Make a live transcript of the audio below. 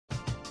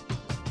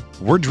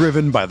We're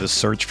driven by the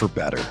search for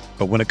better.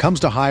 But when it comes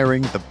to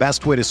hiring, the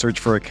best way to search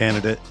for a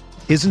candidate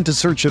isn't to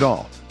search at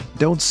all.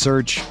 Don't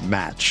search,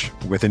 match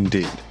with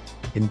Indeed.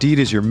 Indeed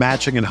is your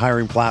matching and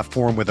hiring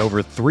platform with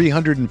over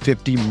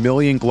 350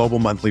 million global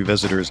monthly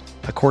visitors,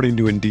 according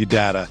to Indeed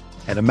data,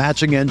 and a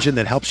matching engine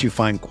that helps you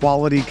find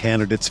quality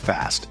candidates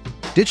fast.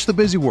 Ditch the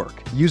busy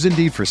work. Use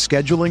Indeed for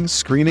scheduling,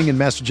 screening, and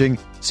messaging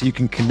so you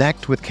can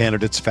connect with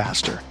candidates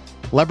faster.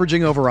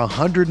 Leveraging over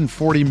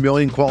 140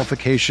 million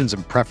qualifications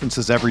and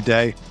preferences every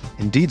day,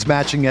 Indeed's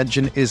matching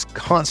engine is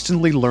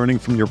constantly learning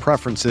from your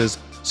preferences,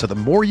 so the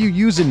more you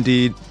use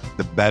Indeed,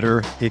 the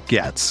better it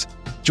gets.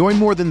 Join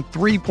more than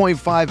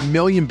 3.5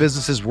 million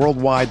businesses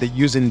worldwide that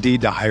use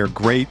Indeed to hire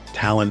great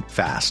talent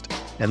fast.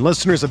 And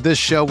listeners of this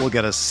show will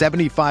get a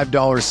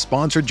 $75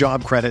 sponsored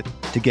job credit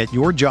to get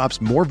your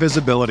jobs more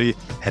visibility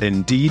at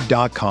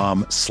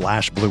Indeed.com/Blue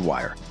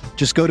Wire.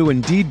 Just go to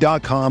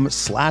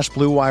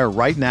Indeed.com/Blue Wire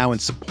right now and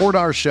support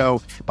our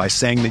show by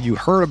saying that you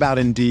heard about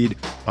Indeed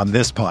on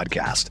this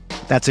podcast.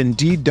 That's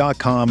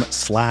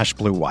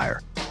Indeed.com/Blue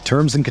Wire.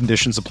 Terms and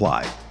conditions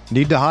apply.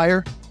 Need to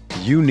hire?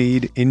 You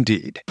need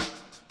Indeed.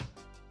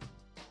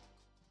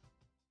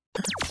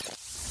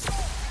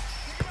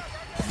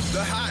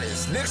 The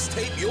hottest Knicks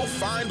tape you'll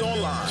find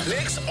online.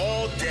 Knicks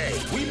all day.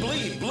 We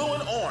bleed blue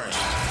and orange.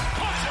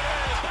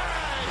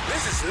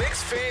 This is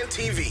Knicks Fan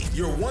TV,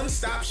 your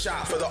one-stop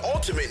shop for the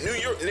ultimate New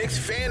York Knicks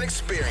fan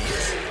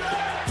experience.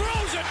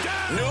 Throws it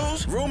down.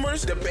 News,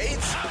 rumors,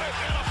 debates,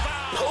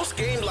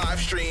 post-game live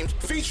streams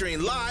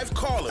featuring live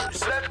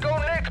callers. Let's go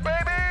Knicks,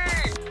 baby!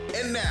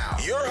 And now,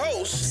 your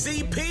host,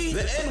 CP,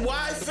 the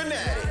NY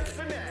Fanatic.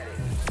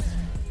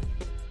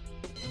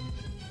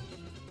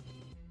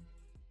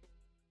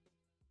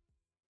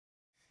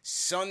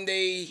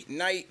 Sunday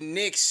night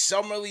Knicks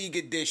Summer League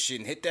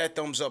edition. Hit that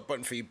thumbs up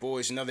button for you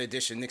boys. Another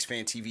edition of Knicks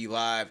Fan TV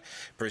Live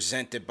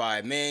presented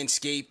by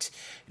Manscaped.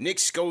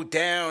 Knicks go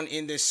down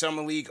in this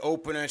Summer League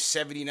opener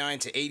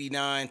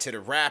 79-89 to the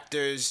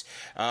Raptors.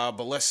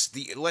 But let's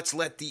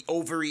let the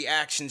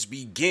overreactions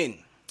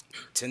begin.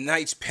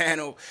 Tonight's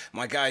panel,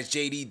 my guys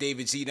JD,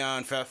 David,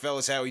 Zidane.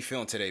 Fellas, how are you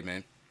feeling today,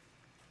 man?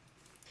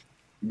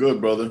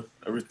 Good, brother.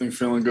 Everything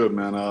feeling good,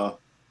 man.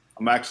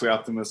 I'm actually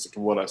optimistic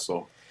of what I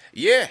saw.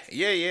 Yeah.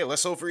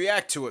 Let's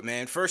overreact to it,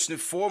 man. First and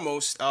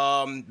foremost,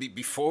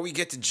 before we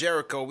get to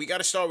Jericho, we got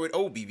to start with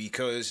Obi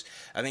because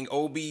I think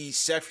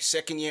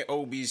second year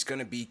Obi is going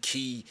to be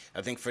key,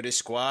 I think, for this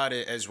squad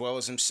as well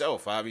as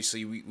himself.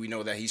 Obviously, we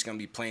know that he's going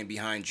to be playing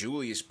behind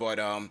Julius, but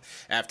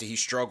after he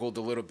struggled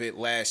a little bit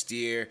last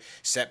year,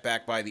 set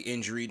back by the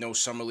injury, no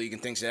summer league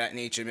and things of that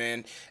nature,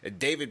 man.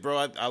 David,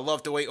 bro, I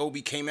love the way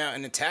Obi came out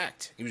and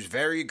attacked. He was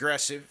very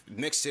aggressive,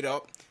 mixed it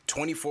up.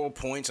 24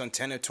 points on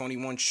 10 of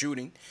 21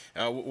 shooting.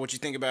 What you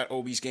think about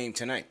Obi's game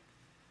tonight?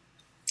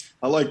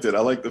 I liked it. I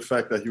like the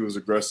fact that he was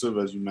aggressive,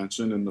 as you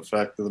mentioned, and the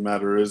fact of the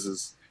matter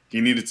is he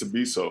needed to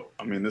be so.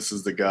 I mean, this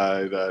is the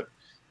guy that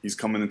he's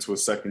coming into a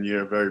second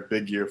year, a very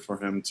big year for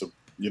him to,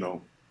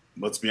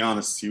 let's be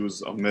honest, he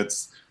was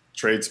amidst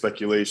trade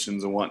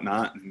speculations and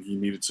whatnot, and he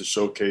needed to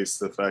showcase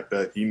the fact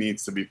that he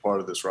needs to be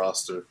part of this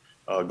roster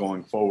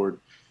going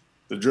forward.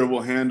 The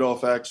dribble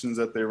handoff actions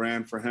that they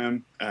ran for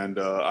him and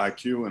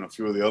IQ and a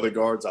few of the other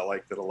guards, I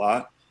liked it a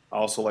lot. I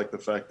also like the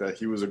fact that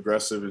he was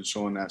aggressive in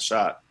showing that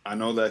shot. I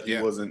know that he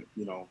wasn't,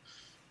 a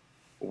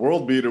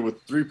world beater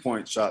with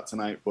three-point shot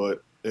tonight,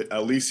 but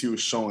at least he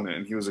was showing it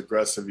and he was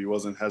aggressive. He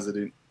wasn't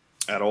hesitant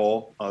at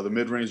all. The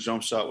mid-range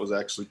jump shot was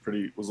actually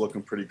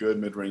looking pretty good,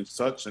 mid-range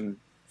touch and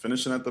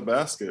finishing at the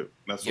basket.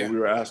 That's what we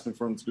were asking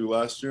for him to do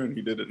last year, and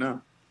he did it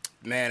now.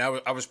 Man,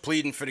 I was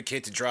pleading for the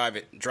kid to drive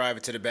it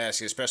to the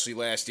basket, especially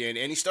last year. And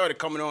he started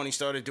coming on. He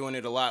started doing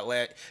it a lot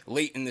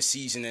late in the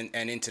season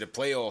and into the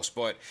playoffs.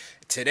 But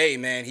today,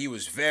 man, he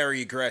was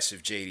very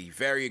aggressive, JD.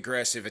 Very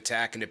aggressive,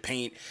 attacking the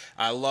paint.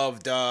 I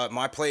loved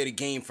my play of the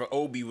game for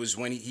Obi was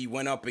when he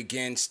went up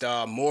against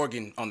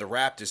Morgan on the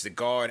Raptors, the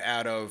guard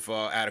out of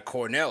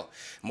Cornell.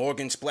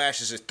 Morgan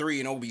splashes a three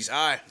in Obi's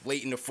eye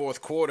late in the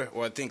fourth quarter,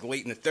 or I think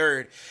late in the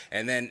third.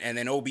 And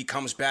then Obi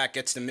comes back,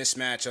 gets the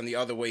mismatch on the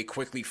other way,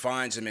 quickly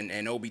finds him,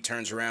 and Obi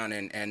turns around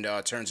and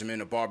turns him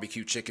into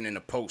barbecue chicken in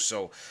the post.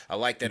 So I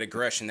like that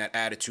aggression, that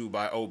attitude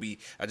by Obi.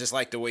 I just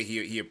like the way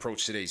he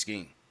approached today's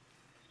game.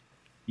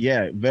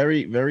 Yeah,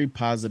 very, very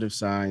positive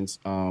signs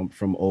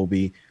from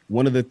Obi.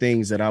 One of the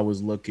things that I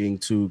was looking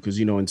to, because,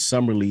 in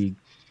Summer League,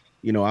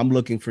 I'm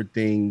looking for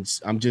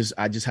things. I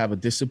just have a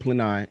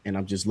disciplined eye, and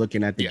I'm just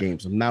looking at the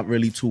games. I'm not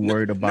really too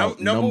worried about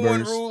number numbers.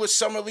 Number one rule of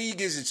Summer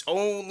League is it's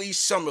only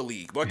Summer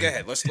League. But go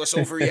ahead. Let's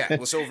overreact.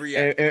 Let's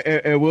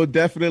overreact. And we'll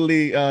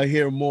definitely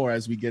hear more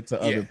as we get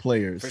to other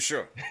players. For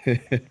sure.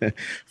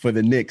 For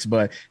the Knicks.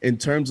 But in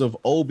terms of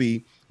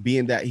Obi,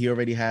 being that he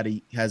already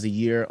has a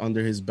year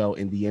under his belt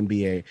in the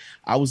NBA,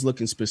 I was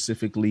looking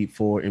specifically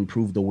for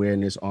improved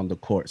awareness on the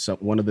court. So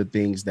one of the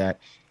things that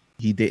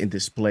he didn't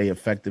display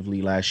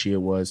effectively last year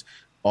was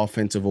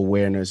offensive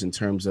awareness in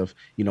terms of,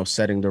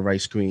 setting the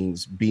right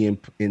screens, being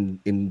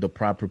in the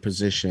proper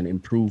position,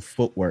 improved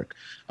footwork.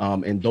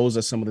 And those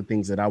are some of the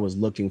things that I was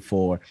looking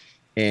for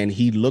and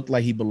he looked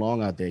like he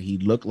belonged out there. He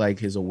looked like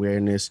his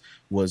awareness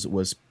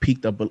was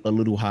peaked up a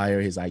little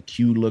higher. His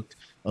IQ looked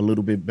a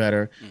little bit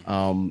better,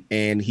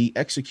 and he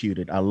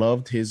executed. I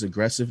loved his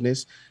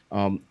aggressiveness.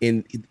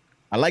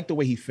 I like the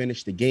way he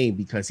finished the game,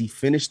 because he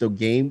finished the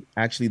game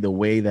actually the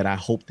way that I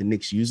hope the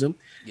Knicks use him.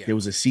 Yeah. There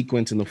was a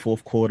sequence in the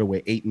fourth quarter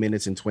where 8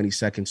 minutes and 20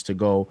 seconds to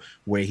go,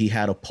 where he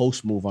had a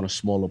post move on a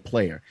smaller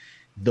player.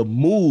 The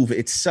move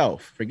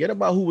itself, forget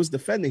about who was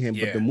defending him,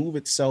 but the move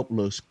itself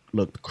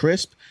looked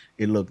crisp.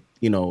 It looked,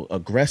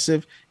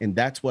 aggressive. And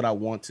that's what I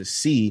want to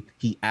see.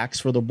 He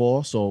asked for the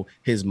ball. So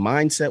his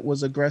mindset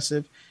was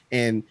aggressive.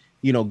 And,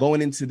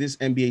 going into this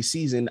NBA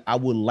season, I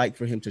would like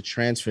for him to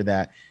transfer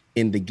that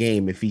in the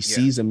game. If he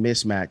sees a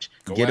mismatch,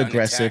 get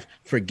aggressive,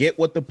 forget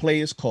what the play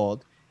is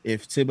called.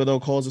 If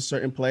Thibodeau calls a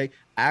certain play,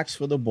 ask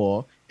for the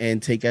ball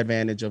and take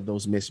advantage of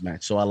those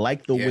mismatches. So I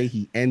like the way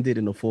he ended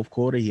in the fourth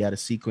quarter. He had a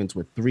sequence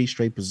with 3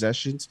 straight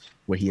possessions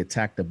where he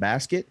attacked the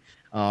basket.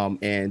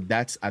 And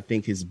that's, I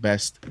think, his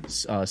best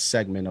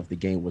segment of the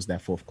game was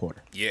that fourth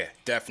quarter. Yeah,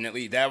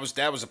 definitely. That was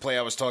the play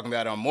I was talking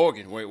about on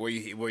Morgan, where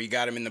you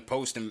got him in the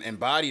post and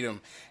bodied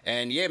him.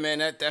 And yeah, man,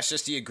 that's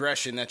just the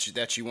aggression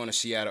that you want to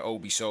see out of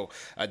Obi. So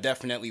I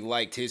definitely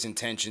liked his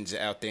intentions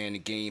out there in the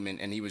game,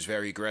 and he was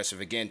very aggressive.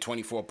 Again,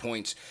 24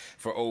 points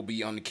for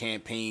Obi on the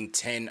campaign,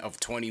 10 of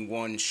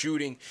 21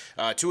 shooting,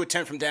 2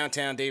 attempts from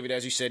downtown. David,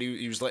 as you said,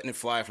 he was letting it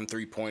fly from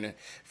three-point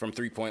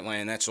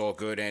land. That's all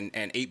good, and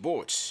 8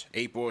 boards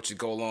to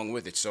go along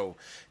with it. So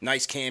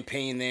nice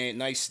campaign there.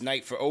 Nice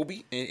night for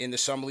Obi in the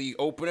Summer League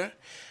opener.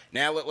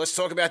 Now let's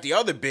talk about the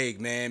other big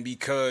man,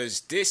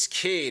 because this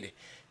kid,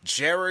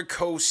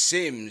 Jericho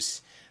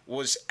Sims,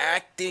 was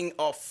acting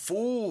a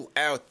fool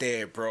out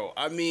there, bro.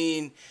 I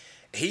mean,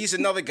 he's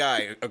another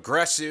guy,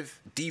 aggressive.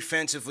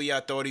 Defensively, I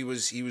thought he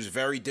was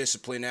very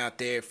disciplined out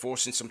there,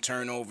 forcing some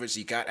turnovers.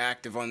 He got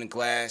active on the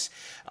glass.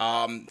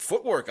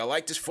 Footwork, I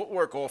liked his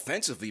footwork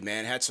offensively,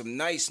 man. Had some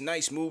nice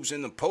moves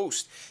in the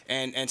post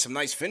and some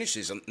nice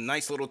finishes. A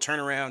nice little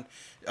turnaround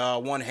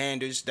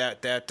one-handers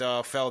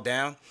that fell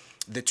down.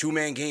 The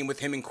 2-man game with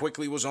him and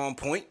Quickly was on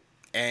point.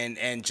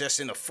 And just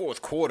in the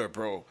fourth quarter,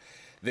 bro,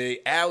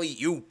 the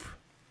alley-oop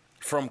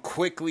from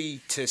Quickly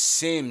to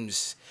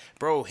Sims,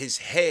 bro, his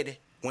head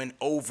went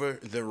over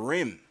the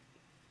rim.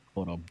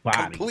 For the body.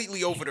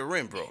 Completely over the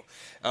rim,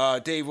 bro.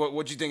 Dave,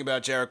 what'd you think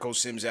about Jericho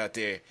Sims out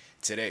there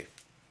today?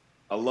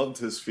 I loved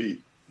his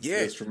feet. Yeah.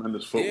 He has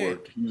tremendous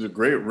footwork. Yeah. He was a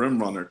great rim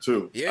runner,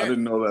 too. Yeah. I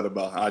didn't know that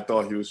about him. I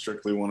thought he was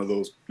strictly one of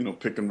those,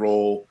 pick and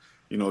roll,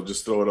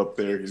 just throw it up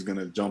there. He's going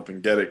to jump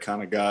and get it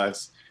kind of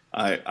guys.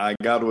 I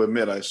got to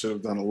admit, I should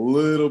have done a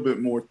little bit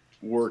more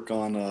work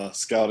on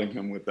scouting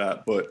him with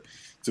that. But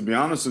to be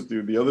honest with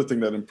you, the other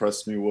thing that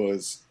impressed me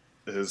was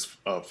his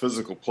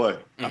physical play.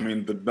 I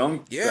mean, the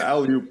dunk, the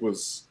alley-oop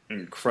was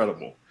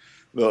incredible.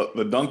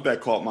 The dunk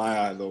that caught my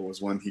eye, though,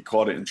 was when he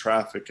caught it in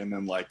traffic and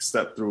then,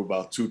 stepped through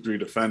about 2-3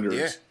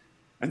 defenders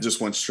and just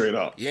went straight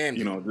up. Yeah.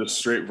 Just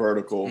straight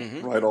vertical,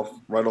 right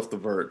off the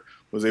vert,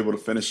 was able to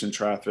finish in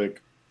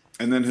traffic.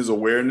 And then his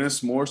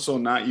awareness, more so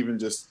not even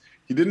just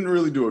 – he didn't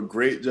really do a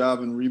great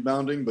job in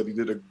rebounding, but he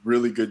did a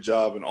really good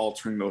job in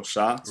altering those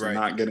shots and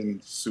not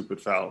getting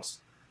stupid fouls,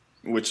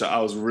 which I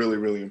was really,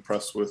 really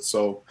impressed with.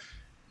 So –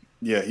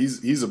 yeah,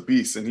 he's a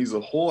beast, and he's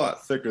a whole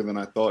lot thicker than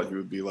I thought he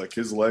would be.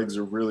 His legs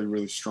are really,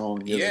 really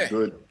strong. He has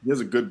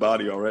a good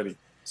body already.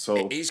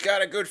 So he's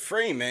got a good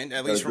frame, man.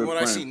 At least from what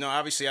I see. No,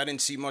 obviously I didn't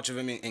see much of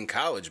him in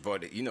college,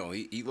 but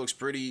he looks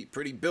pretty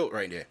built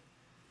right there.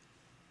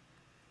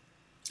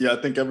 Yeah,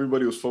 I think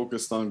everybody was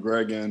focused on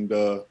Greg and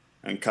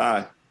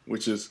Kai,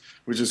 which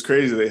is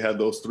crazy. They had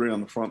those 3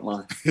 on the front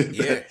line.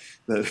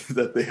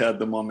 that they had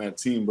them on that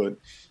team. But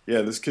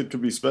yeah, this kid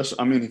could be special.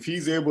 I mean, if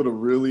he's able to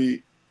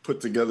really put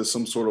together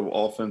some sort of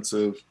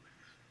offensive,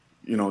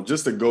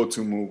 just a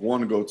go-to move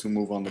on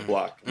the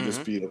block, and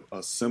just be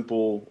a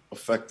simple,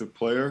 effective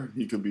player,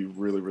 he could be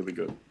really, really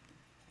good.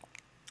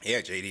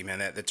 Yeah, JD, man,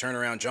 the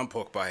turnaround jump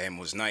hook by him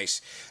was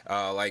nice.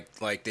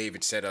 Like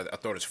David said, I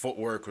thought his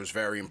footwork was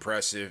very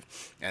impressive,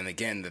 and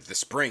again, the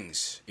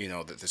springs,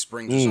 the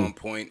springs was on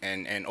point,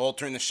 and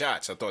altering the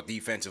shots. I thought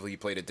defensively he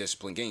played a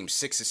disciplined game.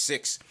 6 of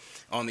 6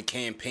 on the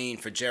campaign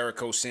for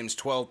Jericho Sims,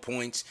 12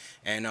 points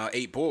and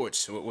 8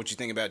 boards. What you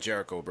think about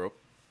Jericho, bro?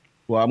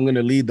 Well, I'm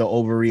gonna lead the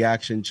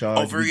overreaction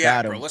charge. We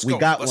got him. Bro. Let's we go.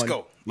 got Let's one.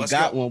 go. We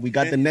got one. We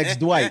got the next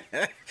Dwight.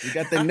 We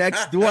got the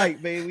next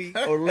Dwight, baby.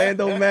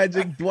 Orlando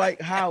Magic,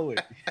 Dwight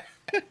Howard.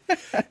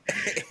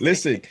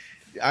 Listen,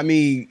 I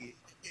mean,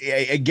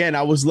 again,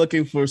 I was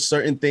looking for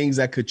certain things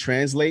that could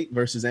translate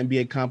versus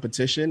NBA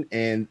competition,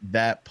 and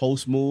that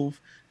post move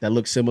that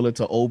looks similar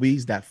to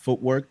Obi's, that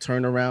footwork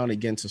turnaround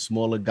against a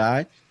smaller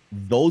guy.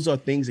 Those are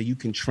things that you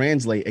can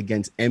translate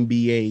against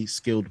NBA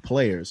skilled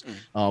players.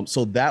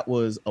 So that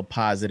was a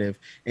positive.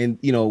 And,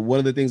 one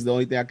of the things, the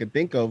only thing I could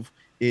think of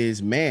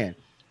is, man,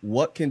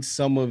 what can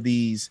some of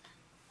these,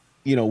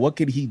 what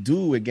could he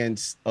do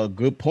against a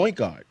good point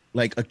guard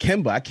like a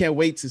Kemba? I can't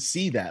wait to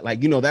see that.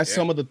 That's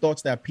some of the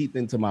thoughts that peeped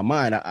into my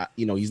mind.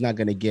 He's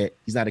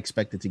not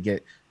expected to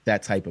get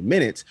that type of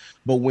minutes.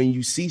 But when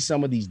you see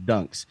some of these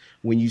dunks,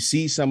 when you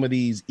see some of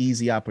these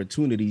easy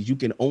opportunities, you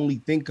can only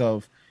think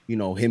of,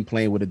 him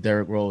playing with a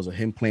Derrick Rose or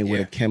him playing with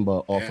a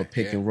Kemba off a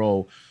pick and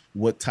roll,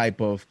 what type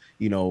of,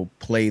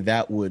 play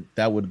that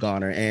would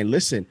garner. And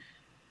listen,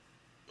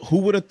 who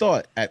would have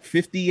thought at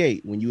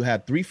 58, when you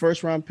had 3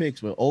 first-round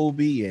picks with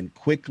Obi and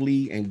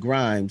Quickly and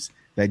Grimes,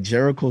 that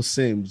Jericho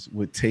Sims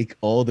would take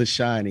all the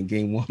shine in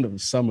game 1 of the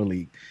Summer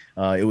League.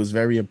 It was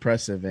very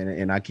impressive,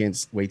 and I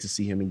can't wait to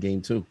see him in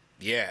game 2.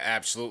 Yeah,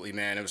 absolutely,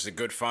 man. It was a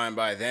good find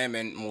by them,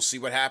 and we'll see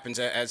what happens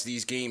as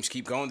these games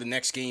keep going. The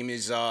next game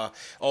is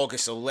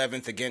August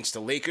 11th against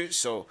the Lakers,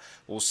 so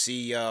we'll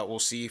see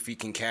if he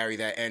can carry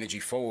that energy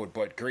forward.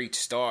 But great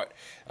start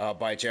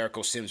by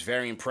Jericho Sims,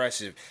 very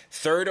impressive.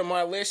 Third on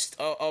my list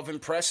of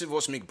impressive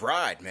was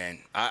McBride, man.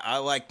 I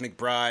liked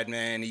McBride,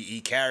 man.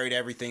 He carried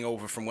everything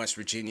over from West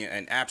Virginia,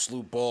 an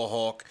absolute ball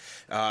hawk,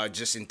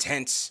 just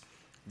intense.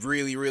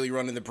 Really, really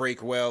running the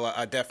break well.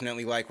 I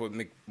definitely like what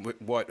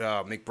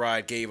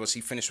McBride gave us.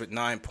 He finished with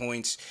 9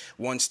 points,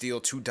 1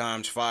 steal, 2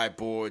 dimes, 5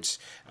 boards.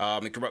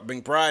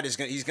 McBride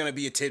he's gonna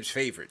be a Tibbs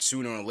favorite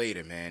sooner or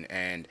later, man.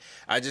 And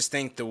I just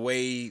think the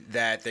way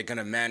that they're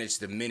gonna manage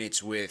the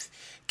minutes with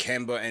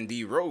Kemba and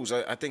D Rose,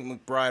 I think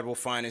McBride will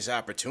find his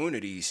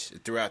opportunities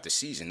throughout the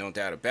season, no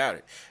doubt about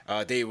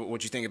it. Dave,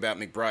 what'd you think about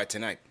McBride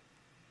tonight?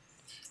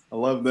 I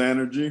love the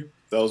energy.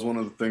 That was one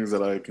of the things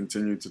that I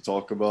continued to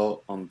talk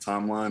about on the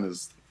timeline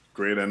is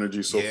great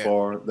energy so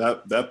far.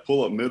 That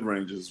pull-up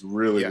mid-range is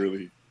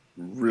really,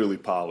 really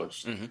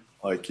polished. Mm-hmm.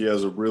 Like, he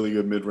has a really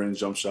good mid-range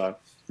jump shot.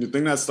 The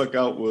thing that stuck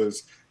out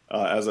was,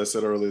 as I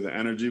said earlier, the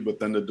energy, but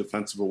then the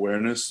defensive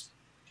awareness.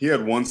 He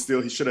had 1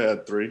 steal. He should have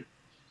had 3.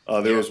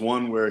 There was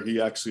one where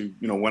he actually,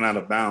 went out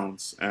of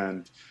bounds.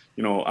 And,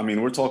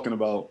 we're talking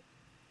about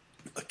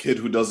a kid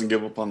who doesn't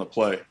give up on the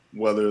play,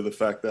 whether the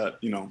fact that,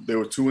 there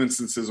were 2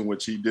 instances in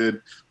which he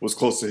was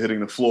close to hitting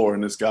the floor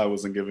and this guy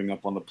wasn't giving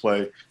up on the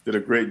play, did a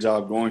great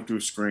job going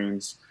through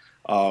screens,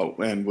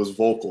 and was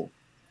vocal.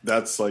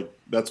 That's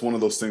one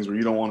of those things where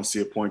you don't want to see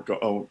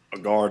a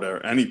guard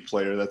or any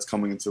player that's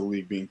coming into the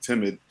league being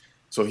timid.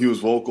 So he was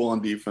vocal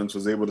on defense,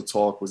 was able to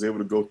talk, was able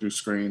to go through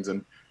screens.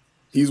 And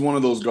he's one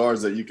of those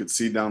guards that you could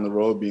see down the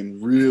road being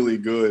really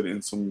good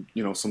in some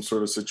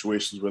sort of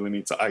situations where they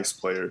need to ice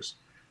players.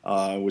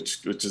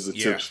 Which is a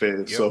Tibbs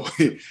fave. Yep. So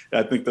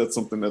I think that's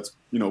something that's,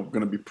 going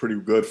to be pretty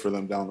good for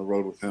them down the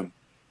road with him.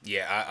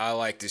 Yeah, I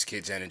like this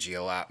kid's energy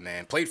a lot,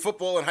 man. Played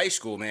football in high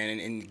school, man,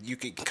 and you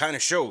can kind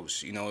of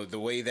shows, the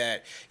way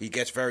that he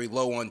gets very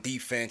low on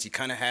defense. He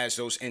kind of has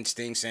those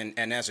instincts, and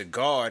as a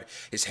guard,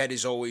 his head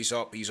is always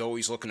up. He's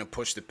always looking to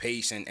push the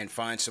pace and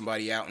find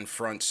somebody out in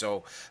front.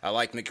 So I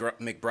like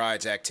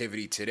McBride's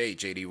activity today.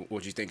 JD,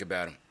 what'd you think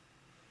about him?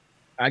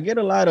 I get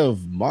a lot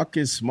of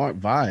Marcus Smart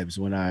vibes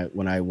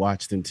when I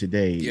watched him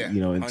today. Yeah, in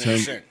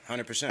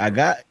 100%. I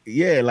got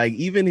like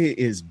even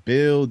his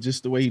build,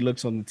 just the way he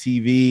looks on the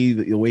TV,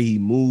 the way he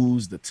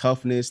moves, the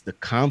toughness, the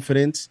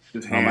confidence.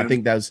 I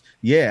think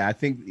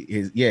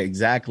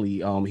exactly.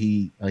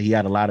 He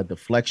had a lot of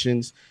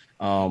deflections.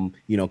 Can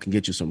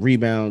get you some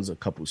rebounds, a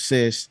couple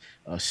assists,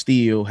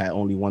 steal, had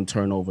only 1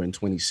 turnover in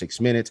 26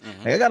 minutes.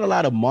 Mm-hmm. I got a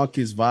lot of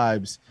Marcus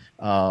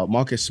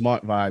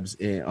Smart vibes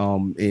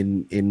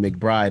in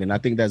McBride, and I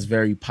think that's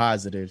very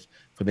positive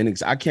for the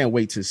Knicks. I can't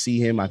wait to see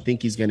him. I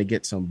think he's going to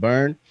get some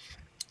burn.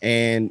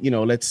 And,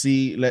 let's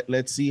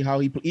see how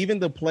he even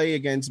the play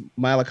against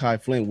Malachi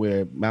Flynn,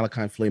 where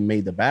Malachi Flynn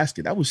made the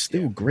basket. That was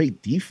still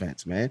great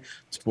defense, man.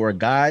 For a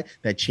guy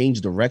that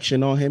changed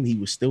direction on him, he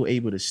was still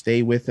able to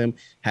stay with him,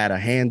 had a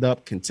hand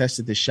up,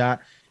 contested the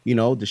shot.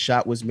 The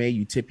shot was made,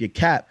 you tip your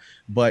cap.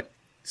 But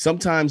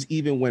sometimes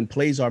even when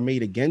plays are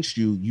made against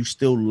you, you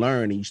still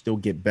learn and you still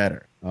get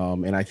better.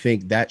 And I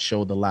think that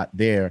showed a lot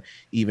there.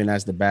 Even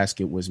as the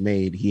basket was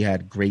made, he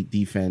had great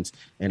defense.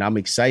 And I'm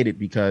excited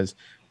because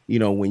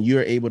when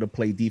you're able to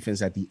play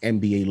defense at the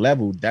NBA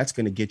level, that's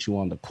going to get you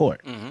on the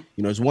court.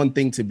 Mm-hmm. It's one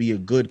thing to be a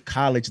good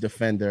college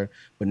defender,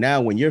 but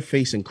now when you're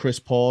facing Chris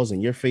Pauls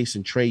and you're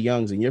facing Trae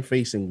Youngs and you're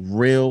facing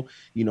real,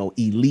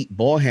 elite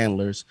ball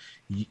handlers,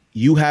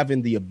 you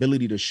having the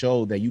ability to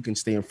show that you can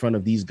stay in front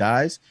of these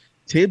guys.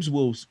 Tibbs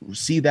will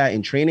see that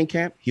in training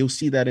camp. He'll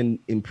see that in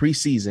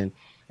preseason.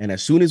 And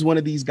as soon as one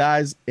of these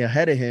guys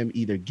ahead of him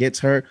either gets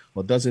hurt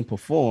or doesn't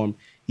perform,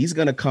 he's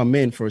going to come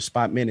in for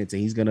spot minutes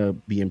and he's going to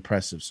be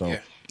impressive. So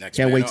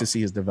can't wait to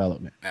see his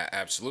development.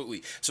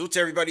 Absolutely. So to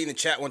everybody in the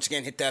chat, once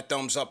again, hit that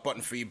thumbs up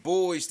button for you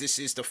boys. This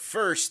is the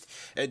first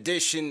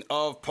edition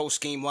of Post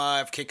Game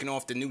Live, kicking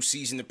off the new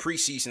season, the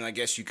preseason, I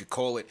guess you could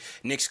call it.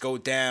 Knicks go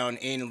down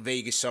in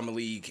Vegas Summer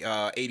League,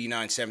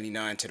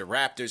 89-79 to the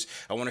Raptors.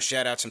 I want to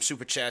shout out some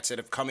super chats that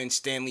have come in.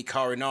 Stanley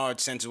Carinard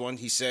sends one.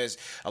 He says,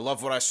 I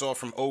love what I saw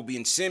from Obi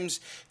and Sims.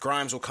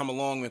 Grimes will come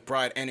along.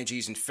 McBride energy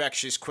is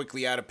infectious,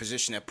 quickly out of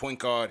position at point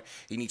guard.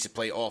 He needs to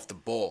play off the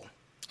ball.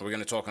 We're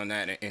going to talk on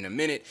that in a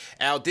minute.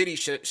 Al Diddy,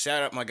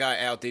 shout out my guy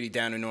Al Diddy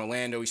down in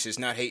Orlando. He says,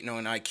 not hating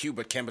on IQ,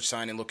 but Kemba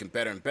signing looking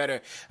better and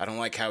better. I don't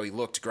like how he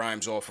looked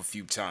Grimes off a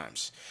few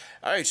times.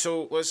 All right,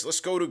 so let's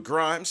go to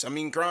Grimes. I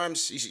mean,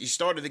 Grimes, he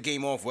started the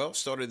game off well.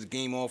 Started the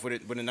game off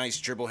with a nice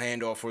dribble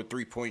handoff for a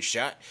three-point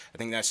shot. I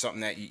think that's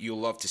something that you'll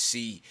love to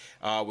see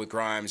with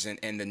Grimes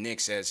and the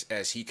Knicks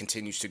as he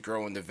continues to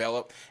grow and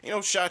develop. You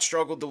know, shot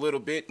struggled a little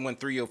bit. Went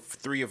 3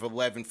 of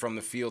 11 from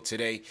the field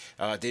today.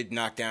 Did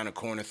knock down a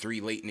corner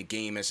three late in the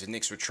game as the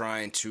Knicks were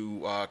trying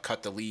to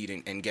cut the lead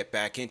and get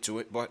back into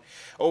it. But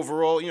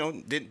overall, you know,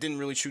 didn't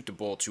really shoot the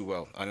ball too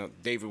well. I know,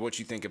 David, what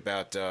you think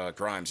about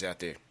Grimes out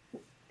there?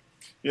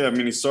 Yeah, I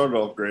mean, he started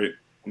off great.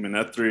 I mean,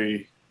 that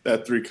three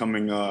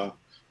coming up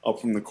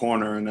from the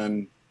corner and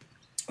then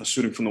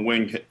shooting from the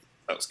wing,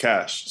 that was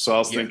cash. So I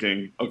was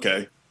thinking,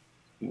 okay,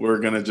 we're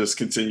going to just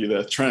continue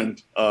that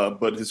trend.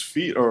 But his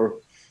feet were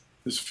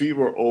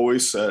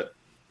always set.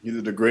 He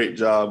did a great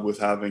job with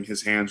having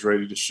his hands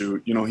ready to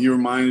shoot. You know, he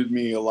reminded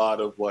me a lot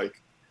of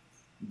like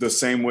the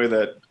same way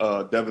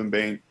that Devin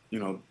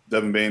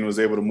Bane was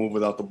able to move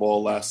without the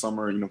ball last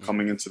summer, you know,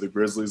 coming into the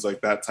Grizzlies, like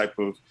that type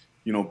of,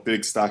 you know,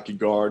 big stocky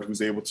guard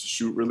who's able to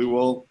shoot really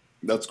well.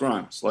 That's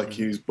Grimes. Like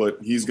he's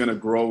going to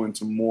grow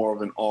into more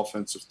of an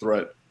offensive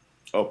threat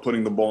of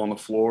putting the ball on the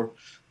floor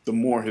the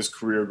more his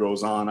career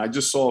goes on. I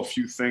just saw a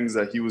few things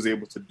that he was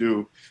able to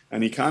do,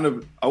 and he kind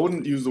of, I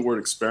wouldn't use the word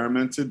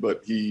experimented,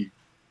 but he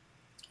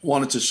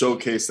wanted to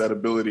showcase that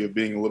ability of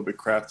being a little bit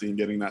crafty and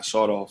getting that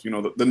shot off. You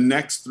know, the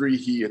next three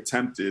he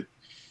attempted,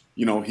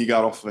 you know, he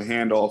got off a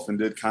handoff and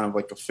did kind of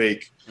like a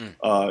fake,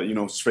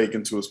 fake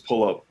into his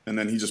pull-up, and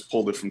then he just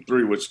pulled it from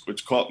three,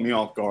 which caught me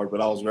off guard.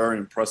 But I was very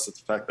impressed at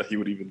the fact that he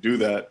would even do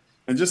that,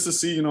 and just to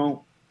see, you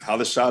know, how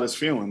the shot is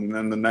feeling. And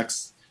then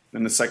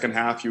in the second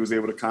half, he was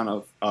able to kind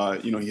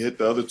of, he hit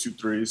the other two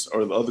threes,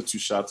 or the other two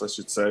shots, I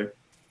should say.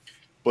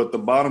 But the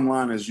bottom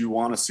line is you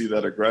want to see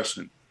that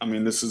aggression. I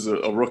mean, this is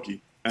a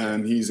rookie,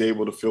 and he's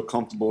able to feel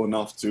comfortable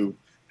enough to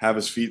have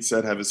his feet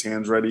set, have his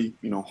hands ready,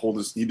 you know,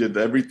 he did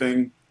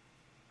everything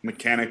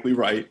mechanically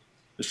right.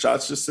 The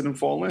shots just didn't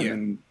fall in.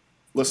 And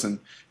listen,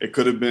 it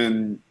could have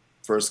been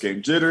first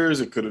game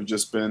jitters. It could have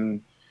just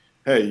been,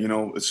 hey, you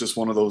know, it's just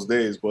one of those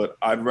days. But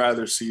I'd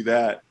rather see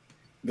that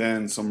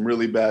than some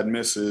really bad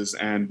misses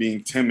and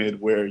being timid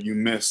where you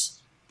miss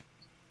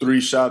 3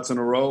 shots in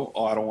a row.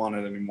 Oh, I don't want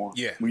it anymore.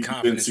 Yeah, we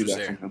didn't see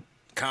that from him.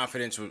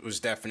 Confidence was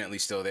definitely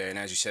still there, and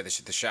as you said,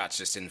 the shots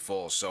just didn't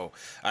fall. So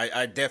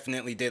I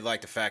definitely did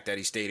like the fact that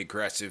he stayed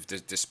aggressive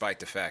despite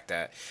the fact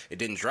that it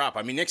didn't drop.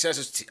 I mean, Knicks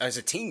as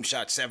a team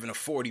shot 7 of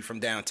 40 from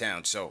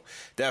downtown, so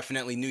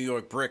definitely New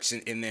York bricks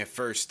in their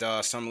first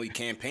Summer League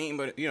campaign.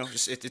 But, you know,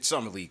 it's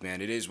Summer League, man.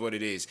 It is what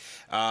it is.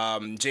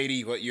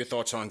 JD, what your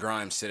thoughts on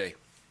Grimes today?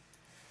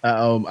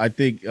 I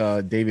think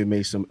David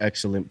made some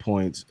excellent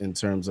points in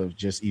terms of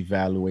just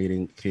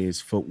evaluating his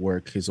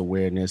footwork, his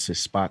awareness, his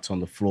spots on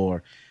the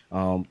floor.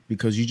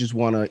 Because you just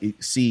want to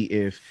see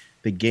if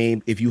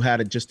you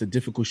had just a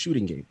difficult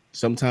shooting game.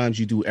 Sometimes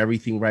you do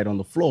everything right on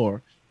the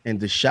floor and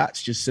the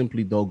shots just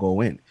simply don't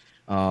go in.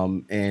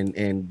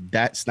 And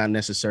that's not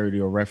necessarily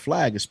a red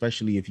flag,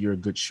 especially if you're a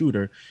good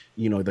shooter.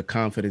 You know, the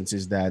confidence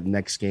is that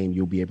next game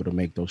you'll be able to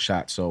make those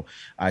shots. So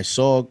I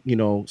saw, you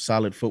know,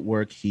 solid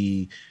footwork.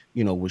 He,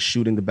 you know, was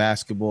shooting the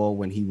basketball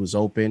when he was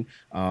open.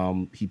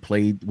 He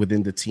played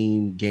within the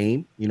team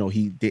game. You know,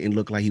 he didn't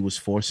look like he was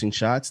forcing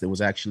shots. There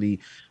was actually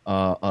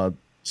a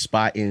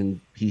spot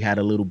he had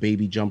a little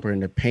baby jumper in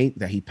the paint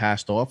that he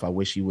passed off. I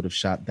wish he would have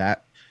shot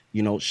that,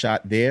 you know,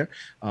 shot there.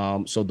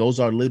 So those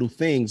are little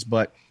things,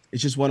 but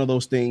it's just one of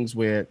those things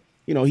where,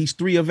 you know, he's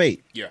 3 of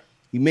 8. Yeah.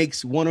 He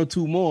makes 1 or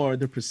 2 more,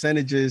 the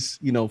percentages,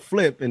 you know,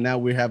 flip, and now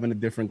we're having a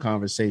different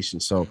conversation.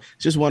 So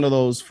it's just one of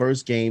those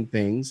first game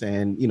things.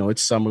 And, you know,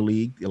 it's Summer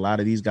League. A lot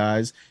of these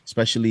guys,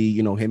 especially,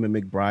 you know, him and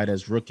McBride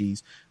as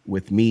rookies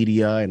with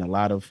media and a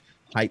lot of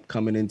hype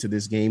coming into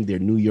this game, their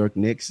New York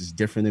Knicks is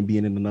different than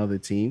being in another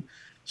team.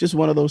 It's just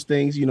one of those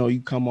things, you know, you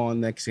come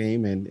on next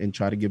game and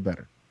try to get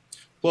better.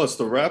 Plus,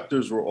 the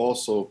Raptors were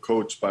also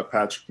coached by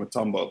Patrick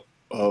Mutombo,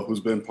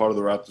 who's been part of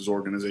the Raptors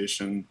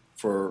organization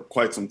for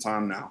quite some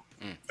time now.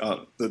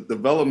 The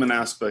development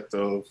aspect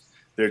of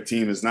their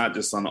team is not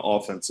just on the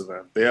offensive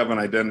end. They have an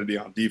identity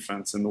on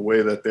defense in the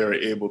way that they're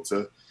able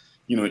to,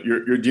 you know,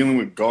 you're dealing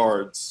with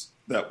guards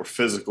that were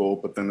physical,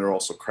 but then they're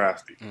also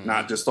crafty,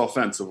 not just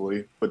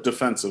offensively, but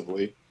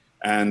defensively.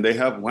 And they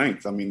have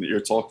length. I mean, you're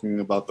talking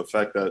about the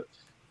fact that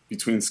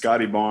between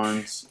Scotty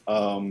Barnes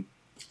and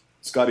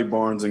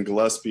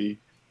Gillespie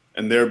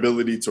and their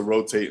ability to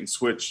rotate and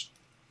switch,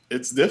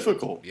 it's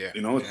difficult.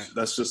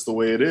 That's just the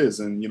way it is.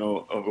 And, you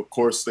know, of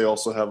course, they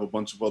also have a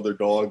bunch of other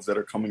dogs that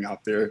are coming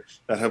out there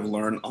that have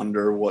learned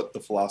under what the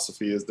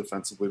philosophy is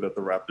defensively that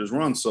the Raptors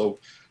run. So,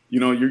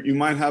 you know, you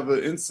might have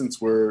an instance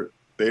where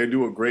they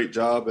do a great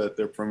job at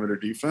their perimeter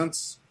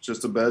defense,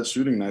 just a bad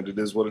shooting night. It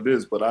is what it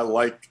is. But I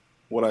like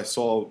what I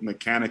saw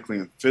mechanically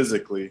and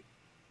physically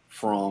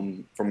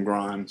from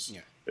Grimes.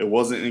 Yeah. It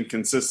wasn't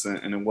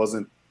inconsistent, and it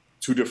wasn't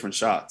 2 different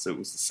shots. It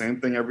was the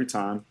same thing every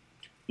time,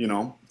 you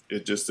know.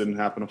 It just didn't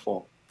happen to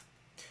fall.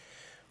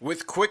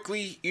 With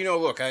Quickly,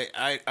 look,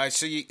 I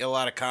see a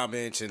lot of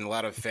comments and a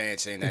lot of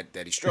fans saying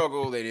that he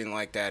struggled, they didn't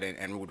like that,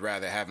 and would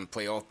rather have him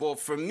play off ball.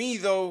 For me,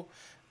 though,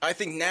 I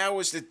think now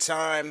is the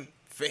time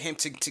for him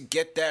to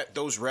get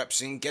those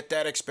reps in, get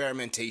that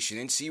experimentation,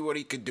 and see what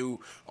he could do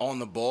on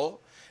the ball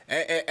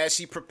as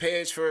he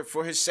prepares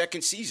for his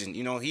second season.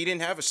 He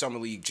didn't have a summer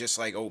league just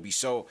like Obi.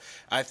 So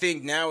I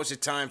think now is the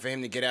time for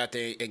him to get out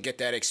there and get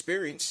that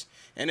experience.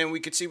 And then we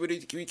could see what he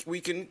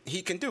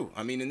can do.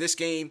 I mean, in this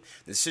game,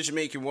 the decision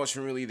making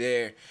wasn't really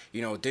there.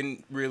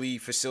 Didn't really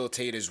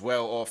facilitate as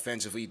well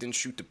offensively. Didn't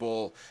shoot the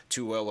ball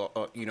too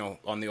well.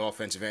 On the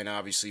offensive end,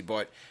 obviously.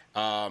 But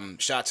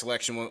shot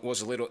selection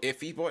was a little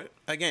iffy. But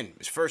again,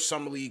 his first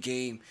summer league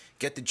game,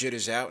 get the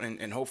jitters out,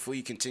 and hopefully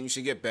he continues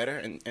to get better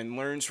and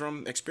learns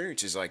from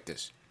experiences like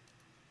this.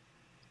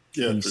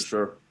 Yeah, for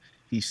sure.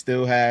 He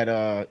still had,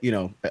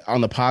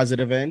 on the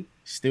positive end,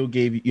 still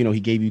gave he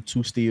gave you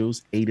 2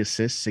 steals, 8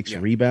 assists, 6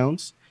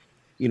 rebounds,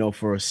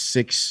 for a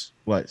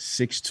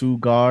 6'2"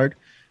 guard.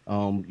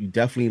 You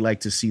definitely like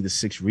to see the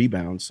 6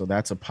 rebounds. So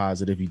that's a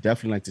positive. You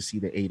definitely like to see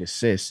the 8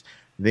 assists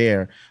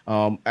there.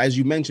 As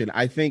you mentioned,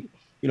 I think,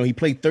 he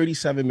played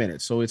 37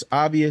 minutes. So it's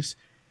obvious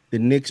the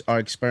Knicks are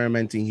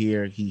experimenting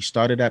here. He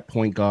started at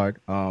point guard.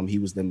 He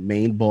was the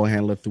main ball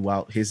handler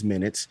throughout his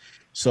minutes.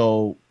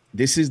 So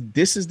this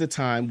is the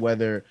time,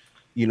 whether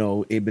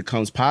it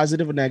becomes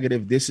positive or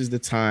negative, this is the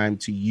time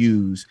to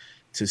use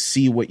to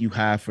see what you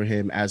have for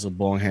him as a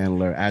ball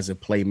handler, as a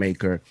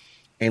playmaker,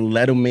 and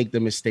let him make the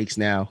mistakes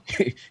now.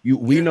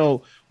 We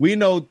know,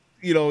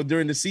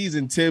 during the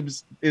season,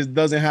 Tibbs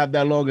doesn't have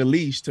that long a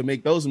leash to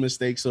make those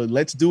mistakes. So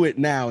let's do it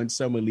now in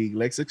Summer League.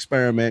 Let's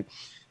experiment.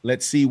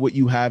 Let's see what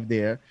you have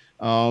there.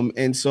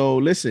 And so,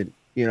 listen,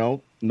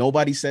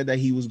 nobody said that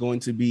he was going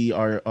to be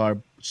our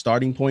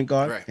starting point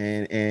guard, right,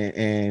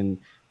 and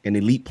an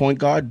elite point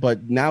guard,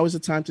 but now is the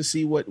time to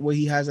see what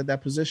he has at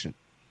that position.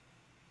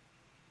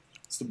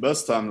 It's the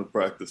best time to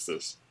practice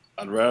this.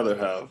 I'd rather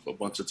have a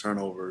bunch of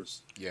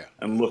turnovers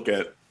and look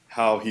at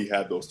how he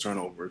had those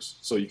turnovers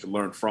so you can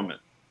learn from it.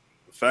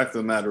 The fact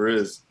of the matter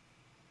is,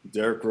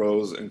 Derrick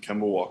Rose and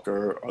Kemba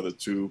Walker are the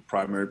 2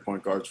 primary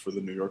point guards for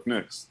the New York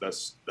Knicks.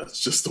 That's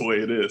just the way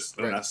it is,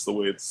 and that's the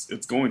way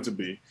it's going to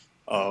be,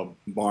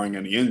 barring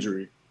any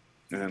injury.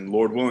 And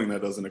Lord willing,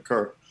 that doesn't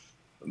occur.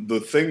 The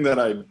thing that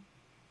I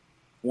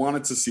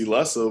wanted to see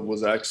less of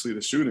was actually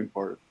the shooting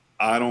part.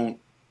 We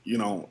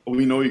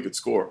know you could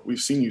score. We've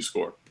seen you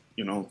score.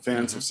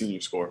 Fans have seen you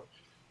score.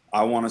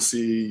 I want to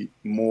see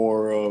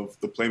more of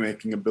the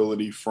playmaking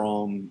ability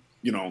from,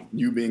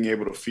 you being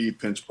able to feed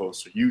pinch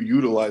posts, or you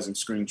utilizing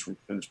screens from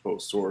pinch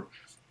posts, or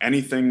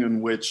anything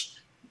in which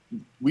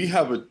we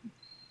have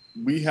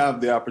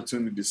the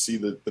opportunity to see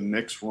the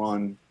Knicks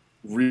run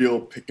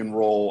real pick and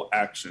roll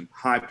action,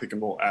 high pick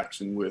and roll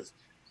action with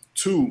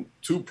two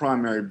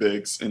primary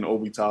bigs in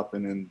Obi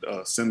Toppin and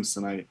Sims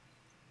tonight,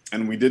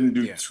 and we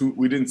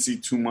didn't see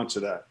too much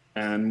of that.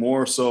 And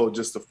more so,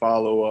 just to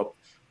follow up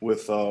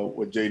with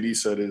what JD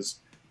said, is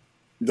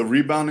the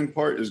rebounding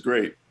part is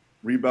great.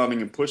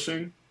 Rebounding and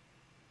pushing,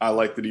 I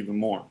liked it even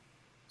more.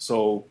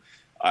 So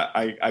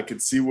I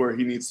could see where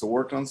he needs to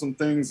work on some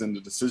things and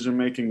the decision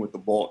making with the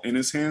ball in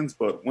his hands.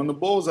 But when the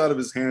ball's out of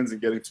his hands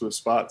and getting to his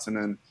spots and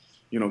then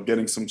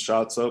getting some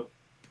shots up,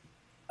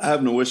 I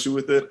have no issue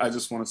with it. I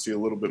just want to see a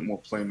little bit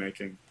more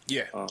playmaking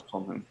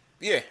from him.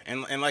 Yeah,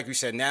 and like we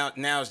said,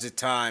 now's the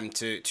time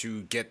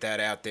to get that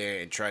out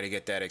there and try to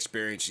get that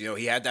experience.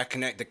 He had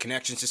the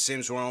connections to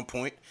Sims were on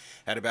point.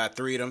 Had about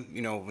 3 of them.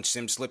 When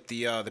Sims slipped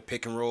the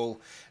pick and roll,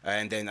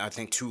 and then I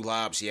think 2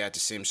 lobs he had to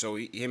Sims. So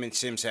him and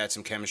Sims had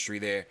some chemistry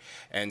there,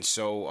 and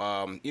so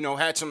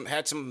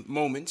had some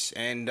moments,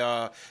 and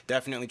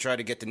definitely tried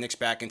to get the Knicks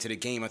back into the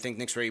game. I think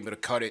Knicks were able to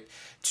cut it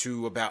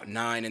to about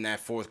 9 in that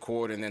fourth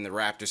quarter, and then the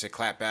Raptors had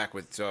clapped back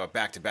with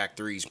back-to-back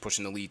threes,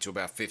 pushing the lead to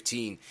about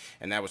 15,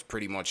 and that was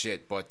pretty much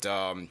it. But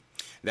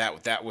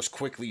that was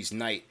Quickly's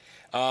night.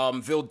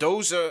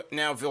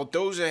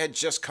 Vildoza had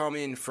just come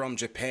in from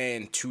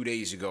Japan 2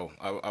 days ago.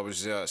 I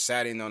was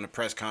sat in on the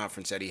press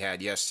conference that he had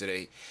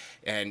yesterday,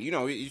 and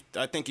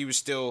I think he was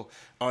still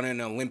on an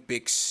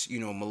Olympics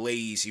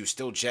malaise. He was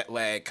still jet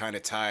lagged, kind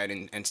of tired,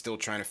 and still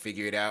trying to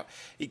figure it out.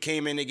 He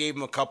came in, they gave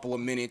him a couple of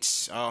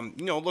minutes.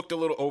 Looked a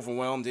little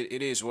overwhelmed.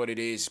 It is what it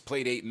is.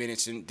 Played 8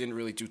 minutes and didn't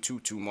really do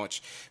too much.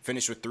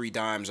 Finished with 3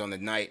 dimes on the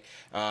night.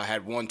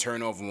 Had 1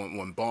 turnover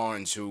when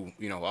Barnes, who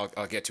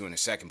I'll get to in a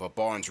second, but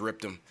Barnes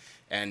ripped him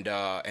and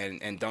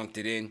dunked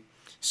it in.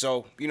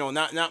 So,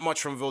 not much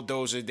from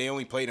Vildoza. They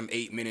only played him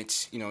 8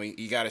 minutes.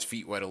 He got his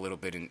feet wet a little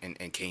bit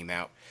and came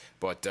out.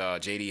 But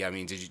JD, I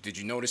mean, did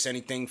you notice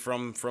anything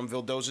from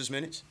Vildoza's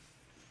minutes?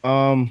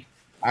 I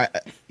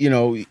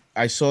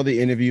saw the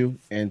interview,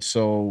 and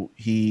so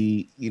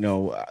he,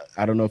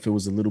 I don't know if it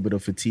was a little bit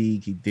of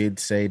fatigue. He did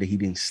say that he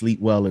didn't sleep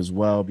well as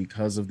well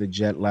because of the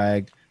jet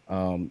lag.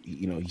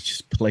 He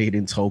just played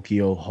in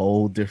Tokyo,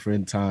 whole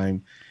different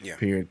time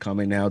period,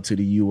 coming out to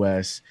the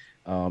U.S.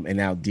 And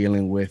now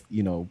dealing with,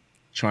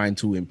 trying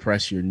to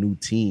impress your new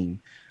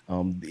team.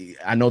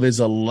 I know there's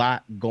a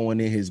lot going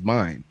in his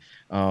mind.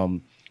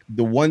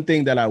 the one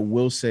thing that I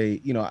will say,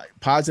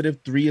 positive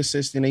 3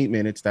 assists in 8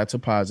 minutes. That's a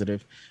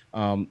positive.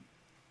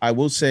 I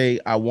will say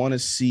I want to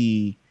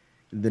see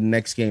the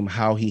next game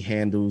how he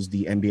handles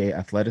the NBA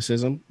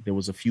athleticism. There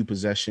was a few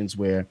possessions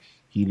where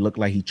he looked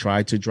like he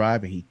tried to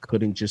drive and he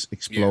couldn't just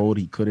explode.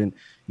 Yeah. He couldn't,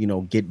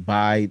 get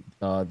by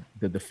the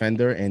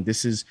defender. And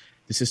this is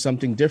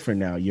something different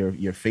now.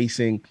 You're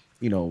facing,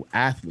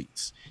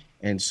 athletes,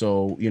 and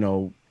so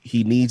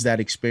he needs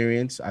that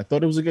experience. I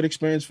thought it was a good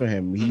experience for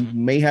him. He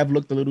may have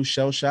looked a little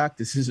shell shocked.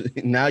 This is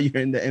now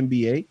you're in the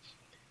NBA.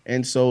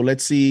 And so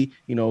let's see,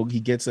 he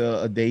gets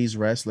a day's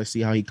rest. Let's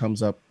see how he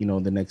comes up,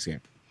 the next game.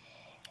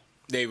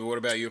 David, what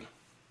about you?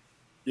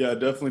 Yeah, I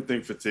definitely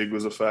think fatigue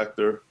was a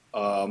factor.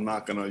 I'm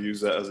not going to use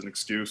that as an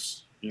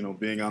excuse.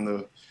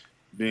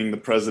 Being the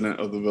president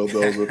of the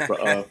Vildoza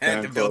fan club.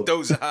 The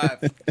Vildoza Hive.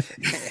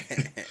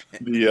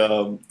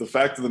 The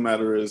fact of the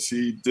matter is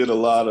he did a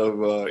lot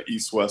of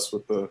east-west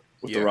with the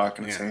rock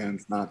in his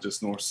hands, not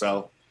just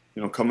north-south.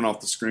 Coming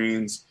off the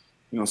screens,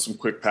 some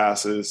quick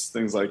passes,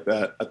 things like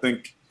that. I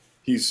think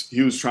he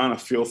was trying to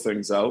feel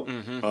things out,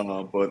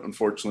 but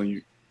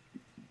unfortunately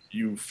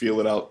you feel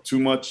it out too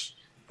much,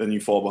 then you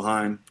fall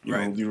behind.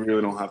 You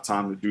really don't have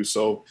time to do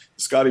so.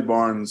 Scottie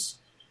Barnes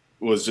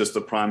was just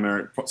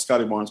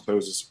Scottie Barnes play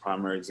was just a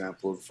primary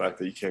example of the fact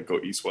that you can't go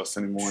east-west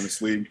anymore in this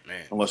league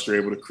unless you're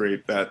able to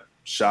create that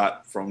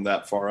shot from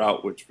that far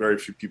out, which very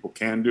few people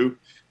can do.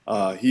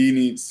 He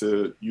needs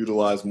to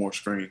utilize more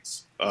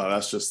screens.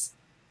 That's just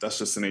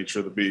the nature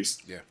of the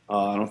beast. Yeah.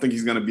 I don't think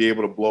he's going to be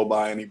able to blow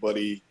by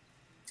anybody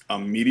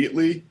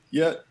immediately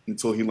yet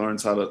until he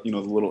learns how to, the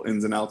little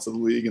ins and outs of the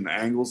league and the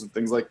angles and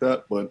things like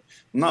that. But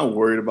I'm not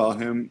worried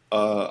about him.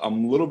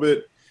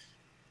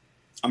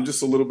 I'm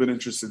just a little bit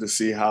interested to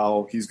see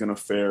how he's going to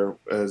fare,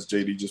 as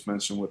JD just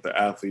mentioned, with the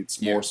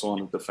athletes, more so on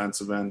the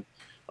defensive end,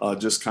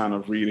 just kind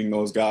of reading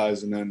those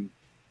guys. And then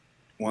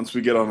once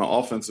we get on the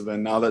offensive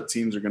end, now that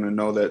teams are going to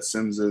know that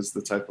Sims is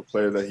the type of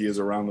player that he is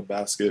around the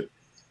basket,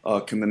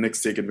 can the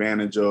Knicks take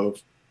advantage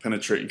of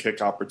penetrating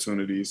kick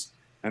opportunities?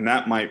 And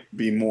that might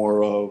be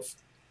more of,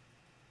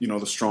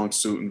 the strong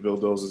suit in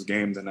Vildoza's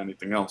game than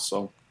anything else.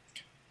 So,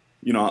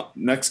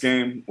 next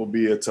game will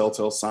be a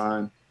telltale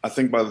sign. I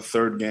think by the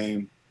third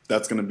game,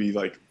 that's going to be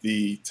like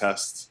the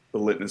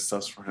litmus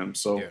test for him.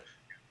 So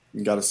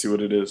you got to see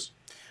what it is.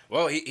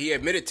 Well, he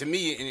admitted to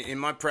me in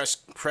my press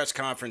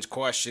conference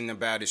question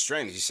about his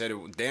strengths. He said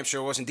it damn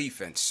sure wasn't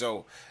defense.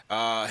 So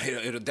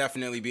it'll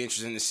definitely be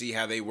interesting to see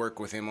how they work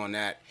with him on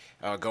that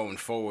going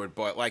forward.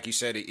 But like you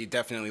said, it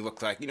definitely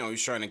looked like, he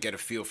was trying to get a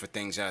feel for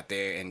things out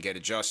there and get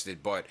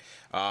adjusted, but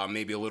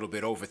maybe a little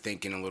bit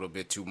overthinking a little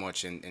bit too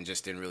much and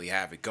just didn't really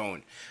have it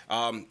going.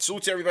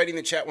 Salute to everybody in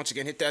the chat. Once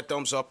again, hit that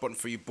thumbs up button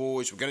for you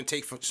boys. We're going to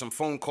take some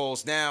phone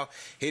calls now.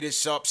 Hit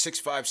us up,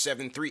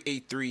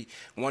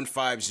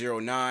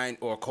 657-383-1509,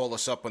 or call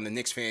us up on the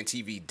Knicks Fan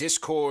TV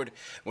Discord.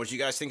 What did you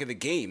guys think of the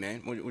game,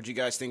 man? What did you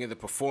guys think of the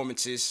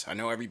performances? I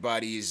know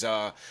everybody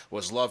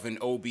was loving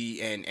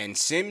Obi and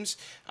Sims.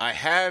 I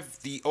have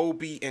the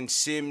Obi and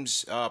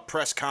Sims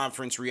press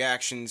conference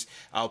reactions.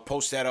 I'll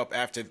post that up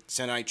after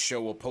tonight's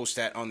show. We'll post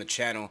that on the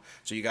channel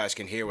so you guys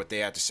can hear what they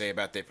have to say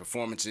about their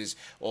performances.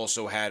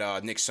 Also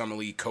had Knicks Summer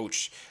League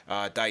coach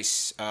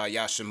Dice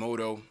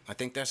Yashimoto. I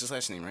think that's his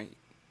last name, right?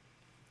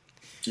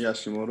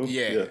 Yashimoto?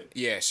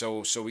 Yeah.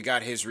 So we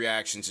got his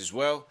reactions as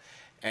well.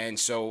 And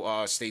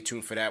so stay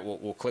tuned for that.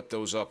 We'll clip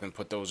those up and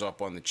put those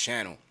up on the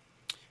channel.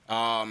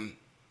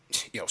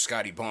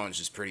 Scottie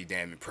Barnes is pretty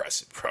damn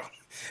impressive, bro.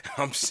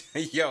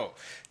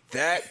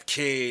 That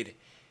kid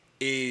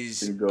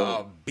is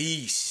a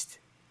beast.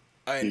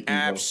 An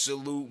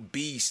absolute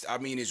beast. I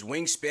mean, his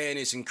wingspan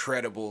is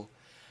incredible.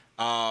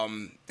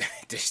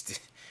 This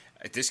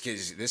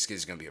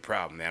kid's gonna be a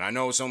problem, man. I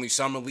know it's only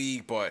summer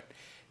league, but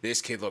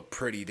this kid looked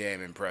pretty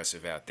damn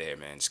impressive out there,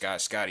 man.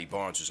 Scottie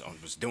Barnes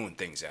was doing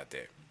things out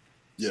there.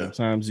 Yeah.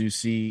 Sometimes you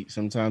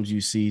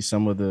see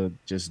some of the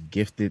just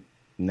gifted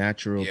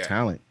natural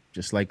talent,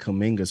 just like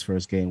Kuminga's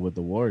first game with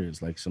the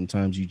Warriors. Like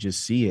sometimes you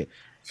just see it.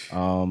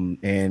 And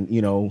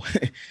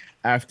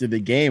after the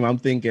game, I'm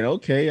thinking,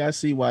 okay, I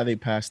see why they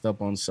passed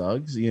up on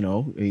Suggs.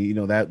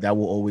 That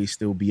will always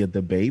still be a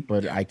debate,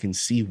 but I can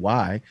see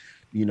why.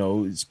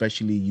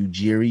 Especially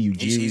Ujiri.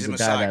 Ujiri's a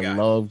guy that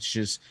loves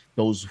just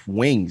those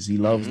wings. He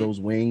loves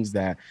those wings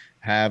that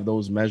have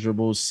those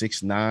measurables,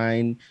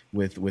 6'9",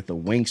 with a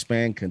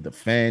wingspan, can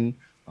defend,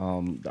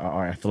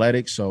 are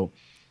athletic. So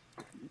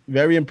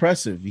very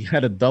impressive. He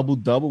had a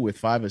double-double with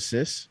 5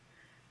 assists.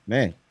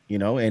 Man,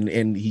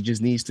 and he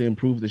just needs to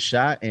improve the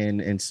shot and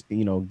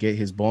get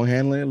his ball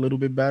handling a little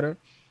bit better.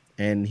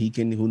 And he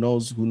can, who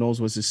knows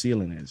what his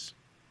ceiling is.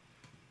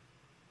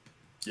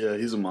 Yeah,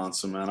 he's a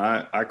monster, man.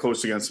 I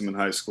coached against him in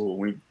high school.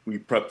 We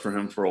prepped for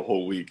him for a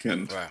whole week,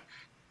 and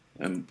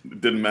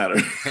it didn't matter.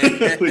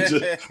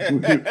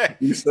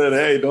 we said,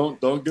 hey,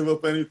 don't give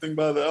up anything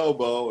by the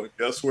elbow. And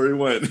guess where he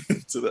went?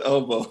 To the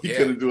elbow. He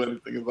couldn't do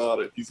anything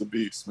about it. He's a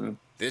beast, man.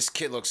 This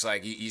kid looks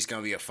like he's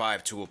going to be a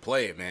 5-tool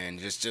player, man.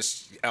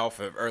 Just off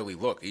of early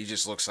look, he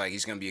just looks like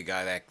he's going to be a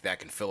guy that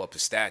can fill up the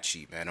stat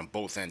sheet, man, on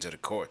both ends of the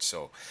court.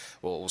 So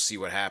we'll see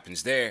what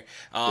happens there.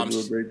 Do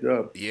a great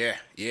job. Yeah.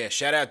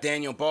 Shout out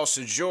Daniel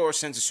Balsajor,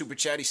 sends a super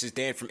chat. He says,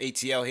 Dan from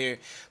ATL here.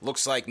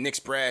 Looks like Knicks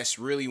brass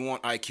really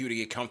want IQ to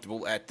get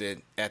comfortable at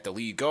the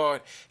lead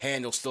guard.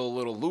 Handle's still a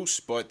little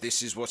loose, but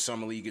this is what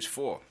Summer League is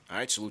for. All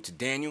right, salute to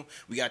Daniel.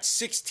 We got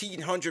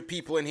 1,600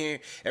 people in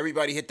here.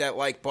 Everybody hit that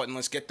like button.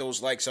 Let's get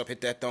those likes up.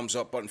 Hit that thumbs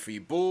up button for you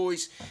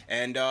boys.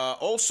 And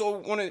also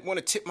want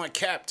to tip my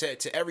cap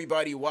to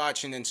everybody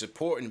watching and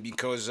supporting,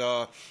 because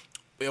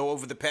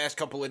over the past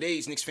couple of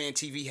days, Knicks Fan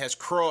TV has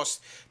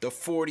crossed the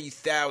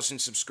 40,000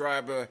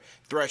 subscriber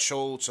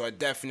threshold. So I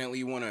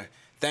definitely want to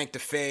thank the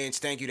fans.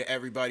 Thank you to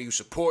everybody who's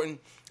supporting.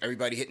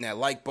 Everybody hitting that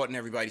like button,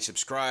 everybody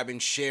subscribing,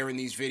 sharing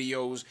these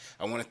videos.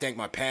 I want to thank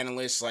my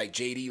panelists like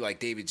JD, like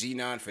David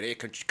Zenon, for their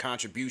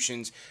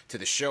contributions to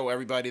the show.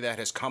 Everybody that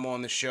has come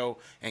on the show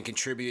and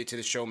contributed to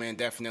the show, man,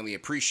 definitely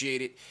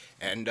appreciate it.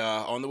 And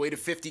on the way to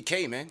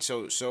 50K, man.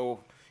 So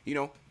you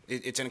know,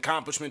 it's an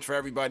accomplishment for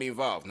everybody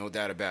involved, no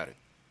doubt about it.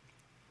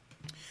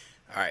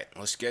 All right,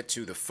 let's get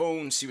to the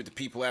phone, see what the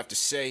people have to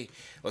say.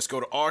 Let's go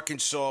to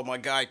Arkansas, my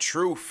guy,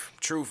 Truth.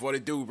 Truth, what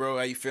it do, bro?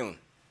 How you feeling?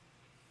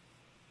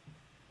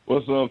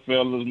 What's up,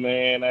 fellas,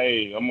 man?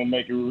 Hey, I'm going to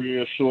make it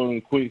real short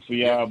and quick for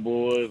y'all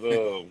boys.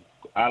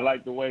 I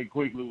like the way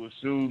Quickly was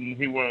shooting.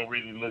 He wasn't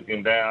really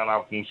looking down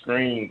off them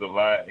screens a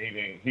lot.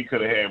 He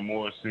could have had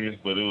more assists,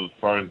 but it was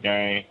first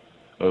game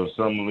of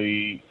Summer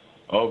League.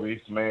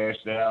 Obi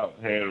smashed out,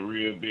 had a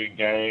real big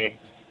game.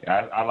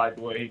 I like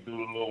the way he threw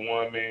the little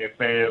one-man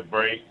fast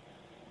break.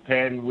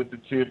 Patty with the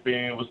tip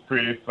in was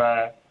pretty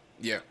fire.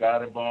 Yeah.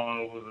 Scotty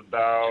Barnes was a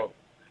dog.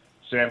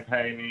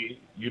 Champagne,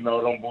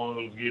 them boys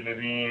was getting it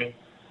in.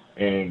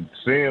 And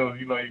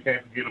Sims, you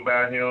can't forget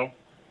about him.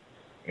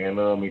 And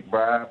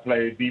McBride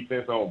played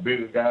defense on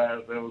bigger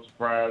guys. That was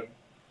surprising.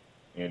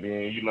 And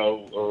then,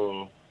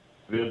 Phil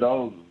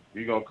Dozer,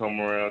 he going to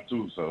come around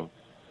too. So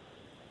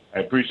I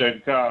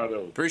appreciate the call,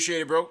 though.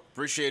 Appreciate it, bro.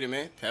 Appreciate it,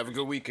 man. Have a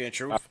good weekend,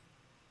 Truth.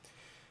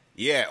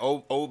 Yeah,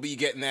 OB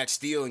getting that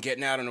steal and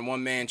getting out on a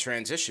one-man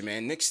transition,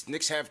 man.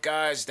 Knicks have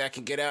guys that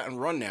can get out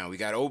and run now. We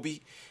got OB,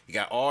 you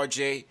got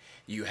RJ,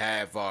 you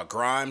have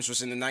Grimes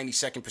was in the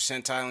 92nd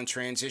percentile in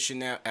transition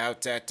now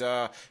out at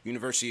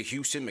University of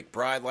Houston.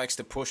 McBride likes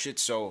to push it,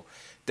 so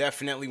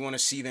definitely want to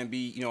see them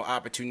be,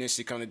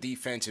 opportunistic on the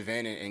defensive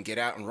end and get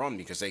out and run,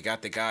 because they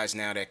got the guys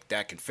now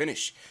that can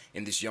finish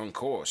in this young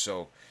core.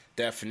 So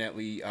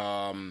definitely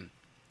a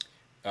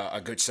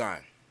good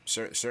sign.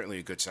 Certainly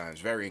a good sign. I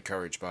was very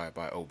encouraged by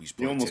Obi's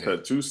play. He almost today.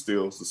 had 2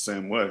 steals the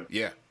same way.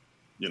 Yeah.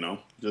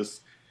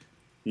 Just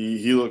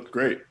he looked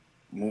great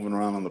moving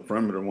around on the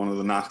perimeter. One of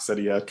the knocks that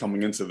he had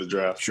coming into the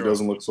draft. Sure. He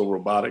doesn't look so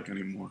robotic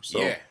anymore.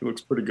 So he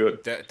looks pretty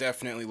good.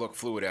 Definitely looked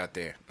fluid out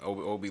there.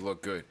 Obi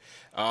looked good.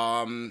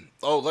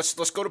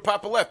 Let's go to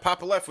Papa Left.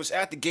 Papa Left was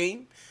at the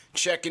game,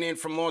 checking in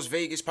from Las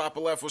Vegas. Papa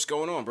Left, what's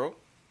going on, bro?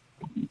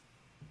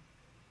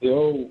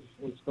 Yo,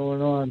 what's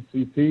going on,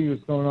 CP?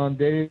 What's going on,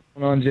 Dave?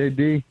 What's going on,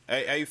 JD?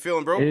 Hey, how you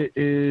feeling, bro? It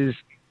is.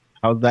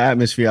 How's the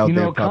atmosphere out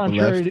there, Papa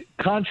Left?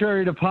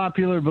 Contrary to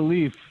popular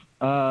belief,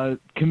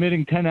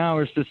 committing 10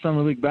 hours to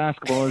Summer League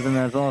basketball isn't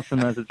as awesome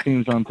as it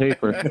seems on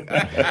paper.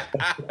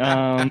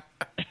 I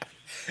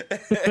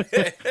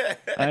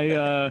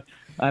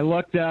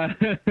looked at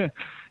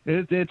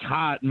it's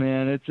hot,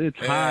 man. It's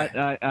hot.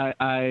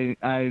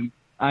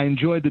 I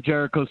enjoyed the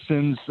Jericho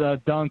Sims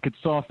dunk. It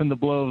softened the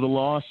blow of the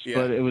loss,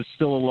 but it was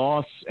still a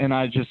loss, and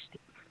I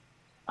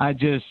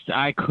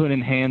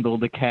couldn't handle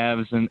the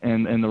Cavs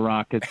and the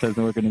Rockets as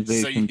an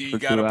organization so you for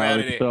got 2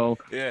 hours. So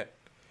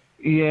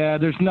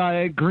there's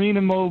not Green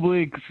and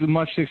Mobley.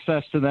 Much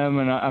success to them,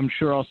 and I'm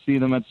sure I'll see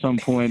them at some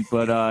point.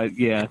 But I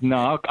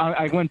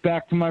went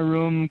back to my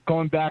room,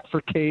 going back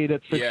for Cade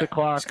at 6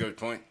 o'clock. That's a good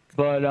point.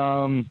 But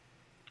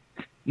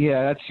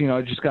that's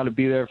I just got to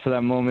be there for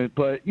that moment.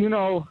 But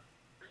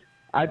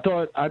I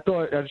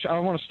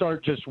want to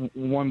start just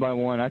one by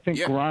one. I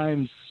think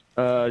Grimes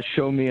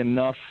showed me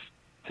enough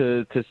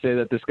to say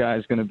that this guy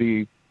is going to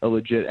be a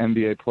legit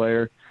NBA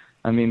player.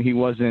 I mean, he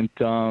wasn't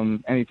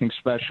anything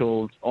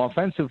special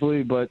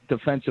offensively, but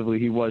defensively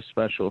he was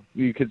special.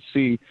 You could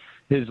see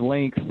his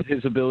length,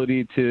 his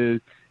ability to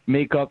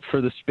make up for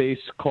the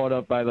space caught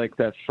up by like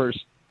that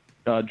first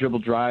dribble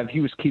drive. He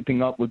was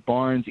keeping up with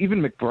Barnes.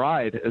 Even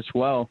McBride as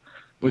well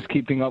was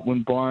keeping up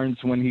with Barnes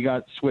when he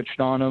got switched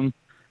on him.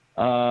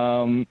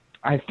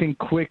 I think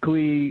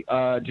Quickly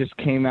just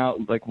came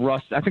out like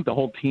rust. I think the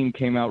whole team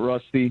came out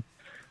rusty.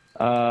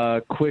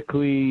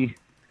 Quickly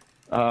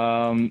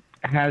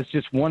has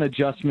just one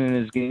adjustment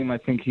in his game I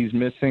think he's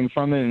missing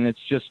from it, and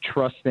it's just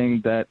trusting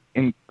that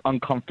in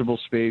uncomfortable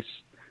space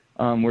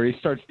where he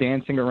starts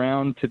dancing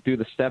around to do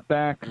the step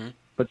back. Mm-hmm.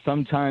 But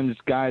sometimes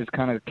guys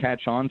kind of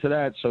catch on to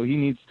that, so he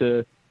needs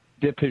to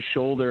dip his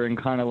shoulder and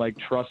kind of like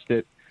trust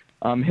it.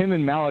 Him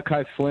and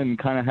Malachi Flynn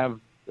kind of have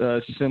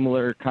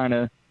similar kind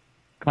of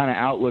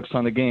outlooks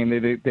on the game.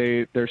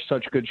 They're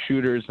such good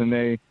shooters, and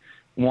they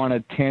want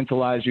to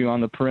tantalize you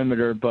on the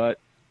perimeter, but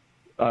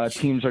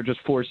teams are just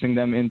forcing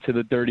them into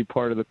the dirty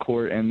part of the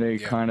court, and they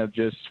kind of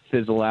just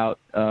fizzle out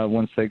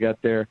once they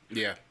get there.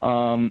 Yeah.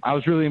 I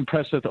was really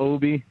impressed with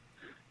Obi.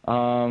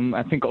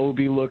 I think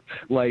Obi looked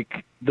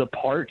like the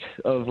part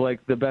of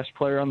like the best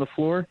player on the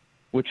floor,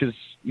 which is,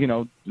 you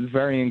know,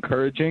 very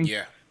encouraging.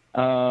 Yeah.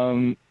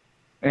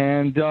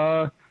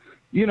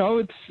 You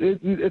know,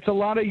 it's a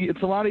lot of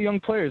young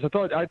players.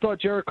 I thought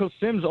Jericho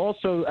Sims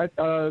also.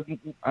 I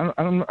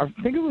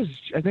think it was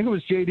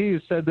JD who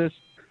said this.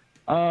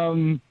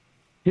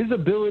 His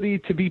ability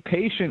to be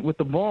patient with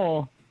the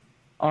ball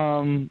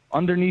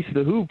underneath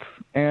the hoop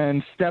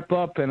and step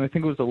up, and I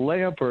think it was a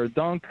layup or a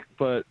dunk,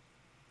 but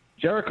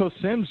Jericho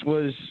Sims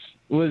was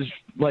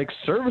like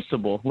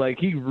serviceable. Like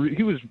he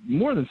was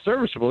more than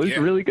serviceable. He was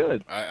really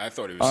good. I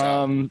thought he was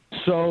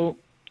solid.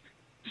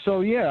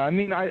 So yeah, I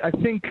mean, I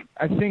think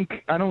I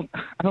don't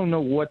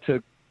know what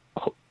to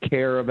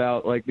care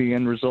about like the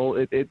end result.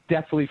 It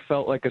definitely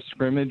felt like a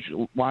scrimmage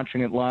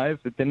watching it live.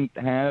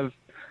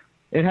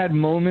 It had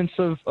moments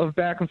of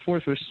back and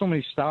forth. There's so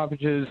many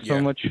stoppages, so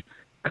much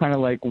kind of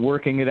like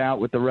working it out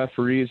with the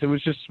referees. It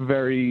was just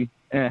very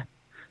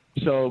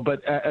So,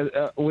 but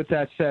with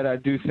that said, I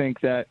do think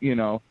that, you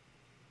know,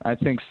 I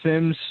think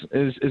Sims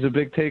is a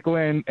big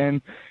takeaway,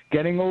 and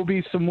getting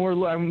Obi some more,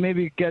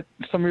 maybe get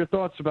some of your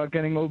thoughts about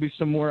getting Obi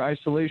some more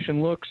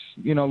isolation looks.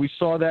 You know, we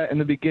saw that in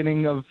the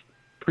beginning of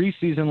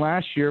preseason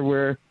last year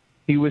where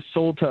he was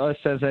sold to us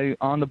as a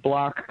on the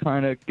block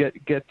kind of get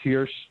to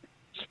your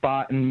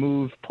spot and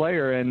move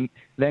player, and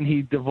then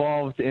he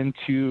devolved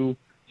into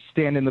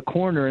stand in the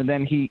corner, and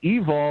then he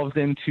evolved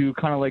into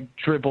kind of like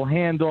dribble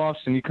handoffs,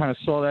 and you kind of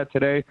saw that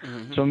today.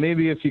 Mm-hmm. So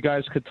maybe if you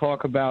guys could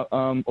talk about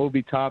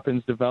Obi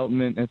Toppin's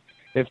development,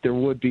 if there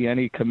would be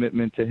any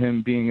commitment to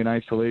him being an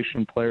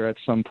isolation player at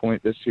some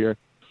point this year.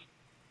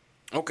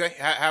 Okay,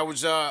 how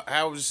was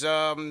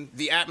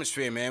the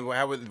atmosphere, man?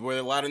 Were there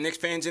a lot of Knicks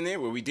fans in there?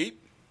 Were we deep?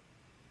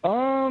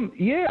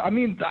 Yeah, I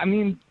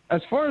mean,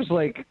 as far as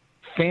like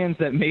fans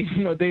that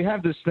they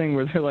have this thing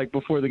where they're like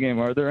before the game,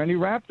 are there any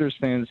Raptors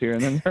fans here?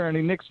 And then there are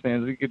any Knicks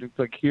fans. You could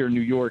like here in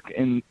New York,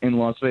 in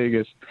Las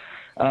Vegas.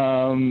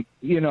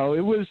 You know,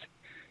 it was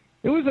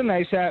a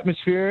nice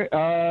atmosphere.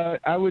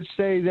 I would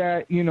say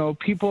that, you know,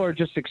 people are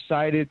just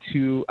excited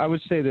to. I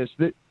would say this,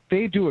 that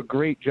they do a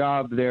great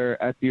job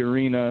there at the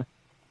arena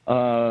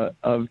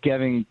of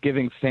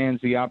giving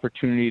fans the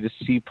opportunity to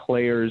see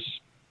players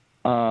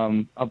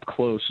up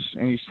close,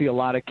 and you see a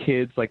lot of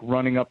kids like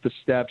running up the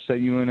steps at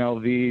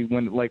UNLV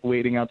when like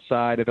waiting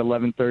outside at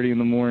 11:30 in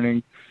the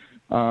morning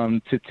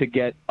to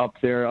get up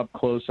there up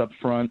close up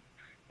front.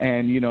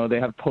 And you know, they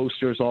have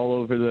posters all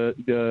over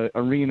the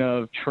arena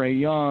of Trae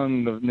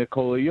Young, of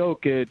Nikola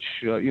Jokic,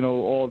 you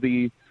know, all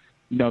the,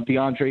 you know,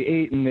 DeAndre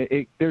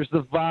Ayton. There's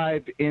the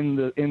vibe in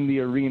the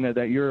arena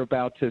that you're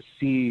about to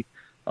see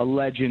a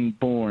legend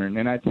born,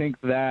 and I think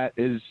that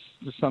is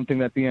something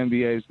that the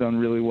NBA has done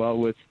really well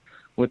with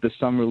the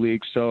summer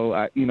league.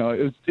 So, you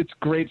know, it's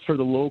great for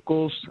the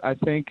locals, I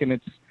think, and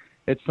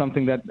it's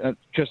something that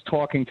just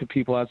talking to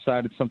people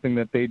outside, it's something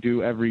that they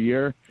do every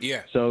year.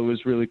 Yeah. So it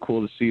was really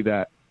cool to see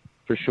that,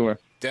 for sure.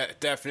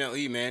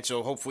 Definitely, man.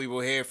 So hopefully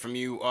we'll hear from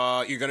you.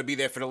 You're going to be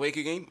there for the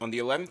Laker game on the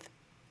 11th?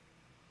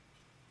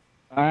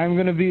 I'm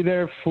going to be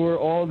there for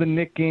all the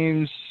Knicks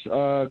games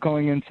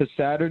going into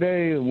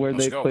Saturday where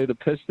they play the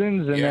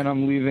Pistons, and then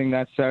I'm leaving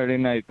that Saturday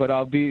night. But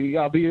I'll be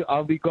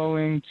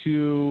going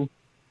to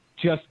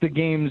just the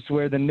games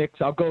where the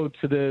Knicks. I'll go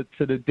to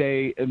the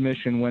day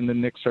admission when the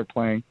Knicks are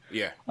playing.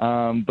 Yeah.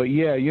 But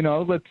yeah, you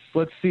know,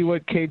 let's see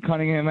what Cade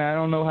Cunningham. I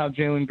don't know how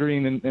Jalen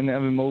Green and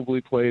Evan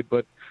Mobley played,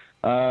 but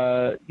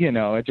you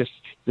know,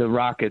 the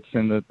Rockets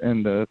and the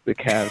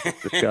Cavs is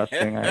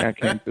disgusting. I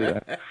can't do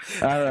that.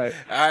 All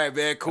right,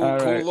 man.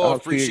 Cool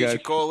off. Appreciate you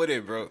calling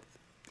in, bro.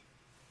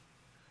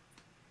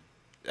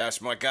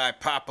 That's my guy,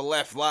 Papa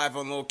Left, live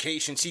on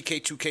location.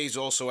 CK2K is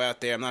also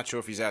out there. I'm not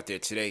sure if he's out there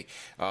today,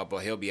 but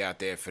he'll be out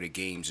there for the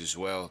games as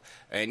well.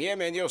 And yeah,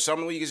 man,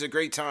 Summer League is a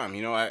great time.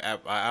 You know,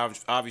 I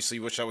obviously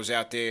wish I was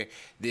out there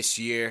this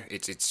year.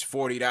 It's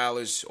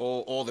 $40,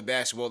 all the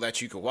basketball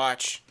that you could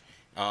watch.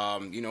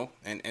 You know,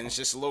 and it's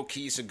just low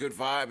key. It's a good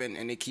vibe,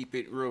 and they keep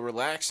it real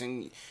relaxed,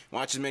 and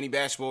watch as many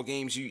basketball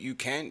games you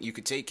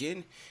could take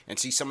in and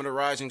see some of the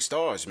rising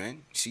stars,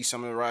 man. See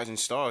some of the rising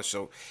stars.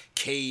 So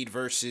Cade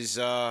versus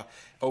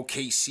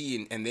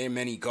OKC and their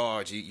many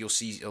guards. You'll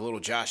see a little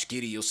Josh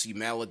Giddey. You'll see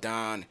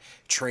Maladon,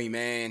 Trey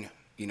Mann,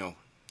 you know,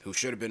 who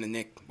should have been a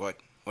Knick, but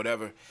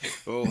whatever.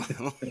 I'll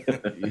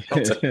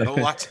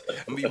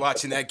be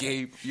watching that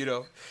game, you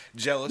know,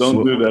 jealous.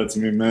 Don't do that to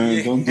me, man.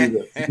 Yeah. Don't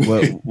do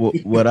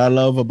that. What I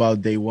love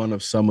about day one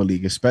of Summer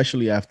League,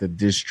 especially after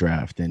this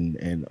draft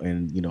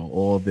and you know,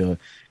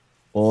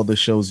 all the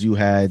shows you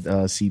had,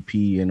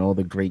 CP, and all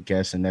the great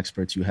guests and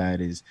experts you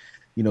had, is,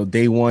 you know,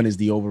 day one is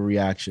the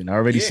overreaction. I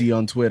already see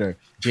on Twitter,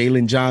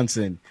 Jalen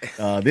Johnson,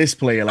 this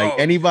player, like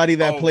anybody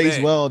that plays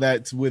well,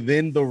 that's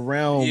within the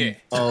realm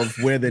of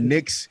where the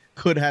Knicks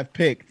could have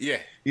picked. Yeah.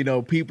 You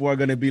know, people are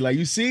going to be like,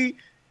 you see,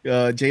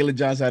 Jalen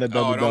Johnson had a Oh,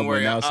 don't double-double,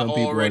 worry. and now I some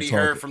people are already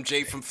heard talking. from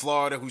Jay from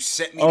Florida who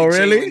sent me Oh, the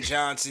really? Jalen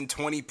Johnson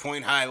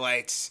 20-point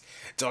highlights,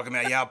 talking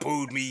about y'all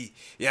booed me.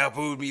 Y'all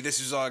booed me. This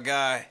was our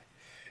guy.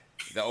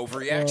 The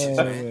overreactions,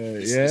 man.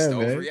 It's Yeah, the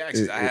man.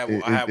 overreactions. I had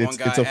one It's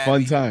guy a at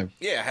fun me. time.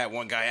 Yeah, I had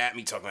one guy at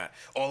me talking about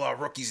all our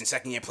rookies in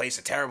second year plays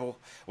are terrible.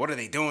 What are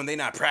they doing? They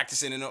not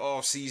practicing in the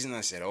off season.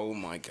 I said, oh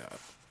my god.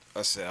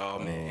 I said, oh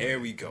man, here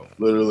we go.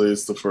 Literally,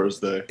 it's the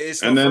first day.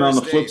 It's and the then on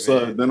the first flip day,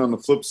 side,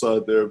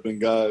 man. there have been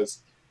guys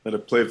that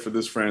have played for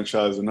this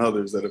franchise and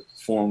others that have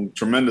performed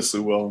tremendously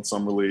well in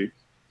summer league.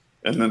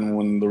 And then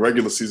when the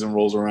regular season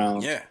rolls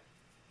around, Yeah.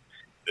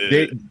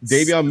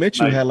 Davion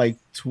Mitchell had like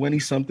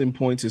 20-something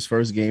points his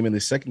first game. In the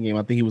second game,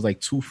 I think he was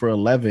like 2 for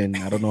 11.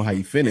 I don't know how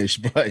he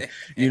finished, but,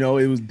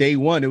 it was day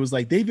one. It was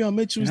like, Davion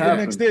Mitchell's the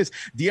next this.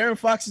 De'Aaron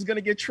Fox is going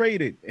to get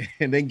traded.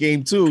 And then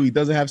game two, he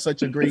doesn't have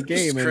such a great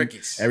game. And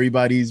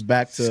everybody's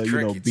back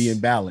to, being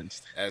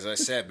balanced. As I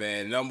said,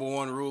 man, number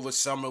one rule of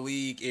Summer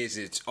League is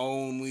it's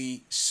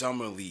only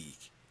Summer League.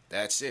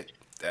 That's it.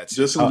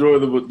 Just enjoy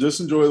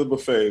the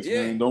buffets,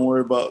 man. Don't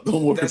worry about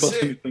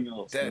anything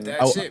else.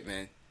 That's it,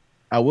 man.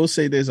 I will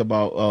say this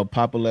about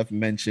Papa Left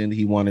mentioned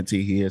he wanted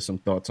to hear some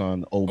thoughts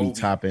on Obi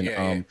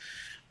Toppin.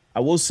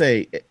 I will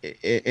say,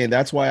 and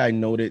that's why I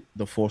noted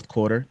the fourth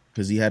quarter,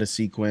 because he had a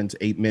sequence,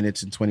 8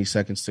 minutes and 20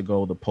 seconds to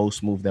go. The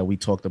post move that we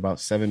talked about,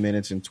 7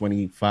 minutes and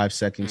 25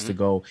 seconds to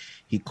go.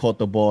 He caught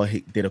the ball,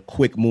 he did a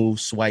quick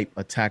move, swipe,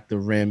 attacked the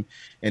rim.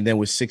 And then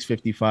with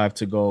 6:55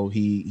 to go,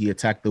 he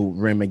attacked the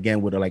rim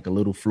again with a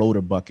little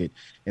floater bucket.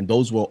 And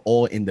those were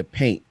all in the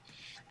paint.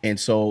 And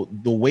so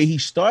the way he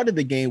started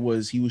the game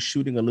was he was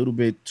shooting a little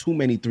bit too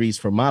many threes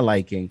for my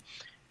liking.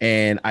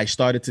 And I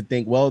started to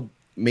think, well,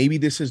 maybe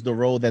this is the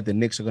role that the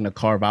Knicks are going to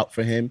carve out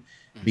for him,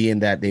 being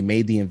that they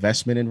made the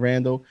investment in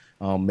Randall.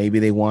 Maybe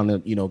they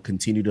want to,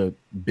 continue to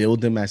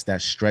build him as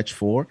that stretch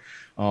four.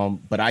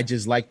 But I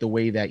just like the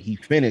way that he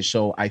finished.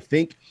 So I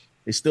think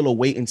it's still a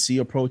wait and see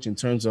approach in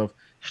terms of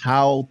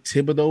how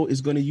Thibodeau is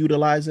going to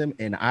utilize him.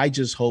 And I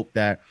just hope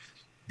that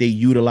they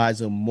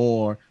utilize him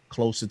more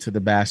closer to the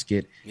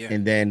basket. Yeah.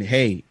 And then,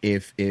 hey,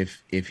 if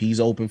he's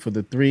open for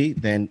the three,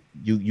 then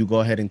you go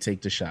ahead and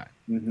take the shot.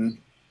 Mm-hmm.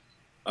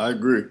 I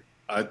agree.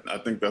 I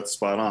think that's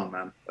spot on,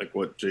 man. Like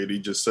what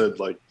JD just said,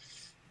 like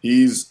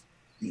he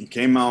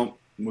came out,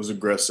 was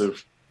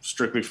aggressive,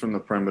 strictly from the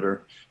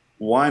perimeter.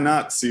 Why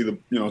not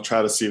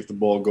try to see if the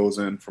ball goes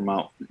in from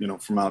out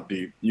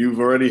deep? You've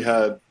already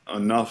had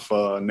enough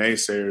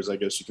naysayers, I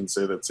guess you can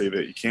say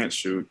that you can't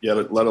shoot,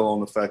 yet let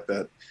alone the fact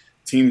that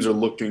teams are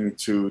looking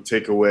to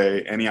take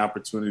away any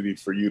opportunity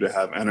for you to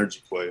have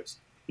energy plays.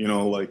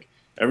 Like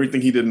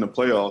everything he did in the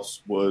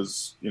playoffs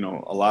was, a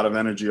lot of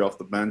energy off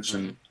the bench,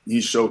 and he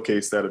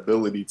showcased that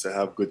ability to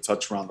have good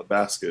touch around the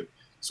basket.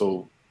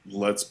 So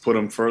let's put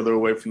him further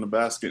away from the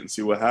basket and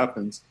see what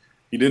happens.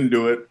 He didn't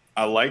do it.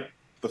 I like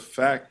the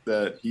fact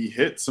that he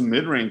hit some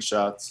mid-range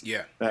shots.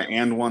 Yeah. That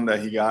and one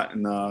that he got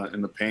in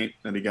the paint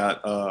that he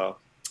got,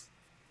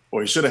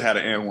 or he should have had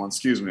an and one,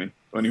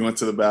 when he went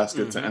to the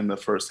basket to end the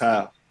first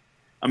half.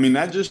 I mean,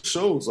 that just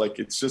shows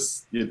it's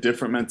just a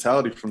different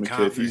mentality from the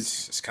kid.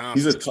 He's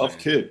a tough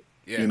kid,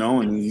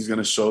 and he's going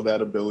to show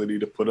that ability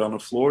to put it on the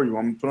floor. You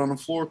want me to put it on the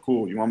floor?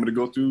 Cool. You want me to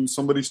go through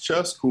somebody's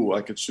chest? Cool.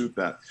 I could shoot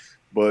that.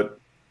 But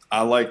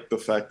I like the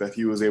fact that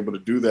he was able to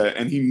do that,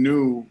 and he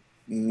knew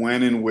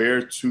when and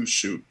where to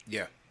shoot.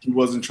 Yeah. He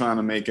wasn't trying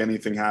to make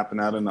anything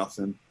happen out of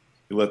nothing.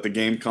 He let the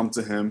game come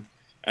to him,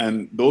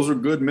 and those are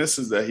good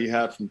misses that he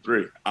had from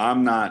three.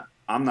 I'm not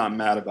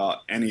mad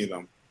about any of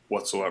them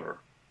whatsoever.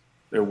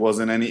 There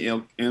wasn't any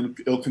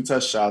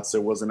ill-contest shots.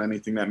 There wasn't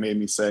anything that made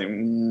me say,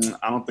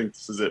 I don't think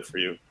this is it for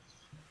you.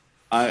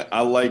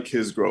 I like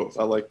his growth.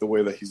 I like the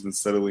way that he's been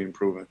steadily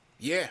improving.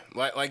 Yeah,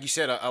 like you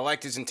said, I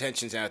liked his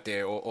intentions out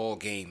there all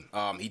game.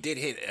 He did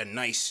hit a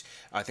nice,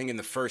 I think in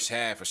the first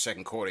half or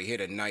second quarter, he hit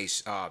a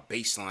nice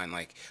baseline,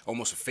 like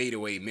almost a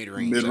fadeaway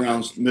mid-range.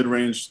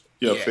 Mid-range,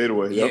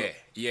 fadeaway. Yep.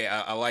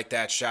 Yeah, I like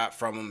that shot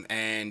from him.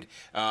 And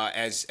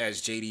as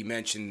JD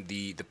mentioned,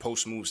 the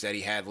post moves that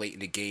he had late in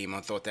the game,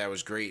 I thought that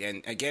was great.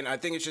 And again, I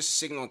think it's just a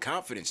signal of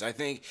confidence. I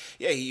think,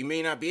 he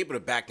may not be able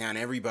to back down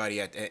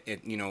everybody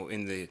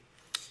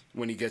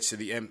when he gets to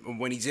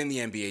when he's in the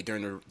NBA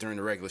during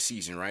the regular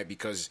season, right?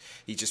 Because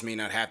he just may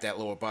not have that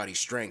lower body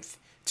strength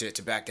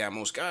to back down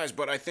most guys.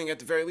 But I think at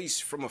the very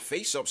least, from a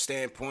face-up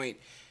standpoint,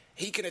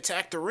 he can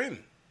attack the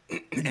rim.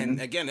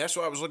 And again, that's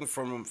what I was looking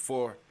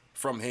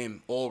from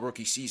him all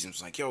rookie season.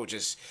 It's like,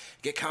 just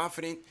get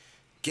confident,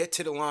 get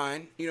to the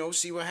line,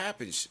 see what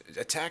happens.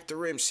 Attack the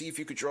rim, see if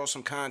you could draw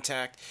some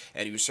contact.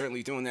 And he was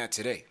certainly doing that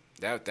today.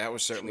 That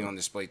was certainly on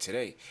display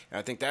today. And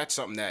I think that's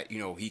something that,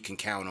 he can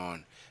count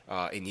on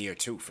in year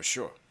two, for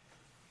sure.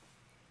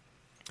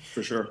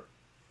 For sure.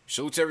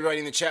 Salute to everybody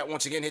in the chat.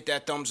 Once again, hit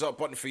that thumbs up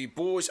button for you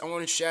boys. I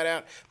want to shout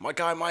out my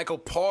guy Michael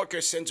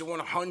Parker sends a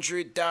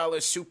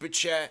 $100 super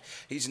chat.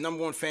 He's the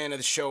number one fan of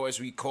the show,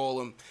 as we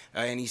call him.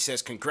 And he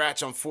says,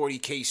 congrats on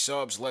 40K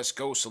subs. Let's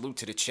go. Salute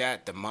to the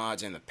chat, the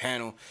mods, and the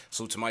panel.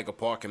 Salute to Michael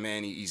Parker,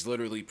 man. He's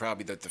literally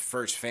probably the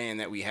first fan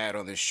that we had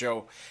on this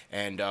show.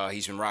 And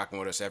he's been rocking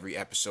with us every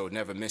episode.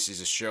 Never misses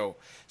a show.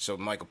 So,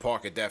 Michael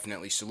Parker,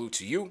 definitely salute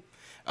to you.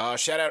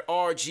 Shout out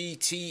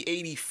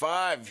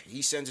RGT85.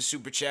 He sends a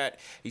super chat.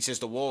 He says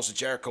the walls of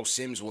Jericho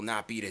Sims will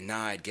not be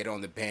denied. Get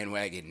on the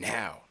bandwagon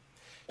now.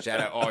 Shout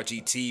out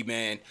RGT,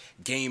 man.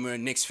 Gamer,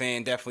 Knicks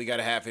fan. Definitely got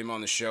to have him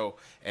on the show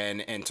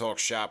and talk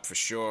shop for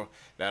sure.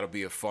 That'll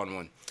be a fun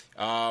one.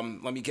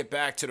 Let me get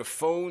back to the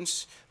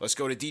phones. Let's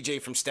go to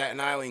DJ from Staten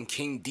Island,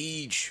 King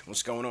Deej.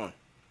 What's going on?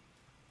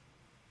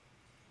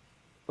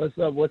 What's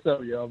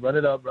up, y'all? Run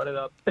it up.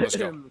 Let's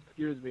go.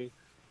 Excuse me.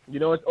 You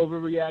know it's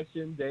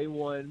overreaction day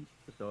one,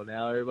 so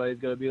now everybody's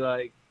gonna be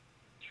like,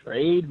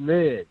 trade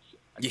Mitch,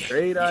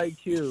 trade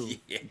IQ.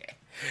 Yeah.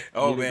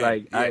 Oh man,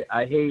 like yeah.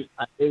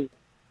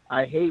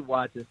 I hate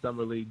watching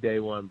Summer League day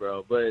one,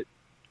 bro. But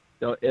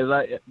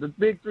the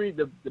big three,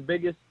 the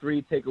biggest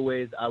three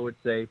takeaways I would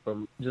say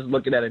from just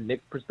looking at a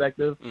Knicks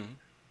perspective. Mm-hmm.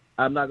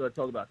 I'm not gonna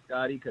talk about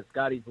Scotty because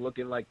Scotty's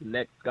looking like the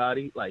next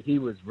Scotty. Like he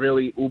was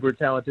really uber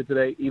talented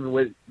today, even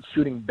with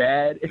shooting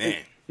bad. Man.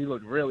 He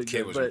looked really good.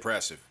 Kid was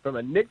impressive. From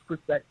a Knicks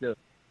perspective,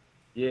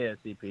 yeah,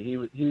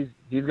 CP, he's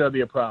gonna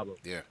be a problem.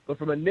 Yeah. But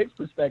from a Knicks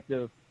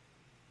perspective,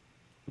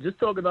 just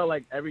talking about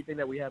like everything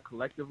that we have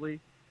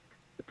collectively,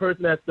 the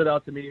person that stood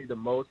out to me the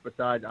most,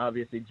 besides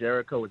obviously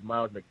Jericho, was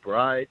Miles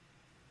McBride.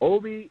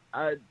 Obi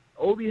had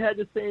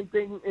the same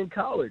thing in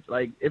college.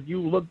 Like if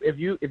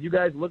you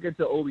guys look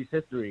into Obi's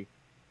history,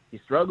 he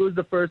struggles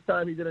the first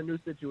time he's in a new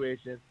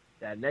situation.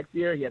 That next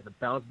year, he has a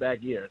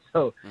bounce-back year.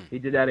 So he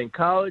did that in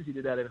college. He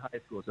did that in high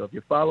school. So if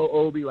you follow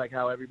Obi, like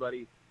how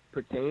everybody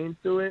pertains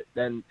to it,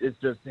 then it's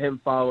just him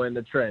following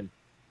the trend.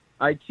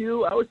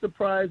 IQ, I was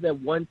surprised at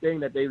one thing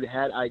that they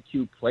had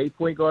IQ play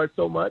point guard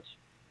so much.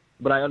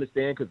 But I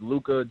understand because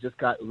Luka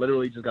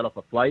literally just got off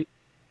a flight.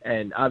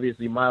 And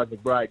obviously Miles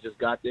McBride just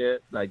got there.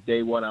 Like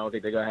day one, I don't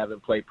think they're going to have him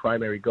play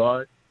primary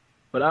guard.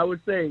 But I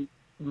would say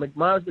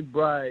Miles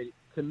McBride,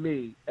 to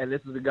me, and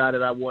this is the guy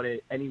that I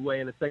wanted anyway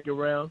in the second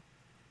round,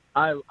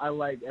 I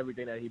like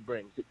everything that he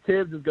brings.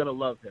 Tibbs is going to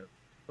love him.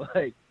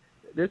 Like,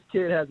 this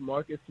kid has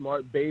Marcus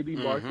Smart, baby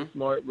Marcus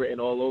Smart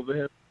written all over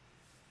him.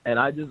 And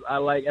I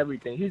like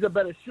everything. He's a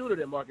better shooter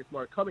than Marcus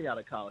Smart coming out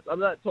of college. I'm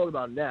not talking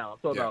about now. I'm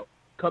talking about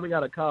coming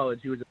out of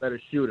college, he was a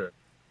better shooter.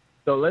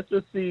 So let's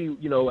just see,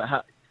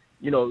 how,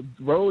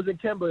 Rose and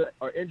Kemba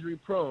are injury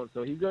prone.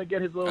 So he's going to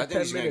get his little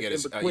 10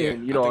 minutes in between. I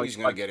think he's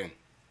going to get in.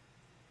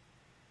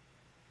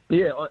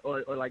 Yeah,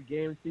 or like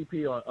game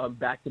CP on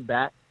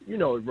back-to-back.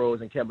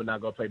 Rose and Kemba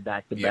not going to play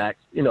back-to-backs.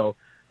 Yeah.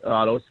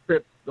 Those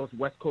trips, those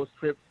West Coast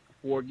trips,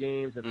 4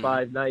 games and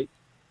 5 nights,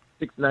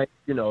 6 nights,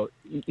 they'll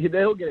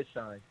get a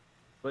shine.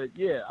 But,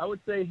 yeah, I would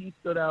say he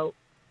stood out.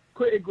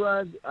 Quentin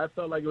Grimes, I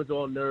felt like it was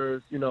all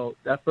nerves.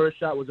 That first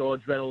shot was all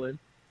adrenaline.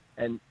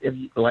 And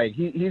he's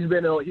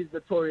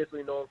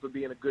notoriously known for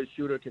being a good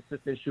shooter,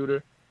 consistent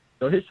shooter.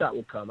 So his shot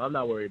will come. I'm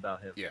not worried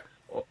about him. Yeah.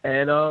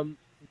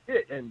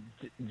 And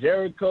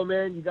Jericho,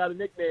 man, you got a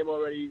nickname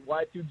already.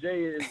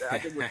 Y2J I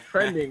think was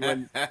trending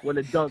when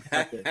the dunk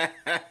happened.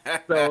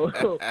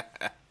 So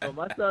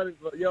my son,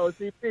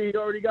 CP, he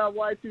already got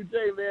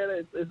Y2J,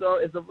 man.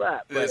 It's a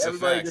wrap. But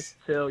everybody just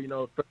chill.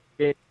 First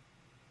game,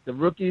 the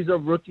rookies are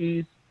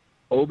rookies.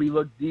 Obi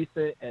looked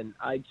decent, and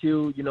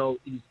IQ,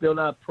 he's still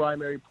not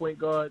primary point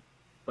guard.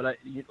 But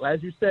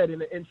as you said in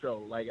the intro,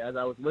 like as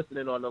I was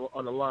listening on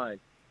the line,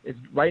 it's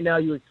right now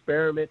you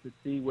experiment to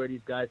see where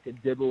these guys can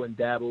dibble and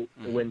dabble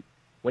when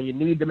you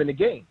need them in the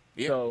game.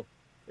 Yep. So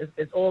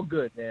it's all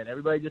good, man.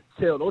 Everybody just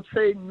chill. Don't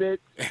trade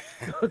Mitch.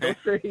 Don't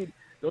trade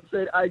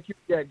IQ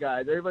yet,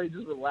 guys. Everybody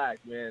just relax,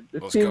 man.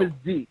 This team is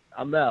deep.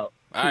 I'm out.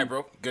 All right,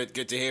 bro. Good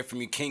to hear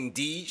from you, King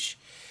Deej.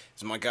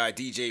 It's my guy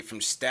DJ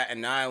from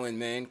Staten Island,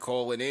 man,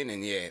 calling in.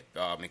 And yeah,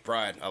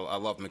 McBride. I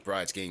love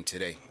McBride's game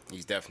today.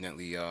 He's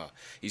definitely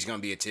he's gonna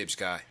be a Tibbs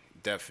guy.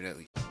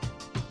 Definitely.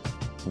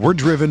 We're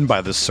driven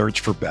by the search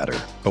for better.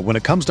 But when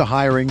it comes to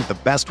hiring, the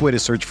best way to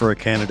search for a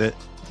candidate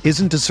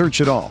isn't to search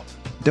at all.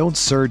 Don't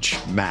search,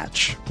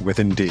 match with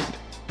Indeed.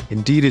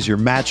 Indeed is your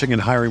matching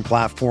and hiring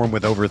platform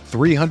with over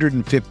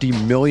 350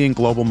 million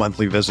global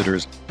monthly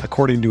visitors,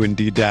 according to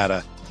Indeed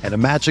data, and a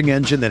matching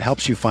engine that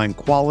helps you find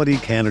quality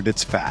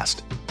candidates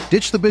fast.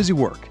 Ditch the busy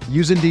work.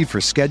 Use Indeed for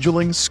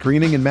scheduling,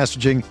 screening, and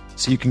messaging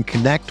so you can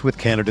connect with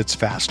candidates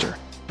faster.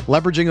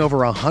 Leveraging over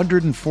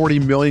 140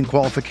 million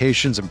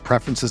qualifications and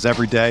preferences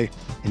every day,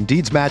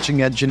 Indeed's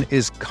matching engine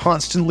is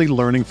constantly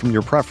learning from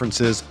your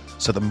preferences,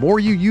 so the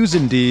more you use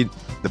Indeed,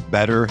 the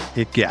better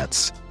it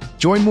gets.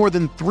 Join more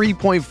than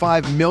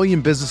 3.5 million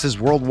businesses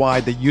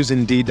worldwide that use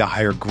Indeed to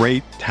hire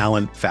great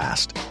talent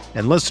fast.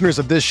 And listeners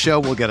of this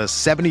show will get a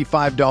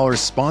 $75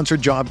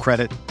 sponsored job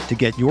credit to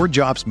get your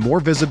jobs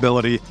more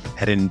visibility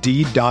at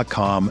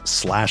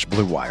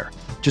Indeed.com/Blue Wire.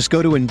 Just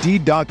go to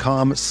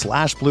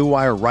Indeed.com/Blue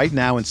Wire right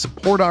now and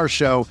support our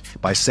show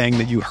by saying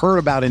that you heard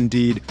about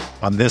Indeed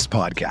on this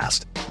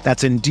podcast.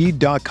 That's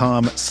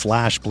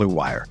Indeed.com/Blue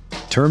Wire.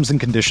 Terms and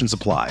conditions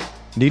apply.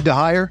 Need to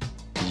hire?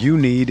 You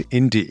need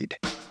Indeed.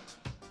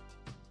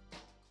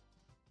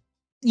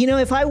 You know,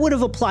 if I would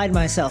have applied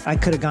myself, I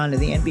could have gone to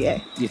the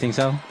NBA. You think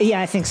so?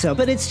 Yeah, I think so.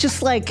 But it's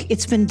just like,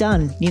 it's been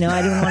done. You know,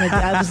 I didn't want to,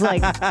 I was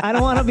like, I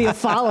don't want to be a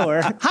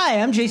follower. Hi,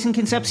 I'm Jason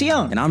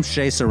Concepcion. And I'm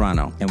Shea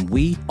Serrano. And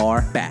we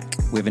are back.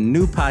 We have a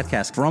new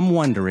podcast from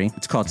Wondery.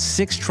 It's called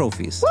Six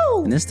Trophies.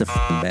 Woo! And it's the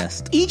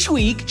best. Each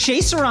week,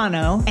 Shea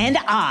Serrano and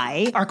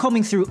I are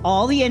combing through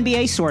all the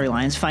NBA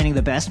storylines, finding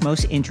the best,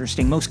 most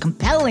interesting, most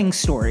compelling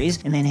stories,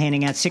 and then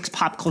handing out 6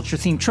 pop culture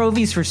themed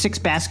trophies for 6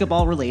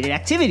 basketball-related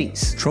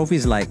activities.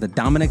 Trophies like the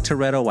Dominic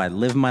Toretto I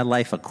Live My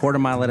Life a Quarter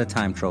Mile at a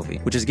Time trophy,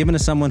 which is given to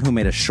someone who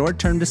made a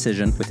short-term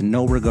decision with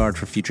no regard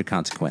for future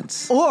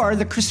consequence. Or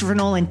the Christopher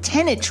Nolan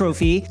Tenet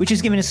trophy, which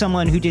is given to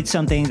someone who did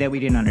something that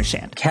we didn't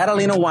understand.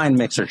 Catalina Wine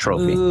Mixer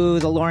trophy. Ooh,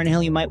 the Lauryn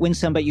Hill You Might Win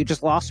Some, but You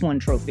Just Lost One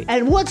trophy.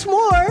 And what's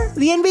more,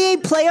 the NBA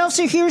playoffs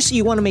are here, so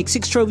you want to make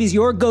 6 Trophies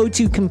your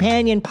go-to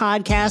companion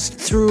podcast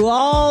through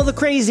all the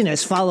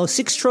craziness. Follow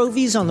 6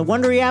 Trophies on the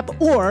Wondery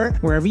app or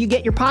wherever you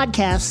get your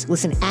podcasts.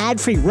 Listen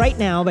ad-free right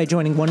now by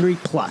joining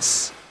Wondery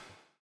Plus.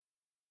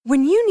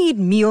 When you need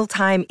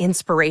mealtime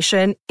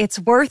inspiration, it's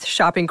worth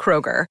shopping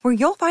Kroger, where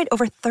you'll find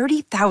over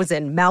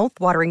 30,000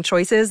 mouth-watering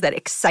choices that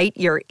excite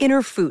your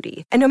inner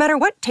foodie. And no matter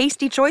what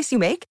tasty choice you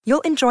make,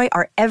 you'll enjoy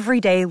our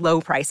everyday low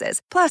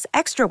prices, plus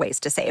extra ways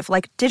to save,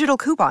 like digital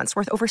coupons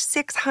worth over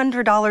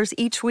 $600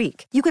 each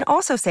week. You can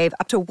also save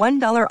up to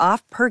 $1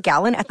 off per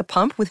gallon at the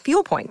pump with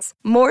fuel points.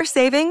 More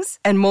savings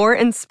and more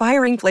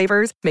inspiring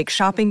flavors make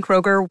shopping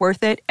Kroger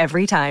worth it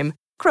every time.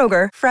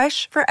 Kroger,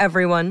 fresh for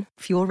everyone.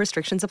 Fuel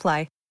restrictions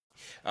apply.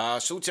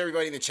 Salute to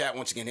everybody in the chat.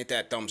 Once again, hit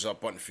that thumbs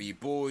up button for you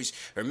boys.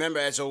 Remember,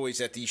 as always,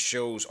 that these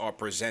shows are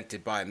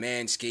presented by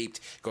Manscaped.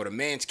 Go to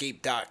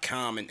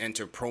manscaped.com and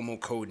enter promo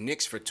code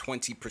Knicks for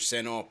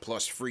 20% off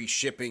plus free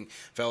shipping.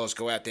 Fellas,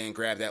 go out there and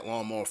grab that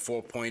Lawnmower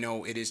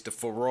 4.0. It is the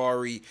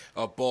Ferrari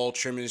of ball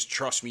trimmers.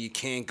 Trust me, you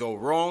can't go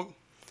wrong.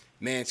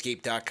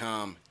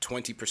 Manscaped.com,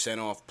 20%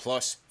 off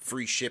plus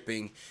free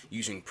shipping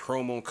using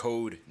promo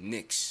code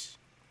Knicks.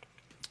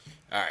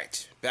 All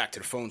right, back to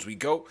the phones we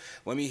go.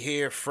 Let me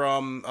hear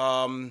from,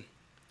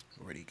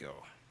 where'd he go?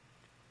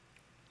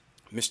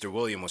 Mr.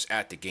 William was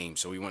at the game,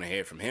 so we want to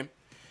hear from him.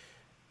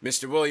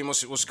 Mr. William,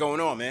 what's going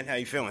on, man? How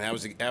you feeling? How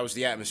was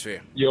the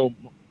atmosphere? Yo,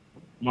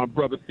 my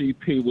brother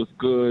CP was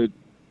good.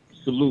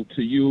 Salute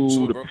to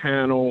you, the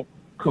panel.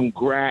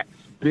 Congrats,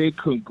 big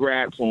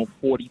congrats on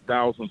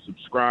 40,000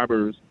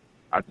 subscribers.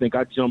 I think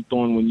I jumped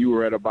on when you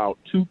were at about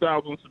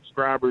 2,000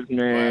 subscribers,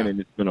 man, and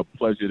it's been a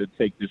pleasure to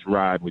take this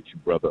ride with you,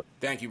 brother.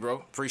 Thank you, bro.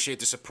 Appreciate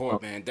the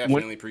support, man.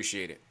 Definitely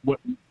appreciate it.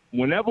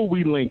 Whenever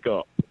we link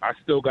up, I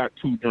still got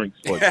 2 drinks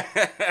for you.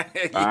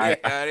 I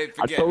didn't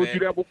forget, I told man. you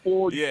that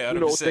before. Yeah, 100%. You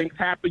know, things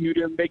happen. You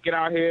didn't make it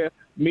out here.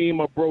 Me and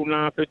my bro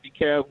 950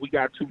 Kev, we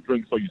got 2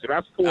 drinks for you. So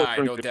that's 4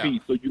 drinks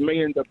apiece. So you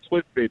may end up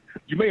twisted.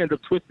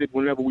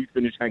 Whenever we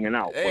finish hanging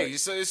out. Hey,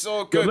 it's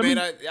all good, man.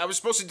 I was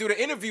supposed to do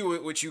the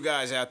interview with you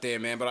guys out there,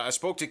 man, but I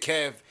spoke to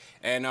Kev,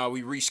 and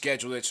we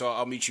rescheduled it, so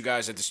I'll meet you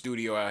guys at the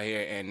studio out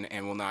here,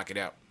 and we'll knock it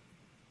out.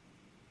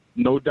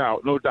 No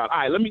doubt. All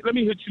right, let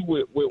me hit you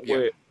with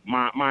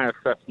my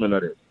assessment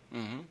of this.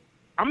 Mm-hmm.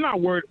 I'm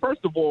not worried.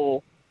 First of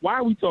all, why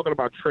are we talking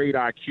about trade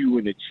IQ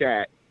in the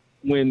chat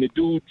when the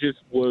dude just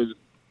was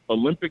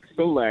Olympic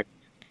select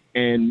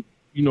and,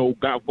 you know,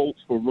 got votes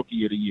for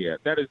Rookie of the Year?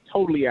 That is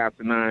totally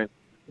asinine.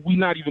 We're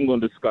not even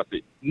going to discuss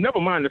it. Never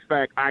mind the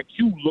fact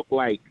IQ looked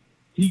like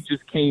he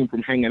just came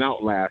from hanging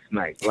out last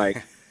night.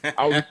 Like,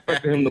 I was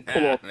expecting him to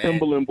pull off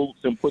Timberland boots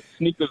and put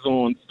sneakers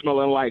on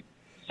smelling like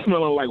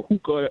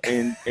hookah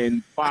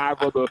and 5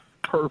 other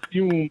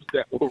perfumes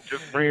that were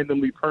just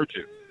randomly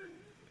purchased.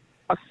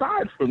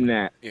 Aside from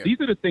that, these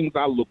are the things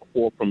I look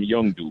for from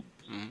young dudes.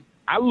 Mm-hmm.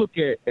 I look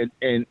at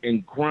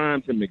and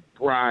Grimes and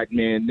McBride,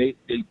 man, they're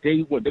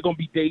going to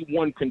be day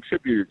one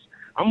contributors.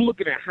 I'm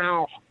looking at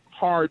how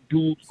hard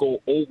dudes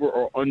go over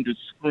or under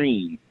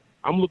screen.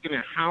 I'm looking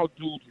at how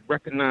dudes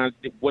recognize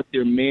what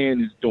their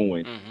man is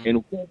doing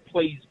and who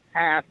plays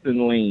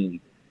passing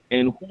lanes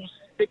and who's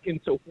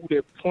sticking to who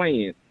they're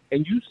playing.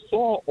 And you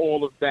saw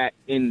all of that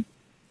in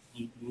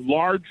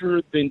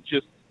larger than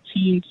just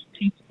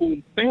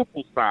teaspoon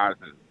sample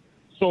sizes.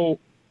 So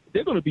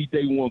they're going to be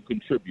day one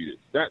contributors.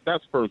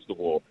 That's first of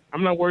all.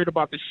 I'm not worried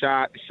about the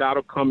shot. The shot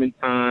will come in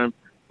time.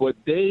 But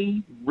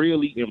they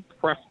really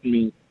impressed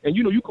me. And,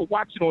 you know, you can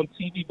watch it on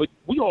TV, but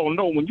we all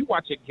know when you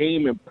watch a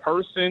game in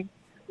person,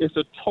 it's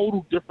a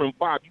total different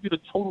vibe. You get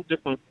a total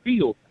different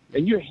feel.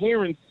 And you're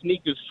hearing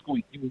sneakers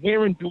squeak. You're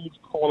hearing dudes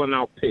calling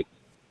out picks.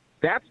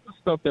 That's the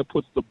stuff that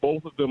puts the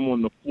both of them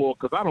on the floor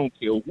because I don't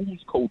care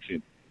who's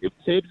coaching. If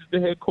Tibbs is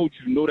the head coach,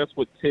 you know that's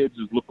what Tibbs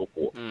is looking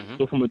for. Mm-hmm.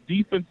 So from a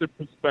defensive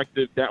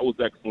perspective, that was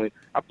excellent.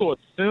 I thought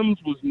Sims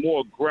was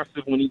more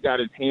aggressive when he got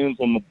his hands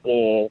on the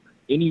ball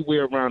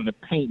anywhere around the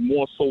paint,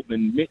 more so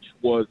than Mitch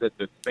was at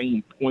the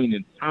same point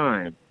in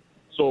time.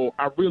 So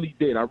I really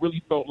did. I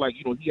really felt like,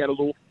 he had a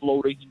little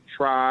floater he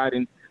tried.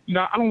 And,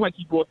 I don't like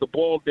he brought the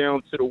ball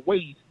down to the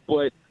waist,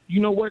 but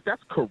you know what?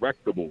 That's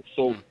correctable.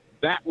 So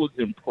that was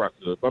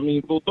impressive. I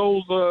mean, for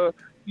those,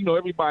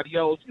 everybody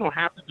else,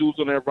 half the dudes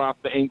on that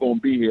roster ain't going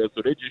to be here,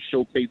 so they're just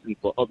showcasing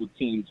for other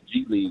teams'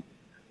 G League.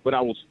 But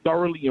I was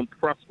thoroughly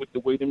impressed with the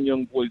way them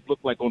young boys look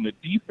like. On the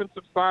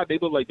defensive side, they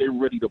look like they're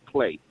ready to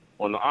play.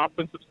 On the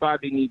offensive side,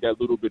 they need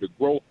that little bit of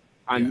growth.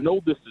 I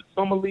know this is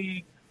summer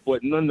league,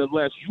 but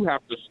nonetheless, you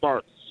have to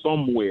start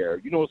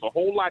somewhere. It's a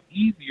whole lot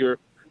easier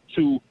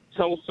to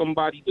tell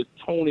somebody to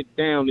tone it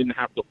down than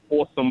have to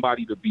force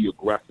somebody to be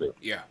aggressive.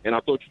 Yeah. And I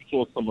thought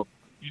you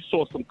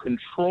saw some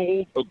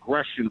controlled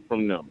aggression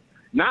from them.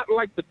 Not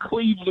like the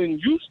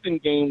Cleveland-Houston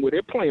game where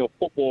they're playing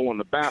football on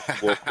the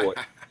basketball court.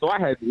 So I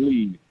had to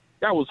leave.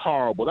 That was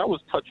horrible. That was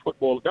touch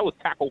football. That was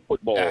tackle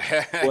football.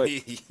 But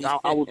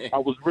I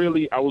was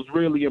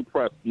really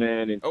impressed,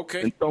 man. And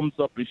thumbs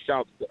up and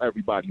shouts to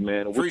everybody,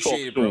 man. And we'll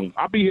Appreciate it, talk soon.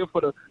 bro. I'll be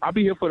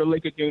here for the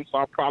Laker game, so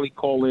I'll probably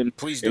call in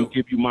and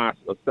give you my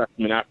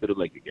assessment after the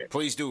Laker game.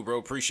 Please do, bro.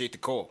 Appreciate the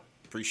call.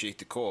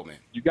 Man.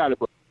 You got it,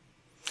 bro.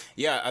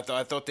 Yeah,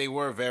 I thought they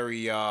were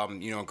very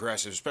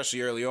aggressive,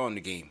 especially early on in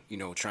the game.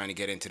 Trying to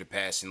get into the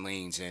passing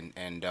lanes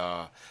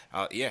I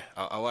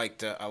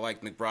liked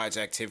McBride's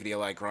activity. I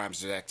like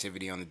Grimes'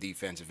 activity on the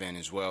defensive end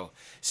as well.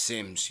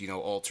 Sims,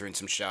 altering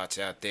some shots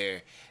out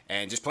there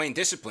and just playing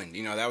disciplined.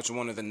 That was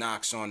one of the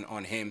knocks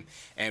on him.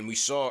 And we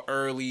saw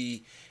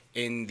early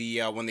in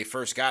the when they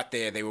first got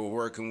there, they were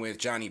working with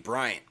Johnny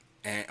Bryant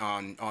and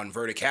on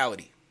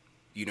verticality.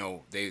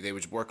 They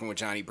was working with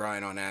Johnny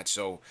Bryant on that,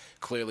 so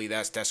clearly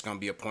that's going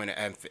to be a point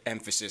of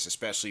emphasis,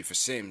 especially for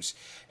Sims.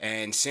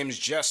 And Sims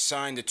just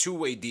signed a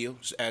two-way deal,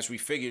 as we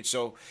figured,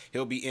 so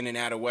he'll be in and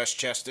out of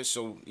Westchester.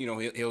 So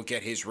he'll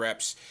get his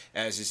reps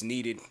as is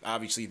needed.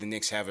 Obviously, the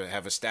Knicks have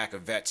a stack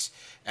of vets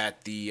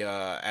at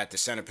the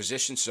center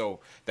position, so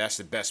that's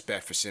the best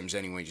bet for Sims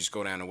anyway. Just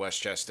go down to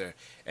Westchester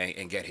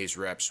and get his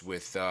reps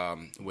with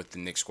the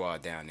Knicks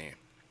squad down there.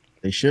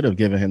 They should have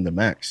given him the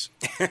max.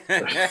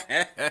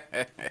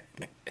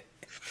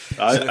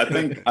 I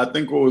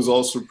think what was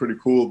also pretty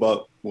cool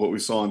about what we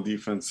saw on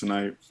defense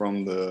tonight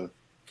from the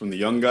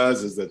young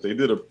guys is that they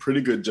did a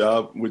pretty good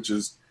job, which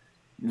is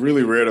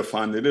really rare to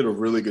find. They did a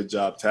really good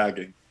job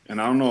tagging.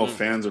 And I don't know if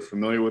fans are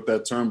familiar with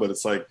that term, but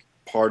it's like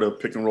part of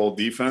pick and roll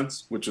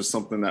defense, which is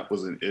something that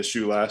was an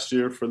issue last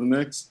year for the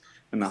Knicks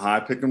in the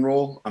high pick and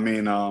roll. I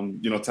mean,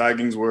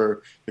 taggings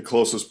were the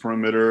closest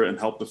perimeter and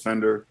help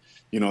defender.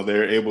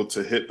 They're able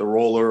to hit the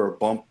roller or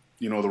bump,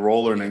 the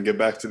roller and then get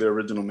back to their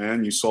original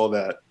man. You saw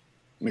that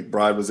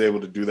McBride was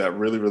able to do that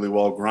really, really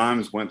well.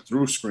 Grimes went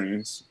through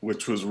screens,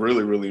 which was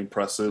really, really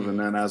impressive. And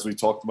then as we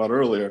talked about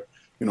earlier,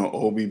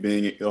 Obi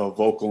being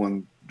vocal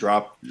and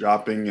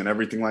dropping and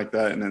everything like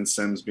that. And then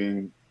Sims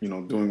being,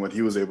 doing what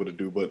he was able to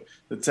do. But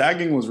the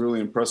tagging was really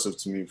impressive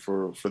to me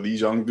for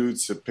these young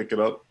dudes to pick it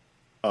up.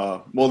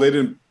 They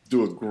didn't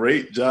do a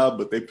great job,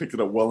 but they picked it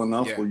up well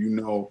enough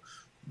where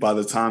by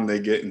the time they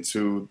get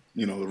into,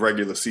 the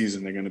regular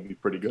season, they're going to be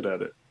pretty good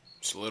at it.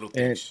 It's little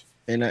things.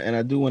 And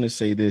I do want to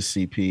say this,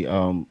 CP,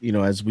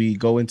 as we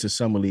go into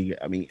Summer League,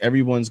 I mean,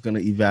 everyone's going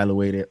to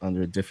evaluate it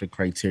under a different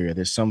criteria.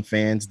 There's some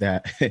fans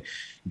that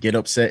get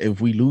upset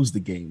if we lose the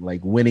game,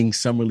 like winning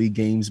Summer League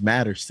games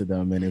matters to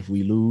them. And if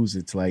we lose,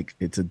 it's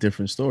a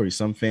different story.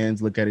 Some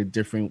fans look at it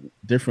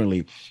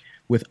differently.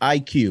 With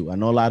IQ, I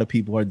know a lot of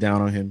people are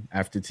down on him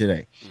after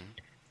today. Mm-hmm.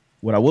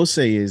 What I will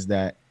say is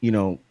that,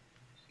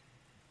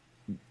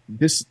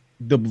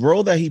 the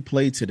role that he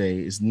played today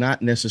is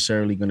not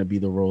necessarily going to be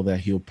the role that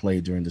he'll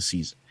play during the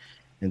season.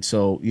 And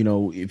so,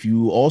 if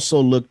you also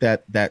looked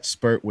at that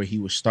spurt where he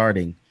was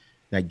starting,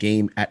 that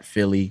game at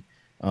Philly,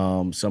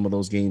 some of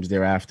those games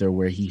thereafter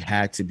where he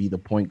had to be the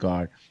point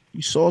guard,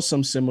 you saw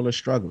some similar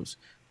struggles.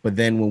 But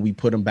then when we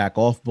put him back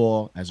off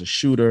ball as a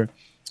shooter,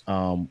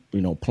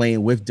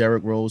 playing with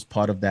Derrick Rose,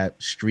 part of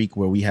that streak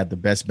where we had the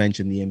best bench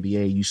in the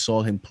NBA, you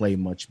saw him play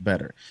much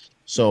better.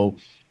 So,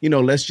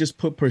 let's just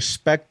put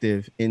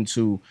perspective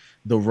into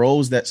the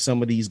roles that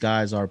some of these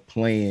guys are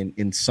playing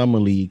in Summer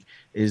League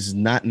is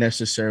not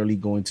necessarily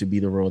going to be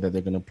the role that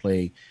they're going to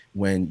play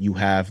when you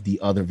have the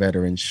other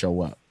veterans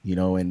show up,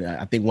 and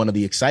I think one of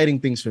the exciting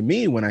things for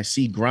me when I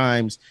see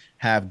Grimes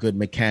have good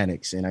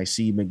mechanics and I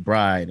see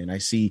McBride and I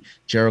see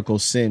Jericho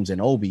Sims and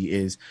Obi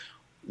is,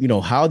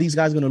 how are these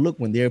guys going to look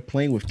when they're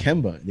playing with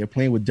Kemba, they're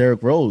playing with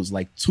Derrick Rose,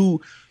 like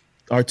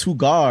our two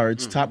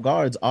guards, top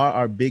guards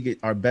are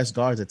our best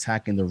guards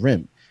attacking the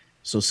rim.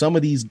 So some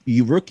of these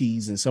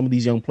rookies and some of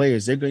these young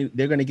players, they're going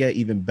to get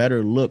even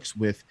better looks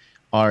with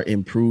our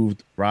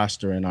improved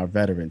roster and our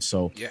veterans.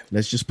 So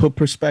let's just put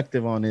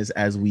perspective on this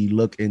as we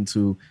look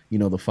into,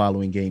 the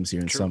following games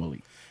here in Summer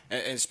League.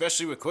 And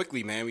especially with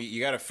Quickly, man, you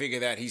got to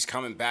figure that he's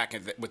coming back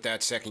with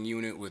that second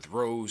unit with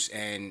Rose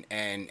and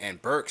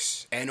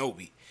Burks and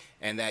Obi.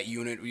 And that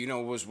unit,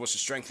 was the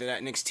strength of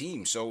that Knicks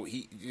team. So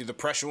the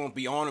pressure won't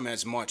be on him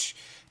as much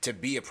to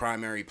be a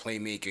primary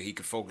playmaker. He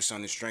could focus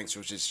on his strengths,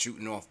 which is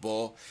shooting off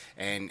ball.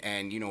 And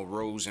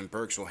Rose and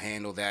Burks will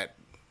handle that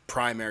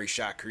primary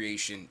shot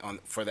creation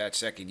for that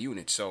second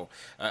unit. So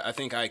I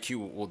think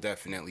IQ will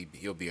definitely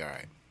he'll be all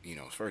right.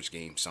 First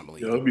game, summer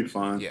league. Yeah, he'll be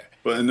fine. Yeah.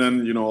 But and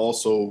then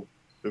also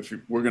if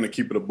we're gonna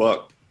keep it a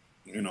buck,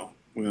 we're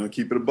gonna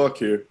keep it a buck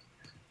here.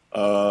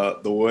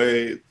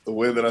 The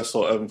way that I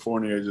saw Evan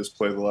Fournier just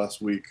play the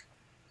last week,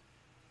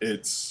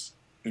 it's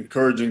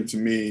encouraging to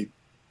me.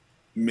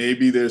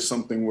 Maybe there's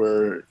something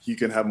where he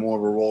can have more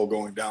of a role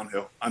going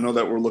downhill. I know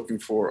that we're looking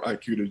for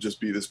IQ to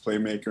just be this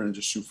playmaker and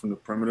just shoot from the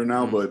perimeter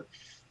now, but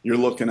you're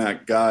looking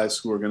at guys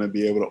who are going to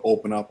be able to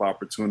open up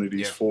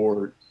opportunities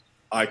for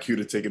IQ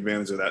to take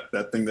advantage of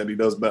that thing that he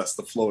does best,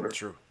 the floater.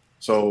 True.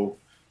 So,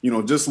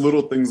 just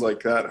little things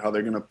like that, how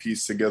they're going to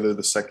piece together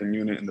the second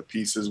unit and the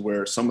pieces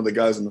where some of the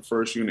guys in the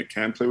first unit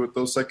can play with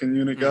those second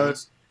unit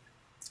guys.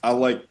 I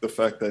like the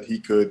fact that he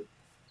could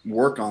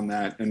work on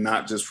that and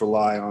not just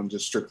rely on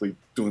just strictly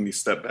doing these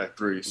step back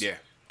threes. Yeah.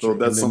 So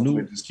that's something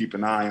to just keep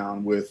an eye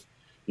on with,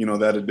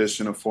 that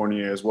addition of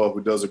Fournier as well,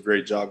 who does a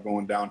great job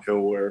going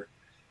downhill, where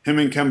him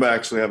and Kemba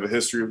actually have a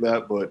history of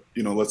that. But,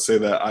 let's say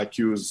that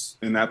IQ is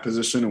in that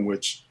position in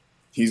which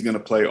he's going to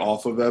play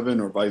off of Evan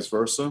or vice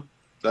versa.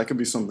 That could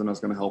be something that's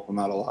going to help him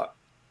out a lot.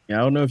 Yeah, I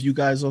don't know if you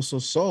guys also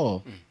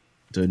saw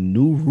the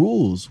new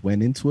rules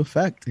went into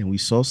effect, and we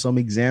saw some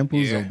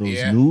examples of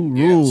those new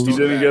rules. You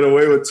didn't get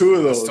away with two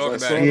of those.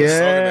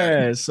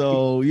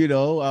 So,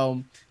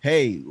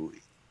 hey,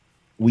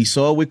 we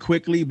saw it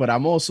quickly, but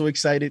I'm also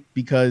excited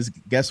because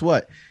guess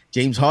what?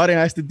 James Harden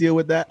has to deal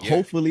with that.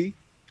 Hopefully,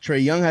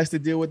 Trae Young has to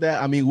deal with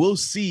that. I mean, we'll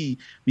see,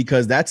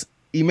 because that's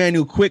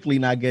Emmanuel quickly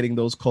not getting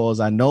those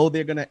calls. I know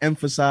they're going to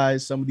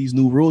emphasize some of these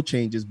new rule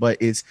changes, but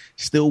it's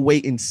still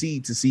wait and see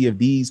to see if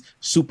these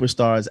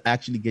superstars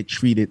actually get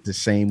treated the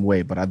same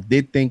way. But I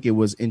did think it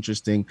was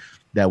interesting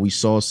that we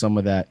saw some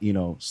of that,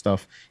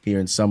 stuff here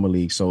in Summer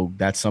League. So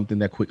that's something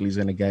that quickly is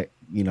going to get,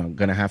 going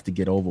to have to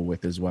get over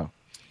with as well.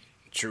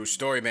 True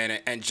story, man.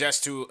 And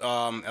just to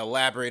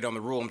elaborate on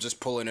the rule, I'm just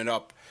pulling it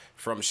up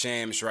from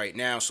Shams right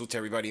now. So to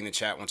everybody in the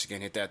chat, once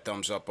again, hit that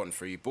thumbs up button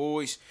for you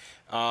boys.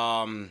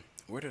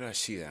 Where did I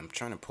see that? I'm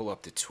trying to pull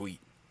up the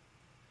tweet.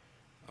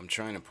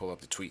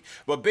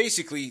 But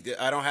basically,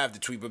 I don't have the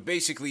tweet, but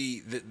basically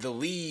the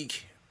league,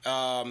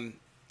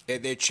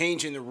 they're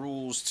changing the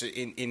rules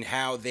in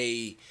how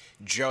they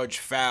judge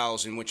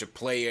fouls in which a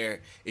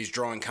player is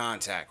drawing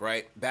contact,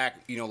 right?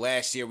 Back,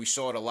 last year we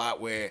saw it a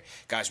lot where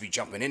guys be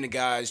jumping into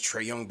guys.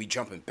 Trae Young be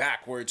jumping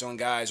backwards on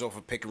guys off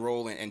a pick and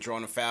roll and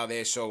drawing a foul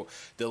there. So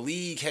the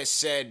league has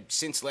said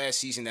since last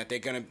season that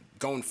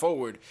going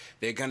forward,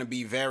 they're going to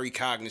be very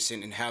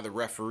cognizant in how the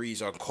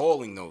referees are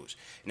calling those.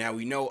 Now,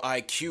 we know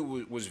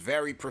IQ was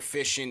very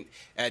proficient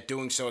at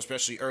doing so,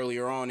 especially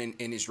earlier on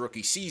in his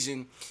rookie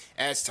season.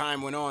 As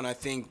time went on, I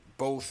think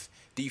both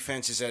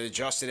defenses had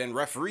adjusted and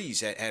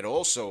referees had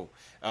also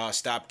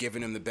stopped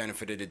giving him the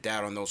benefit of the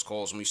doubt on those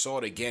calls. And we saw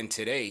it again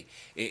today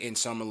in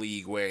Summer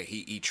League where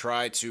he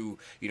tried to,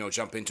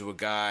 jump into a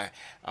guy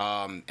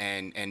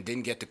and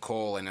didn't get the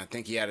call. And I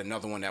think he had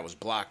another one that was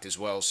blocked as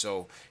well.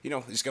 So,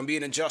 it's going to be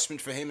an adjustment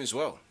for him as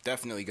well.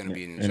 Definitely going to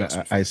be an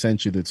adjustment. I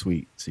sent you the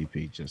tweet,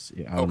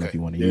 CP. I don't know if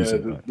you want to use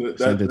it, but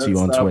send it to you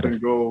on Twitter.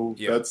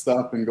 That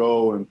stop and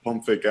go and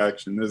pump fake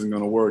action isn't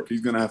going to work.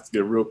 He's going to have to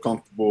get real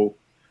comfortable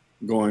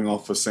going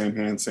off the same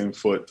hand, same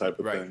foot type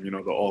of thing. The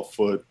off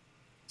foot,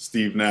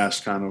 Steve Nash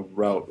kind of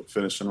route of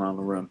finishing around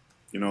the rim.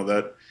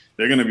 That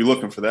they're going to be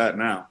looking for that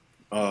now.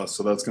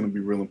 So that's going to be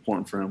real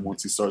important for him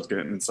once he starts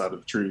getting inside of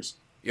the trees.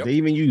 Yep. They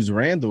even use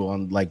Randall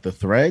on the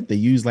thread. They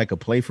use a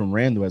play from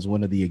Randall as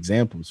one of the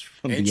examples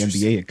from the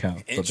NBA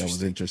account. I thought that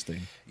was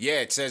interesting. Yeah,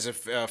 it says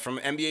from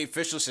NBA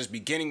officials, says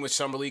beginning with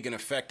Summer League and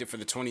effective for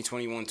the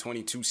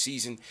 2021-22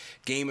 season,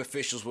 game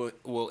officials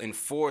will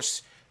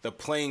enforce the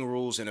playing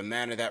rules in a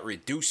manner that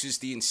reduces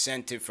the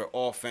incentive for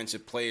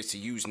offensive players to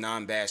use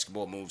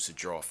non-basketball moves to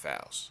draw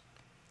fouls.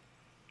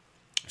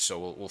 So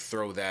we'll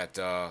throw that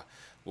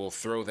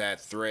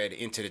thread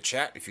into the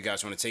chat if you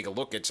guys want to take a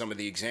look at some of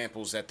the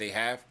examples that they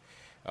have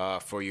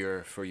for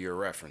your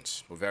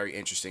reference. Well, very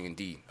interesting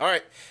indeed. All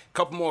right, a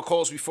couple more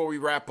calls before we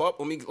wrap up.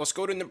 Let's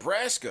go to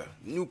Nebraska.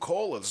 New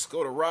caller. Let's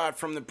go to Rod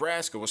from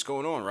Nebraska. What's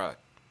going on, Rod?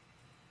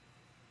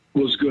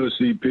 What's good,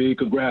 CP?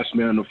 Congrats,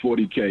 man, on the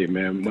 40K,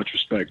 man. Much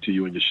respect to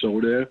you and your show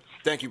there.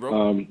 Thank you,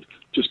 bro.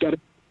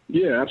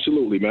 Yeah,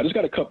 absolutely, man. I just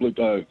got a couple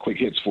of quick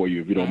hits for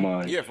you, if you don't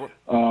mind.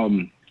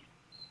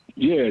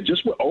 Yeah,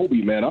 just with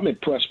Obi, man. I'm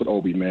impressed with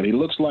Obi, man. He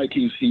looks like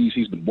he's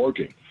been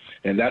working,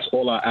 and that's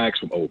all I ask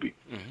from Obi.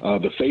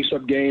 Mm-hmm. The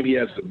face-up game, he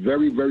has a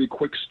very, very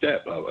quick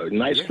step, a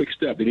nice quick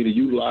step. They need to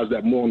utilize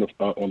that more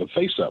on the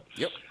face-up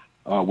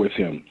with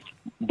him.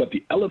 But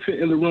the elephant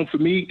in the room for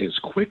me is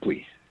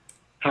quickly.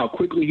 How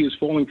quickly he is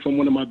falling from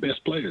one of my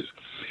best players.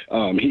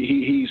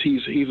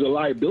 He's a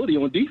liability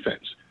on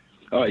defense.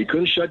 He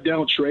couldn't shut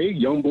down Trae,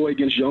 young boy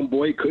against young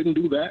boy, couldn't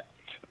do that.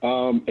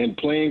 And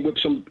playing with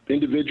some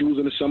individuals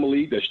in the Summer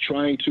League that's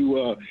trying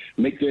to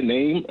make their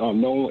name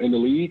known in the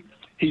league,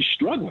 he's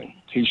struggling.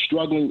 He's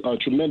struggling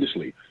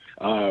tremendously.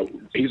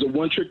 He's a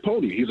one-trick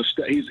pony.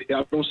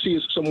 I don't see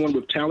someone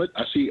with talent.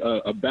 I see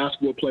a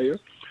basketball player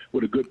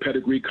with a good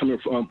pedigree coming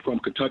from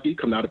Kentucky,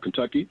 coming out of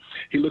Kentucky.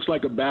 He looks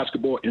like a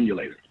basketball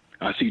emulator.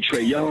 I see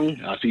Trae Young,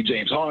 I see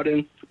James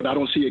Harden, but I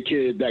don't see a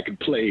kid that can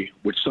play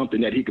with something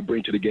that he can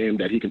bring to the game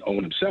that he can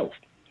own himself.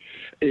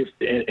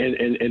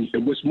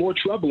 And what's more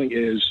troubling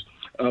is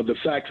the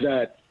fact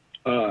that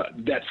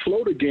that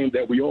floater game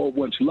that we all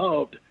once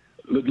loved,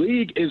 the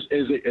league is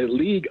a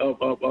league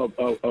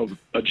of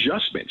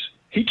adjustments.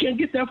 He can't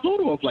get that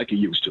floater off like he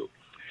used to.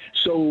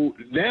 So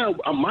now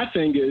my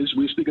thing is,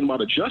 we're speaking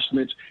about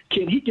adjustments.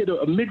 Can he get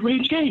a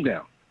mid-range game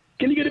now?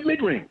 Can he get a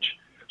mid-range?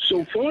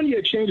 So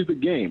Fournier changes the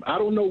game. I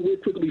don't know where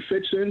quickly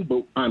fits in,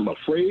 but I'm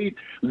afraid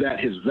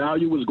that his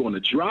value is going to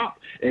drop,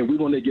 and we're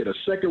going to get a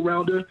second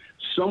rounder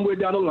somewhere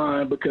down the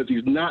line because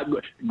he's not.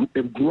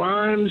 If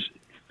Grimes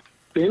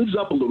thins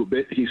up a little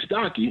bit, he's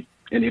stocky,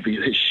 and if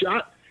his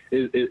shot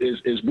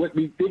is what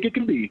we think it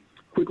can be,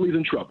 Quickly's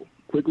in trouble.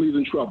 Quickly's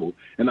in trouble.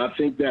 And I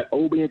think that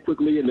Obi and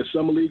Quickly in the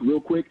Summer League, real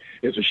quick,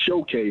 is a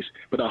showcase.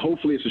 But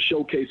hopefully it's a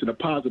showcase in a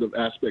positive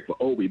aspect for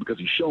Obi because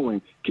he's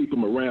showing keep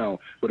him around.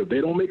 But if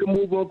they don't make a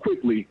move on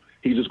Quickly,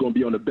 he's just going to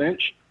be on the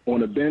bench, on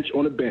the bench,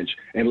 on the bench.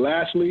 And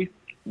lastly,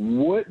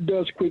 what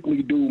does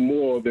Quickly do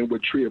more than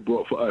what Trier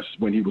brought for us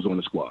when he was on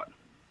the squad?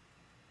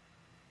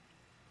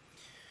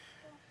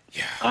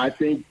 Yeah. I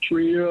think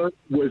Trier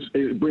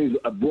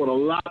brought a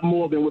lot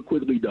more than what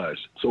Quickly does.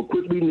 So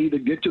Quickly need to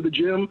get to the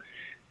gym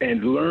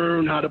and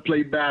learn how to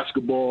play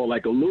basketball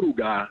like a little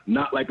guy,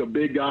 not like a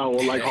big guy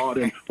or like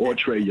Harden or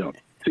Trae Young.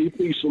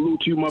 TP,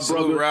 salute to you, my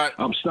brother. Right.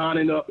 I'm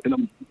signing up,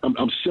 and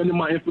I'm sending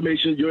your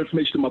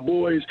information to my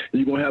boys, and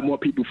you're going to have more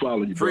people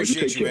following you.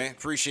 Appreciate you, man.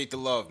 Appreciate the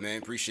love,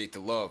 man. Appreciate the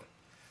love.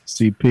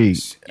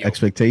 CP,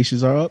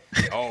 expectations are up?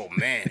 Oh,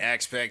 man,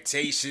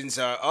 expectations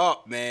are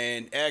up,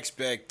 man.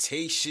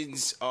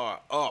 Expectations are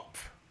up.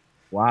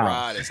 Wow.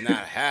 Rod is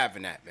not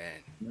having that,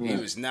 man. He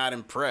was not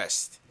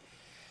impressed.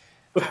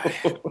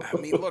 I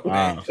mean, look,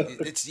 man,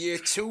 it's year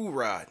 2,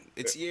 Rod.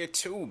 It's year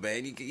 2,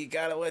 man. You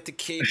got to let the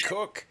kid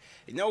cook.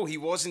 No, he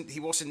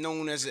wasn't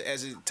known as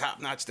a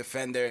top-notch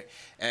defender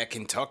at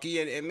Kentucky,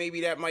 and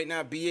maybe that might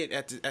not be it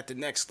at the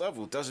next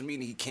level. It doesn't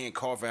mean he can't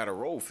carve out a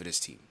role for this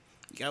team.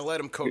 You got to let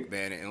him cook,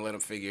 man, and let him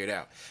figure it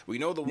out. We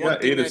know the one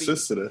thing 8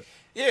 assists today.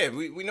 Yeah,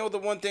 we know the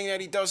one thing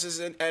that he does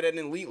is at an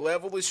elite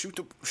level is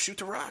shoot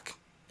the rock.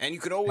 And you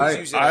could always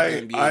use it at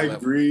the NBA level.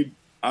 Agreed.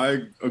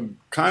 I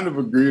kind of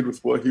agreed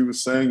with what he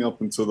was saying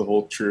up until the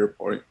whole Trier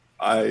point.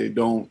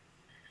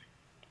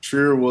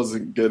 Trier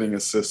wasn't getting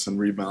assists and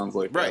rebounds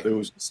like that. It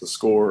was just a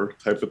score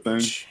type of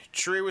thing.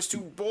 Trier was too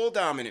ball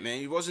dominant, man.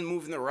 He wasn't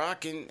moving the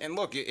rock. And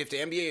look, if the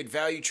NBA had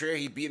valued Trier,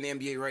 he'd be in the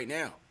NBA right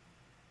now.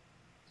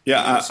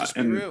 Yeah,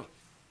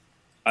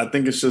 I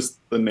think it's just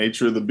the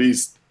nature of the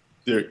beast.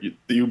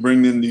 You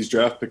bring in these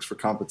draft picks for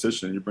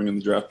competition. You bring in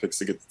the draft picks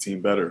to get the team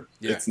better.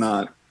 Yeah.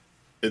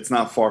 It's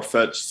not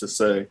far-fetched to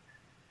say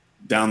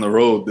down the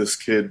road this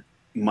kid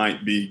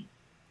might be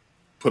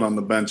put on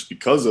the bench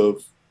because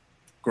of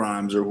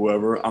Grimes or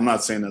whoever. I'm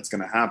not saying that's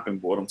going to happen,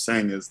 but what I'm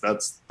saying is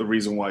that's the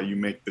reason why you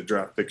make the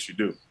draft picks you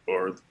do,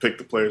 or pick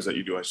the players that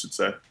you do, I should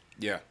say.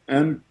 Yeah.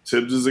 And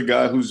Tibbs is a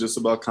guy who's just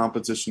about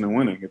competition and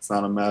winning. It's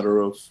not a matter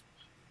of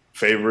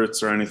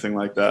favorites or anything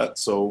like that.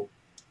 So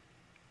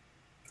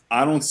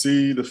I don't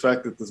see the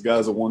fact that this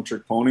guy's a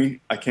one-trick pony.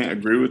 I can't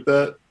agree with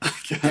that.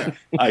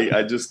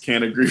 I just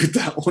can't agree with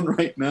that one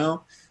right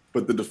now.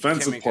 But the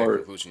defensive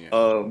part,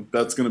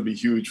 that's going to be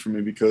huge for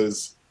me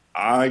because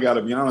I got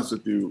to be honest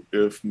with you.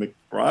 If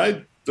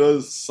McBride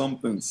does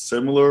something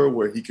similar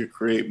where he could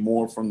create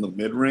more from the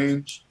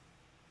mid-range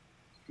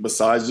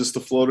besides just the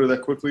floater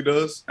that Quickly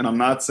does, and I'm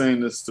not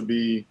saying this to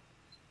be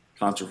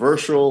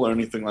controversial or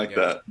anything like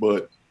that,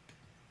 but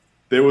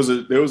there was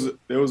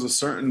a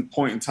certain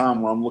point in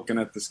time where I'm looking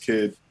at this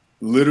kid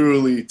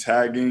literally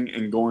tagging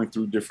and going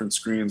through different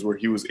screens where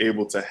he was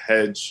able to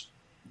hedge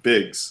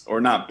bigs,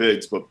 or not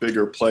bigs, but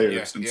bigger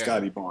players than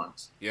Scotty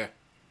Barnes. Yeah.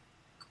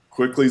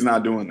 Quickly's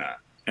not doing that.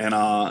 And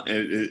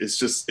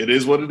it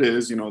is what it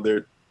is. You know,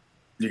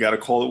 you got to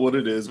call it what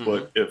it is. Mm-hmm.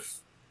 But if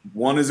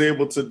one is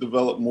able to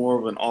develop more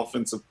of an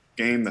offensive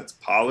game that's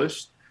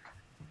polished,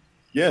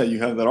 yeah, you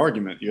have that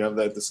argument. You have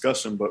that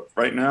discussion. But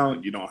right now,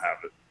 you don't have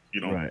it. You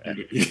know, right.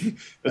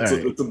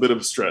 It's a bit of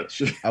a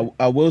stretch.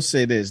 I will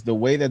say this: the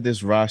way that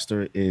this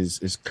roster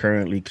is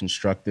currently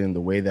constructed, and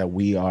the way that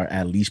we are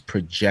at least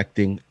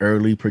projecting,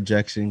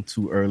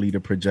 too early to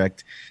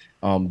project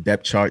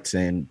depth charts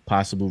and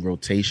possible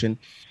rotation.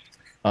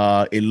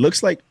 It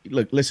looks like,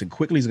 listen,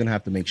 Quickly is going to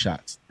have to make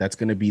shots. That's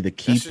going to be the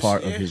key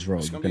part of his role.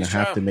 He's going to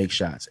have to make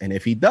shots. And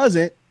if he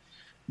doesn't,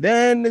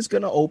 then it's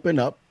going to open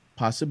up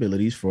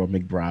possibilities for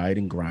McBride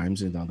and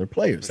Grimes and other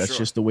players. That's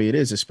just the way it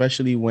is,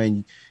 especially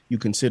when you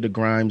consider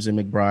Grimes and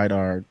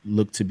McBride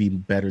look to be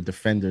better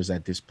defenders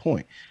at this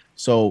point.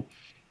 So,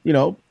 you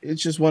know,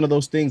 it's just one of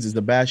those things. It's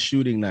the best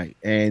shooting night.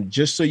 And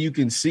just so you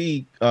can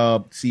see,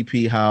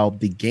 CP, how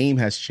the game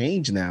has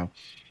changed now,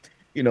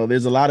 you know,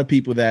 there's a lot of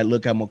people that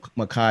look at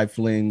Mekhi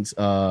Flynn's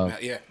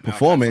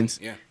performance,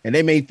 and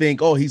they may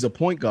think, oh, he's a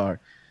point guard,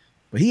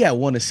 but he had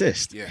 1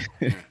 assist.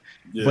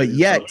 Yeah, but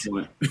yet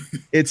point.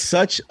 it's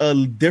such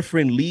a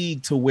different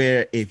league to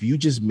where if you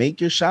just make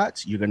your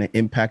shots, you're going to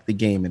impact the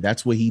game. And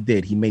that's what he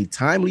did. He made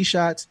timely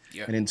shots.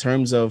 Yeah. And in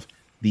terms of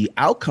the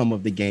outcome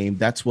of the game,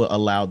 that's what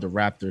allowed the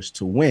Raptors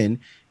to win,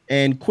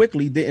 and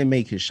quickly didn't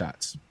make his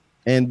shots.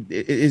 And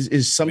it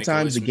is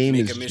sometimes the game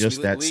is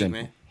just that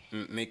simple.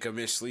 Man. Make a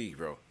miss league,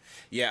 bro.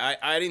 Yeah,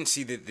 I didn't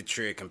see the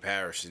Trey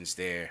comparisons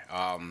there.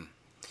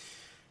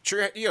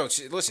 Trey,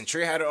 listen,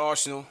 Trey had an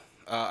arsenal.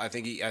 I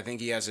think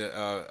he has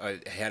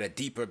had a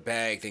deeper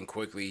bag than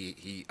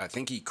quickly. I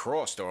think he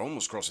crossed or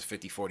almost crossed a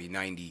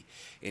 50-40-90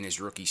 in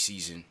his rookie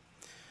season.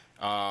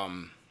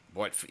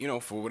 But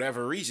for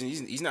whatever reason,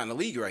 he's not in the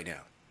league right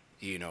now.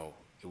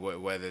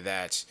 Whether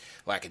that's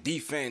lack of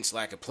defense,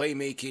 lack of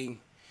playmaking,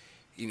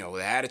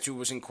 the attitude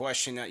was in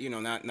question.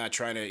 Not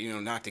trying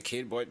to knock the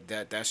kid, but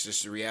that's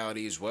just the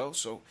reality as well.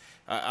 So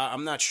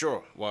I'm not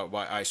sure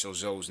why ISO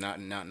Zoe's not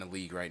in the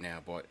league right now,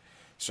 but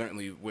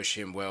certainly wish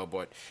him well.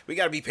 But we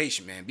gotta be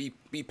patient, man.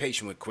 Be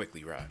patient with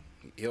Quickly, Rod.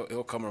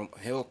 He'll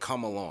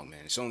come along,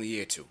 man. It's only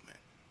year 2, man.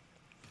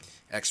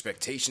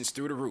 Expectations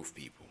through the roof,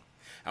 people.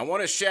 I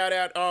want to shout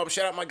out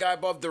my guy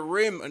above the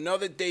rim,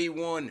 another day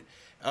one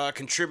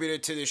contributor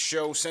to this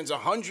show, sends a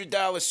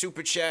 $100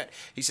 super chat.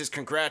 He says,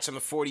 congrats on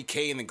the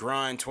 40K in the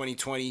grind.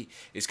 2020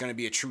 is going to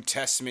be a true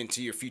testament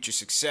to your future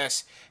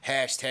success.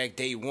 Hashtag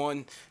day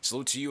one.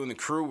 Salute to you and the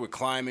crew. We're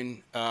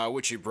climbing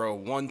with you, bro.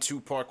 1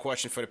 2-part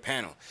question for the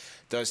panel.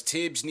 Does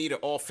Tibbs need an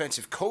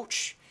offensive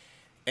coach?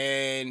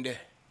 And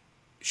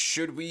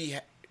should we...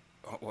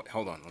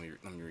 Hold on, let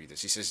me read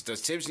this. He says,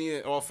 does Tibbs need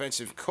an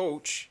offensive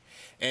coach?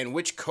 And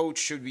which coach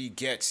should we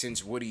get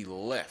since Woody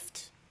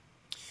left?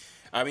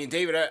 I mean,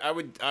 David, I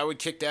would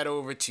kick that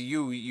over to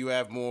you. You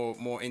have more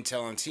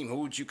intel on the team. Who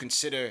would you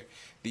consider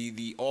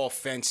the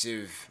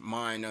offensive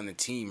mind on the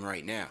team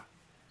right now?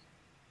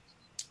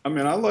 I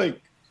mean, I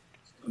like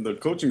the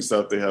coaching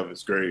staff they have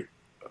is great.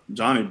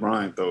 Johnny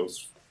Bryant, though,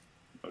 is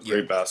a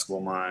great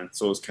basketball mind.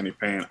 So is Kenny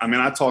Payne. I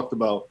mean, I talked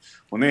about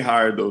when they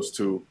hired those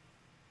two,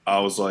 I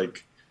was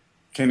like,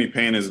 Kenny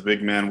Payne is a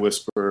big man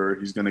whisperer.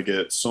 He's going to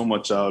get so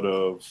much out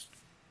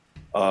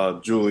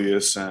of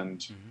Julius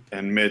and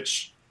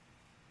Mitch.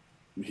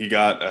 He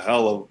got a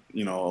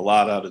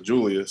lot out of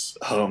Julius.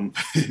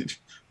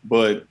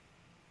 But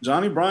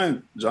Johnny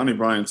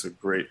Bryant's a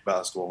great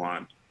basketball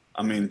mind.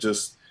 I mean,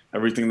 just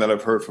everything that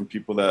I've heard from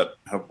people that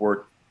have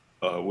worked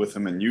with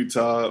him in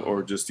Utah,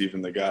 or just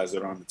even the guys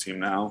that are on the team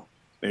now,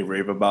 they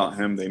rave about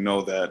him. They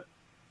know that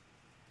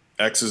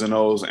X's and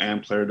O's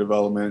and player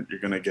development, you're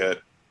going to get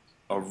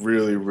a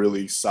really,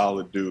 really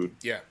solid dude.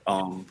 Yeah.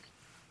 A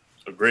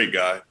great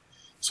guy.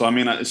 So, I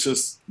mean, it's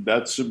just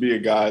that should be a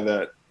guy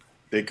that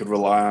they could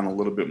rely on a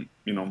little bit,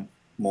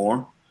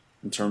 more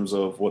in terms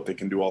of what they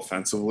can do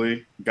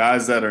offensively.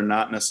 Guys that are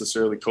not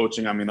necessarily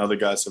coaching, I mean, other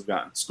guys have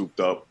gotten scooped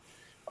up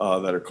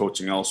that are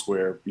coaching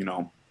elsewhere.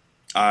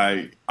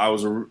 I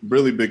was a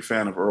really big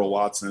fan of Earl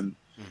Watson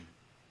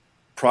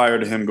prior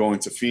to him going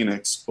to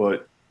Phoenix,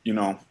 but,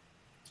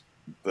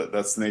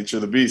 that's the nature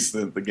of the beast,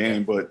 the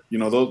game. But,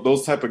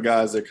 those type of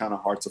guys, they're kind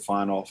of hard to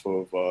find off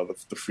of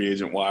the free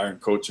agent wire and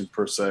coaching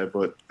per se.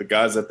 But the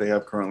guys that they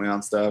have currently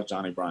on staff,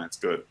 Johnny Bryant's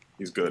good.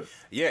 He's good.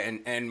 Yeah,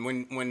 and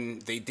when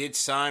they did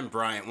sign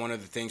Bryant, one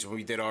of the things when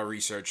we did our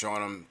research on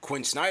him,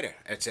 Quinn Snyder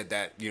had said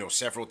that,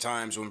 several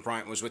times when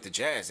Bryant was with the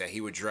Jazz that he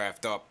would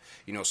draft up,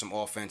 some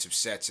offensive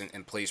sets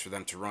and plays for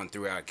them to run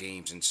throughout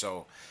games. And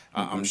so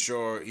I'm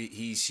sure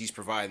he's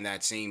providing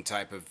that same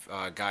type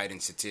of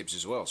guidance to Tibbs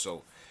as well.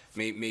 So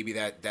maybe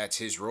that's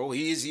his role.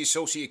 He is the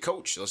associate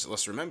coach.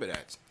 Let's remember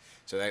that.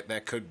 So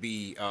that could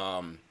be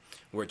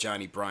where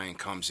Johnny Bryant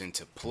comes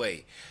into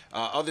play.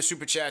 Other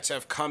super chats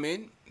have come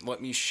in. Let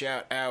me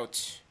shout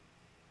out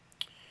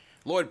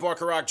Lloyd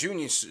Barker-Rock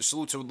Jr.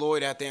 Salute to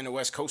Lloyd out there in the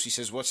West Coast. He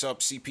says, what's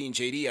up, CP and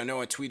JD? I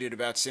know I tweeted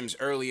about Sims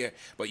earlier,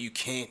 but you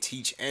can't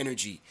teach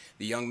energy.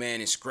 The young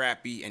man is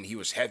scrappy, and he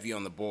was heavy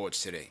on the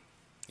boards today.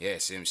 Yeah,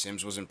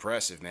 Sims was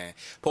impressive, man.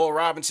 Paul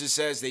Robinson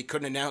says they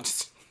couldn't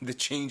announce the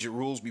change of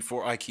rules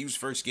before IQ's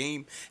first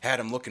game.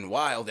 Had him looking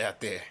wild out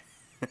there.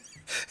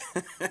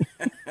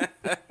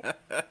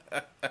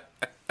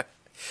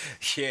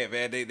 Yeah,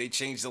 man, they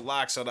changed the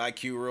locks on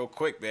IQ real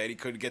quick, man. He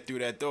couldn't get through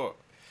that door.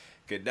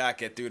 Could not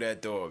get through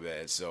that door,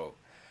 man. So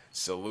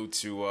salute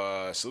to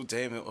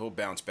him. He'll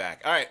bounce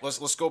back. All right,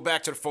 let's go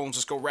back to the phones.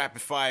 Let's go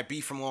rapid fire.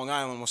 B from Long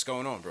Island. What's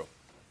going on, bro?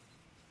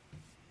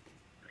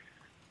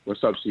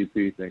 What's up,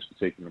 CP? Thanks for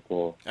taking the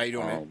call. How you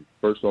doing, man?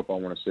 First off, I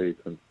want to say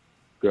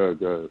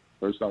good.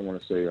 First, I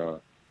want to say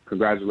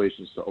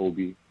congratulations to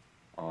Obi.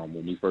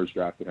 When we first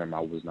drafted him,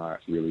 I was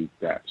not really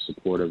that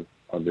supportive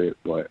of it,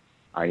 but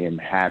I am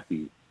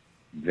happy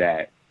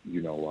that he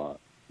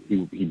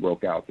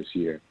broke out this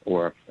year,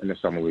 or in the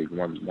summer league,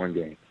 one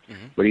game.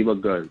 But he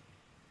looked good.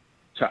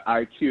 To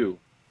IQ,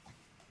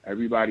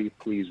 everybody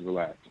please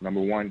relax.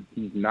 Number one,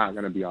 he's not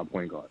going to be our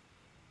point guard.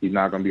 He's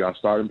not going to be our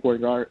starting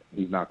point guard.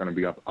 He's not going to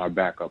be our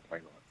backup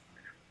point guard.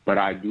 But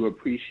I do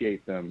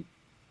appreciate them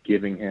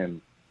giving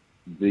him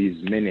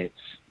these minutes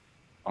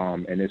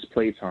and his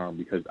play time,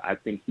 because I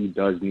think he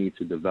does need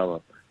to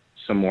develop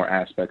some more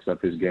aspects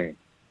of his game.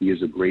 He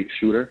is a great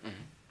shooter.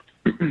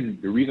 The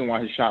reason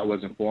why his shot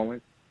wasn't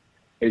falling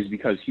is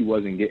because he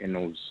wasn't getting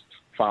those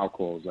foul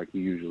calls like he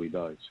usually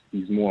does.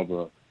 He's more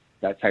of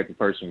that type of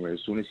person where as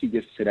soon as he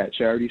gets to that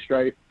charity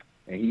stripe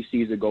and he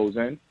sees it goes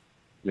in,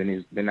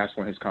 then that's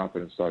when his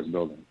confidence starts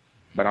building.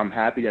 But I'm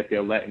happy that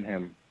they're letting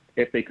him,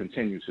 if they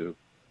continue to,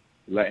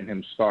 letting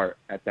him start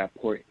at that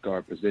point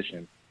guard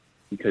position,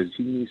 because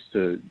he needs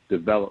to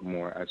develop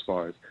more as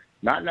far as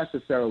not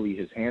necessarily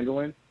his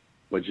handling,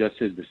 but just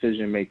his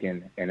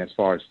decision-making and as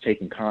far as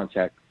taking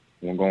contact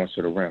when going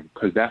to the rim,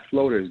 because that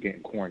floater is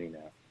getting corny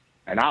now.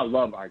 And I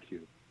love IQ,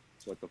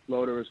 but the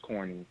floater is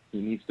corny. He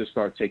needs to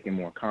start taking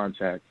more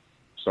contact,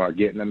 start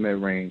getting the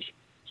mid-range,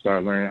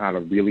 start learning how to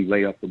really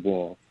lay up the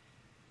ball.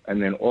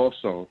 And then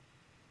also,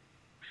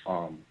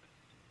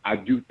 I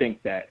do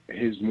think that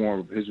more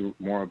of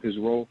his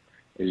role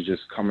is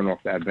just coming off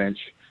that bench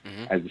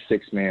as the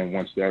sixth man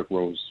once Derrick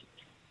Rose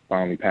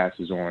finally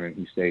passes on and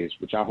he stays,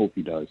 which I hope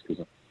he does,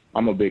 because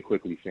I'm a big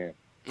Quickly fan.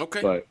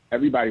 Okay. But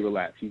everybody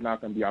relax. He's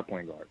not going to be our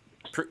point guard.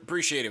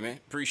 Appreciate it, man.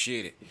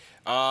 Appreciate it.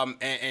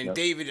 And yep.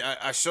 David,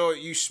 I saw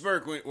you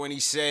smirk when he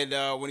said,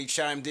 when he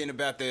chimed in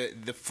about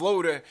the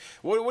floater.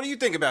 What do you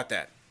think about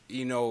that?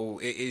 You know,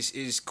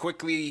 is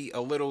Quickly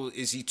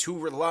is he too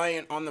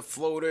reliant on the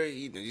floater?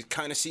 It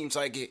kind of seems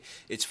like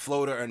it's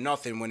floater or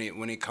nothing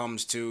when it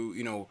comes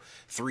to,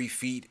 3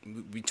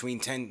 feet between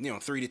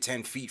 3 to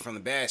 10 feet from the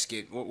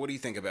basket. What do you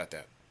think about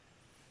that?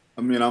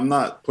 I mean, I'm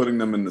not putting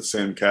them in the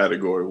same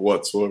category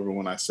whatsoever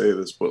when I say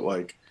this, but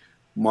like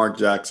Mark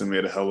Jackson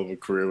made a hell of a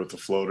career with the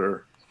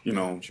floater.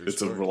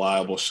 It's a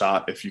reliable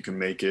shot. If you can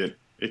make it,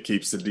 it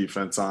keeps the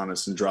defense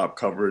honest and drop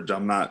coverage.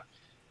 I'm not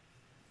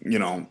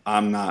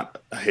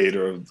a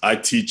hater. I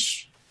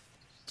teach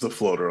the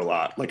floater a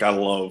lot. Like, I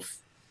love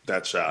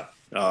that shot.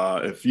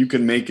 If you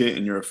can make it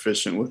and you're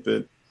efficient with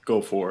it,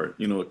 go for it.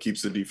 It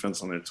keeps the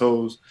defense on their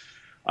toes.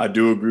 I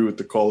do agree with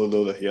the caller,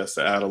 though, that he has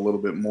to add a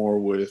little bit more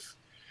with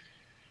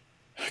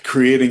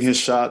creating his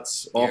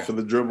shots off of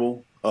the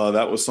dribble.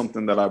 That was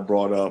something that I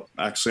brought up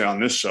actually on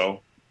this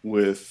show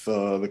with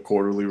the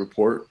quarterly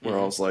report, where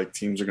I was like,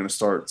 teams are going to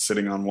start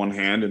sitting on one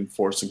hand and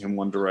forcing him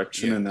one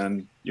direction. And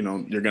then,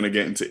 you're going to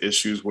get into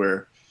issues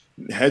where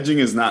hedging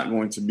is not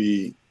going to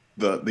be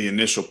the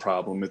initial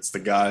problem. It's the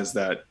guys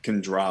that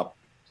can drop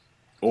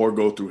or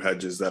go through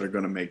hedges that are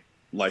going to make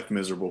life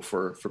miserable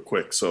for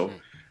Quick. So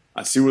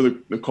I see where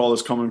the call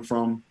is coming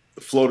from.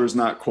 The floater's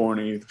not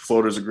corny. The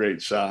floater's a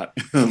great shot,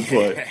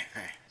 but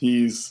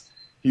he's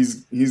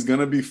going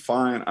to be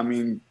fine. I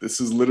mean, this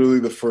is literally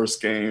the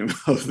first game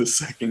of the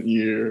second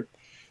year.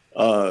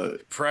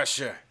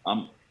 Pressure.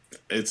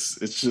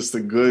 It's just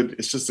a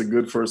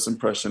good first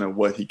impression of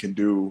what he can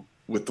do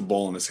with the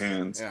ball in his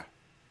hands. Yeah.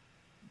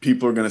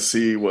 People are going to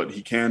see what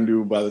he can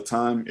do by the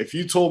time. If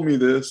you told me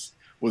this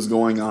was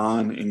going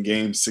on in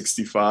game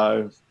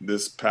 65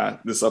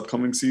 this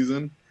upcoming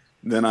season,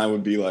 then I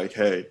would be like,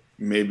 hey,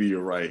 maybe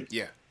you're right.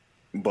 Yeah.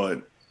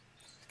 But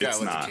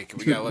it's not.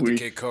 We got to let the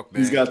kid cook,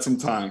 man. He's got some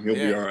time. He'll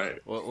be all right.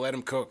 Well, let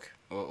him cook.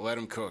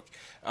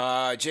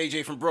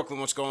 JJ from Brooklyn,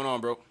 what's going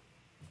on, bro?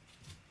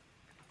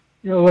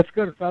 Yo, what's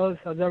good, fellas?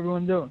 How's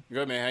everyone doing?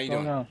 Good, man. How you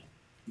doing?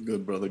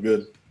 Good, brother.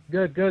 Good.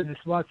 Good.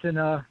 Just watching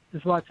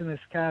this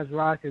Cavs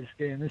Rockets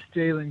game. This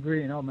Jalen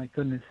Green. Oh my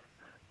goodness.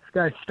 This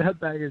guy's step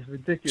back is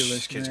ridiculous.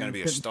 This kid's gonna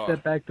be a star.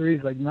 Step back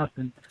threes like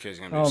nothing. This kid's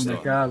gonna be a star. Oh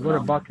my God, what a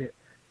bucket.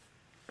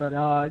 But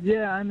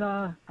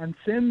on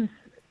Sims,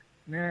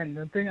 man,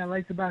 the thing I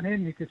liked about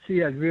him, you could see he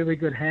has really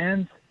good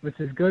hands, which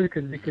is good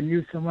because he can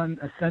use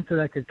a center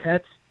that could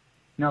catch.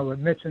 With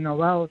Mitch and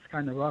Noel, it's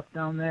kind of rough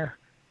down there.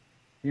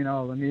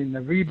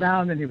 The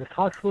rebound, and he was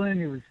hustling,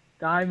 he was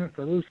diving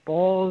for loose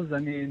balls.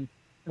 It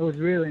was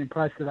really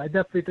impressive. I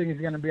definitely think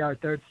he's going to be our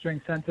third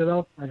string center,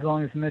 though, as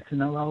long as Mitch and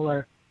Noel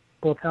are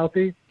both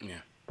healthy. Yeah.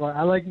 But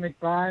I like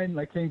McBride,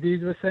 like King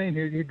Dees was saying,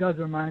 he does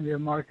remind me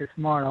of Marcus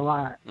Smart a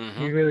lot.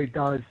 He really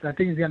does. I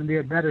think he's going to be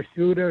a better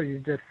shooter.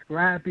 He's just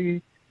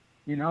scrappy,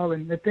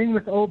 And the thing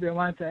with Obi, I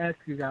wanted to ask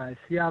you guys,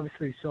 he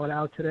obviously showed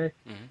out today.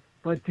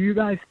 But do you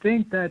guys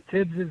think that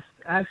Tibbs is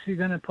actually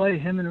going to play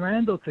him and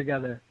Randall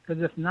together?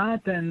 Because if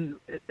not, then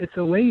it's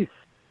a waste.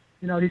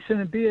 He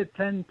shouldn't be a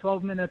 10,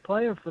 12-minute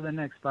player for the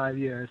next 5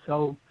 years.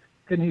 So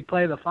can he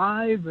play the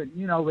 5? But,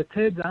 with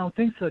Tibbs, I don't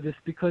think so, just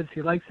because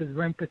he likes his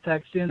rim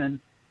protection. And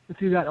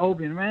if you got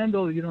Obi and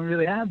Randall, you don't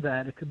really have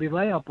that. It could be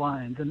layup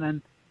lines. And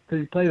then could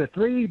he play the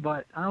 3?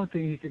 But I don't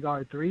think he could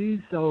guard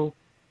 3s. So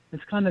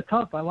it's kind of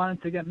tough. I want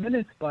him to get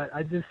minutes, but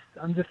I'm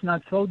just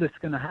not sold it's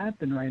going to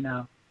happen right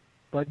now.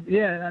 But,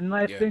 yeah, and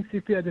last thing,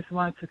 CP, I just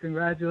wanted to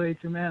congratulate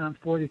you, man, on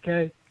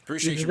 40K.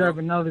 Appreciate you, deserve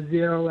another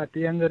 0 at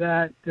the end of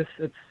that.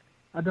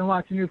 I've been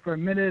watching you for a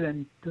minute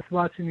and just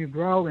watching you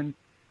grow and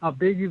how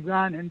big you've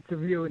gotten,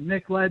 interviewing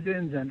Knicks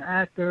legends and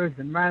actors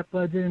and rap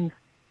legends.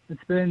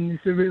 You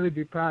should really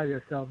be proud of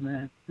yourself,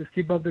 man. Just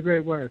keep up the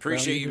great work.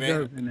 Appreciate you,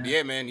 man. Man.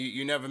 Yeah, man.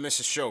 You never miss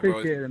a show,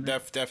 appreciate bro. It,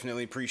 man.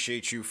 Definitely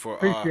appreciate you for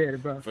appreciate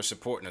it, bro. for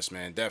supporting us,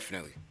 man.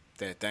 Definitely.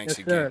 Thanks yes,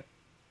 again. Sir.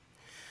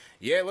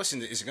 Yeah,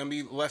 listen, it's going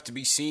to be left to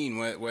be seen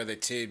whether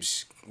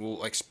Tibbs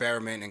will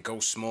experiment and go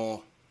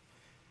small,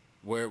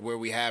 where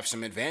we have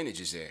some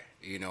advantages there.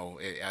 You know,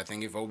 I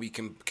think if Obi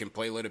can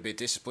play a little bit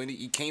disciplined,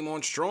 he came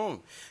on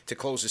strong to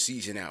close the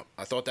season out.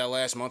 I thought that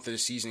last month of the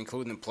season,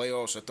 including the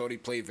playoffs, I thought he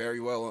played very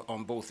well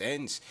on both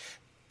ends.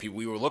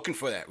 We were looking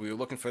for that. We were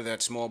looking for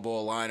that small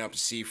ball lineup to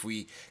see if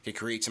we could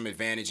create some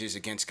advantages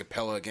against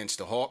Capella, against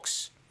the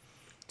Hawks.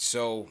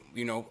 So,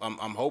 you know,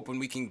 I'm hoping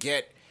we can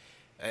get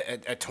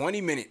a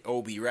 20-minute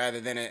Obi rather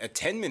than a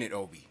 10-minute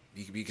Obi.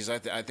 Because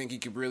I think he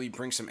could really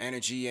bring some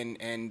energy,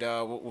 and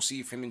we'll see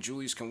if him and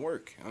Julius can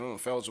work. I don't know,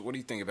 fellas, what do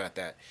you think about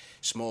that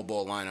small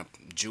ball lineup,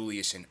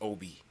 Julius and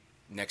Obi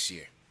next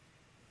year?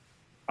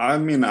 I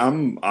mean,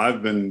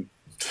 I've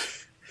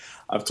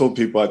told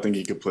people I think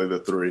he could play the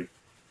 3.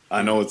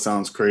 I know it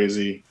sounds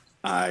crazy.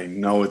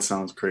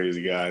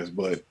 Guys,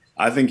 but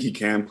I think he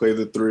can play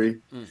the 3.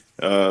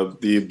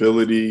 The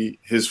ability,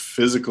 his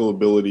physical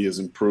ability has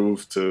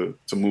improved to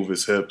move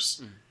his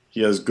hips.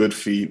 He has good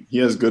feet. He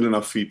has good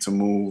enough feet to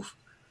move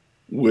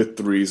with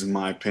threes, in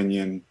my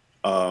opinion.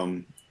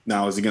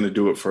 Now, is he going to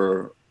do it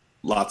for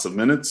lots of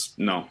minutes?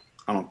 No,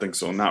 I don't think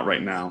so. Not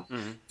right now.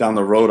 Down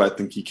the road, I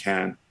think he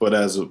can. But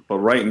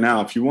right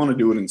now, if you want to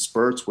do it in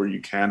spurts where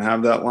you can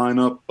have that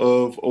lineup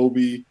of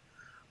Obi,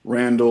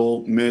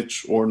 Randall,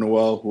 Mitch, or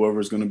Noel, whoever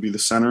is going to be the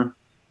center,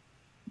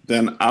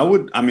 then I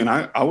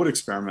would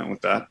experiment with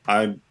that.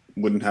 I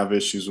wouldn't have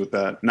issues with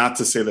that. Not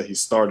to say that he's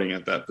starting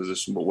at that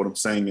position, but what I'm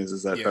saying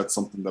is that that's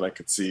something that I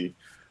could see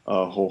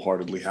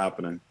wholeheartedly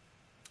happening.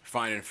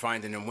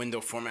 Finding a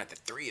window format to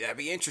 3, that'd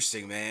be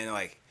interesting, man.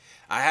 Like,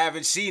 I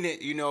haven't seen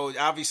it, you know.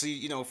 Obviously,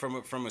 you know,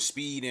 from a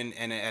speed and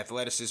an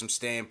athleticism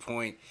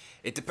standpoint,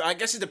 I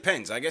guess it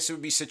depends. I guess it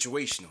would be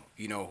situational,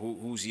 you know,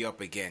 who's he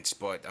up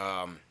against. But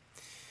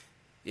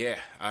yeah,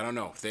 I don't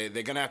know. They're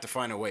gonna have to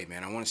find a way,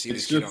 man. I want to see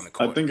this kid on the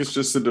court. I think it's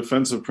just the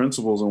defensive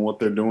principles and what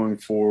they're doing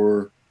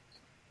for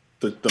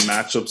the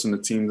matchups and the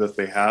team that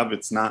they have.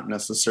 It's not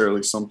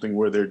necessarily something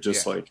where they're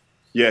just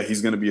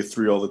he's going to be a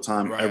 3 all the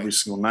time every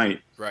single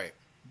night. Right.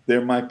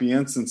 There might be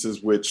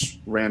instances which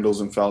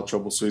Randall's in foul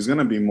trouble, so he's going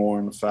to be more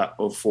in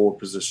the forward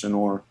position.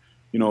 Or,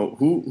 you know,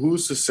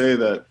 who's to say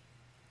that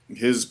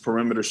his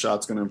perimeter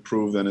shot's going to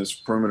improve, then his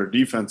perimeter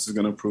defense is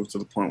going to improve to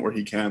the point where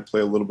he can play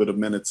a little bit of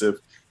minutes if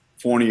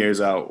Fournier's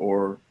out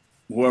or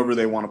whoever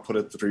they want to put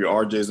at 3.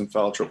 RJ's in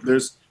foul trouble.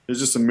 There's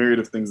just a myriad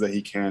of things that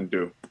he can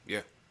do. Yeah.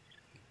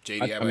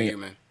 JD, how about you,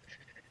 man?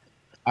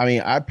 I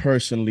mean, I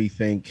personally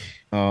think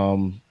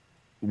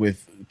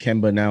with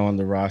Kemba now on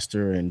the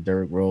roster and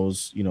Derrick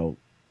Rose, you know,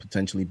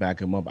 potentially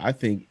back him up, I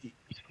think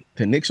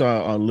the Knicks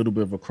are a little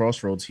bit of a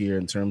crossroads here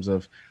in terms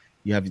of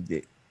you have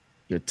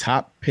your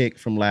top pick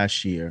from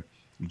last year.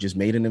 You just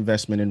made an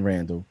investment in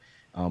Randall.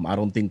 I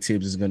don't think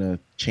Tibbs is going to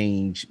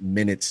change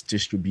minutes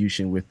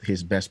distribution with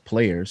his best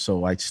player.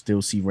 So I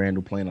still see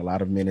Randall playing a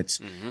lot of minutes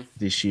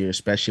this year,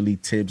 especially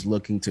Tibbs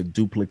looking to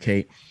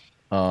duplicate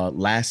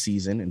last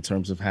season in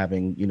terms of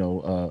having, you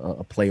know,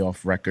 a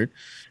playoff record.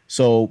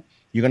 So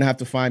you're going to have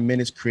to find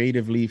minutes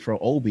creatively for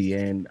Obi.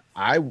 And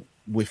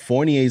with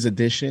Fournier's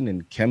addition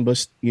and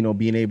Kemba, you know,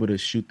 being able to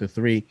shoot the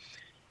 3,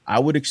 I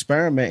would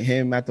experiment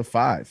him at the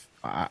 5.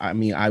 I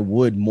mean, I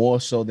would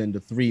more so than the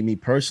 3, me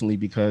personally,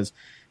 because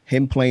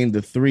him playing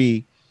the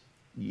 3,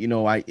 you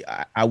know,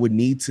 I would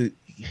need to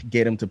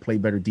get him to play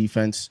better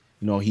defense.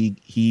 You know,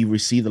 he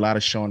received a lot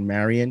of Sean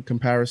Marion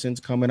comparisons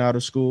coming out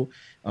of school.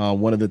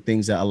 One of the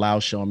things that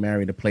allows Sean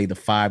Marion to play the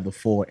 5, the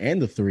 4,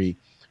 and the 3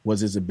 was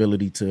his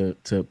ability to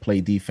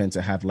play defense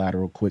and have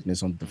lateral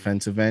quickness on the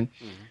defensive end.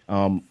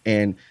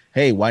 And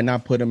hey, why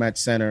not put him at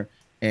center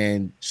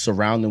and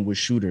surround him with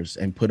shooters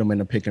and put him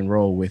in a pick and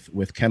roll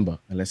with Kemba,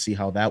 and let's see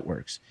how that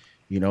works.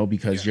 You know,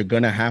 because you're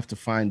gonna have to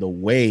find a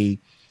way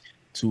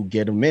to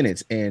get him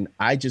minutes. And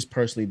I just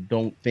personally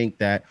don't think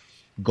that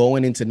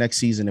going into next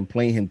season and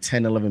playing him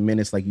 10, 11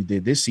 minutes like you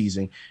did this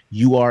season,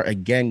 you are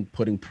again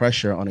putting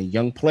pressure on a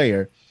young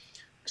player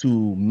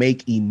to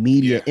make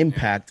immediate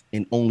impact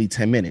in only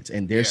 10 minutes.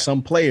 And there's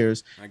some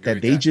players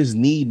that they just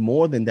need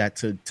more than that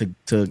to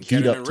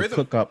heat up, to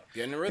cook up,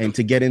 and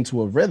to get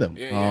into a rhythm.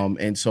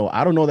 And so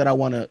I don't know that I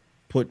want to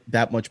put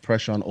that much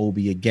pressure on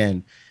Obi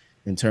again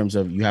in terms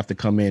of you have to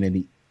come in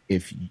and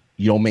if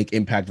you don't make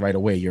impact right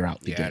away, you're out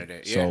the game.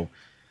 So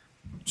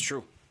it's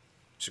true.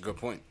 It's a good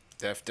point.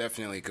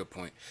 Definitely a good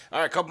point. All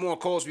right, a couple more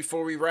calls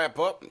before we wrap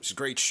up. It's a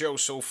great show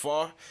so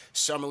far.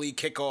 Summer League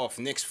kickoff.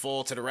 Knicks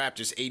fall to the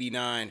Raptors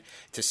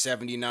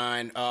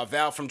 89-79.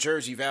 Val from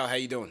Jersey. Val, how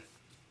you doing?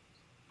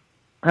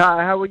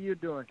 Hi, how are you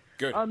doing?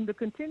 Good. To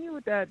continue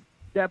with that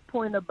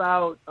point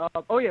about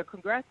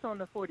congrats on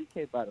the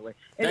 40K, by the way.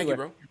 Anyway,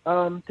 thank you,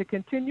 bro. To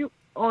continue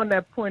on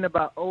that point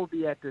about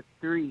Obi at the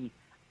 3,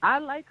 I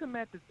like him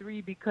at the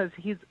 3 because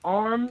his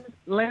arm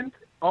length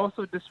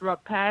also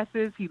disrupt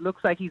passes. He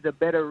looks like he's a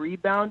better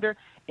rebounder,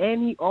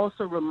 and he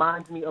also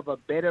reminds me of a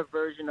better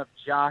version of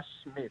Josh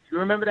Smith. You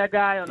remember that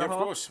guy on the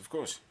Hawks? Of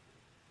course.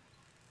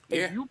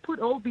 If you put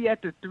Obi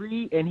at the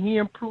 3 and he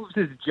improves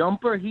his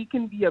jumper, he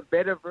can be a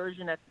better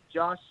version at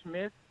Josh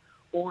Smith,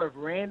 or if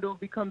Randall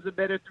becomes a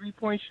better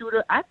three-point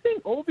shooter. I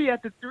think Obi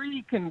at the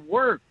 3 can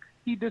work.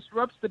 He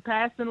disrupts the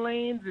passing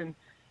lanes, and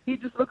he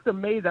just looks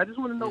amazing. I just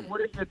want to know,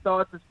 what are your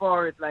thoughts as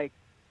far as, like,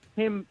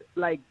 him,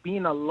 like,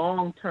 being a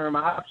long-term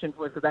option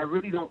for us, because I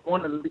really don't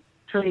want to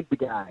trade the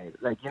guy.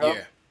 Like, you know?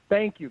 Yeah.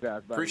 Thank you,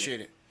 guys.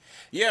 Appreciate it.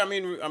 Yeah, I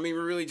mean, we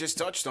really just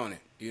touched on it.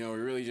 You know, we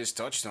really just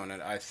touched on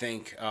it. I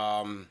think,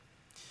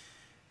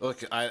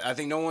 look, I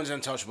think no one's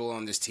untouchable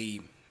on this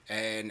team.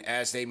 And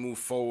as they move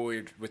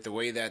forward with the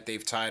way that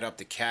they've tied up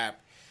the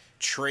cap,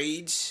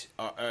 trades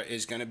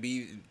is going to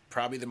be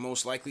probably the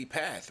most likely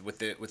path with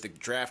the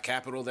draft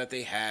capital that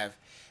they have,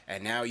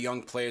 and now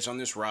young players on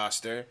this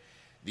roster.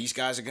 These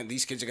kids are going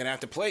to have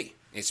to play,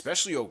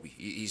 especially Obi.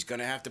 He's going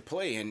to have to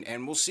play,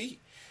 and we'll see.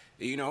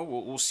 You know,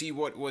 we'll see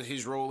what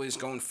his role is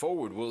going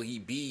forward. Will he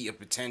be a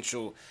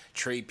potential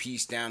trade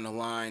piece down the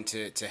line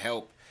to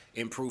help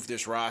improve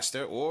this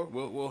roster, or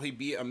will he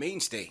be a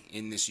mainstay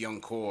in this young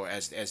core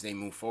as they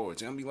move forward?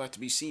 It's going to be left to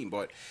be seen,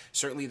 but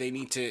certainly they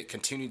need to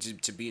continue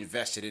to be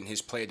invested in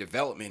his player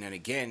development. And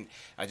again,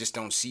 I just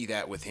don't see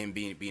that with him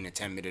being a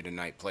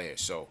 10-minute-a-night player.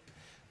 So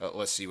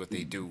let's see what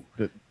they do.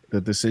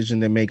 The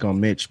decision they make on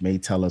Mitch may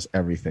tell us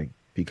everything,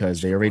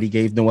 because they already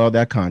gave Noel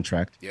that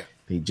contract. Yeah.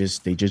 They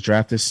just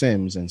drafted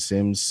Sims, and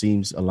Sims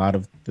seems a lot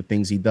of the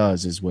things he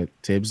does is what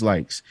Tibbs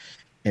likes.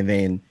 And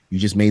then you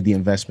just made the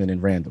investment in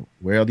Randall.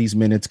 Where are these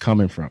minutes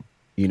coming from?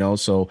 You know,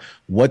 so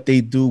what they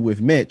do with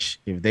Mitch,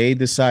 if they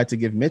decide to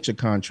give Mitch a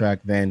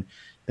contract, then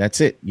that's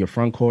it. Your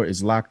front court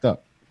is locked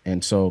up.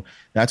 And so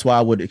that's why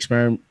I would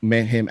experiment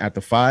him at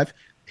the 5.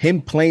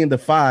 Him playing the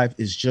 5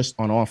 is just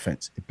on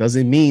offense. It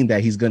doesn't mean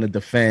that he's going to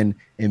defend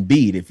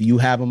Embiid. If you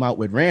have him out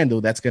with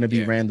Randall, that's going to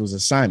be Randall's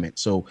assignment.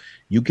 So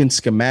you can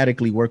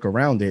schematically work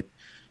around it,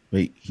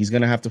 but he's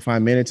going to have to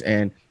find minutes.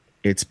 And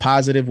it's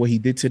positive what he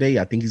did today.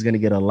 I think he's going to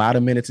get a lot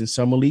of minutes in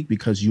Summer League,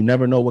 because you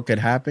never know what could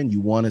happen. You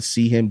want to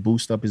see him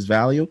boost up his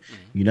value.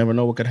 You never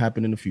know what could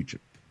happen in the future.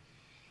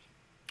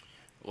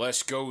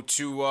 Let's go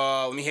to,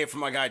 let me hear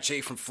from my guy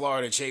Jay from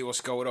Florida. Jay,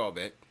 what's going on,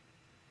 man?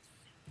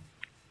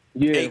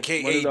 Yeah,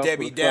 AKA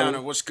Debbie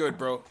Downer. What's good,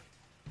 bro?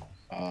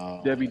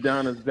 Debbie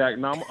Downer's back.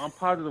 Now, I'm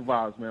positive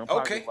vibes, man.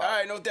 Okay, all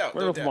right, no doubt.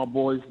 What up for my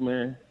boys,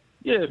 man?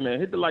 Yeah, man,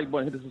 hit the like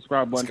button, hit the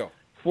subscribe button. Let's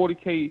go.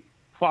 40K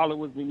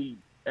followers, we need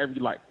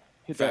every like.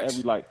 Hit that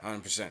every like.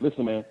 100%.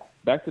 Listen, man,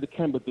 back to the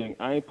Kemba thing.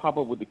 I ain't pop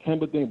up with the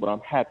Kemba thing, but I'm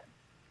happy,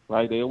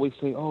 right? They always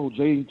say, oh,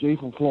 Jay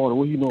from Florida.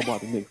 What do you know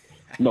about the Knicks?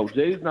 No,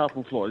 Jay's not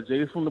from Florida.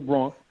 Jay's from the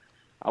Bronx.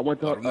 I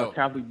went to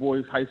Catholic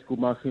Boys High School,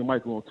 Mount St.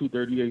 Michael on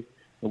 238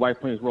 in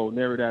White Plains Road,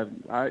 Narrett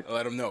Avenue. All right?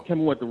 Let him know.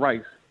 Kemba went to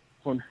Rice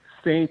from the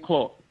same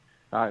cloth.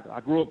 All right? I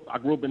grew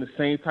up in the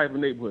same type of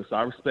neighborhood, so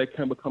I respect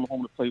Kemba coming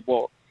home to play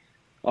ball.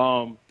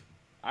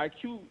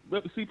 IQ,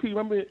 CP,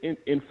 remember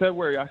in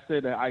February I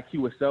said that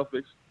IQ was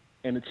selfish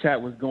and the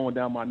chat was going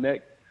down my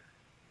neck?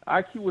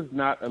 IQ was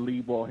not a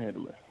lead ball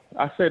handler.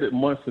 I said it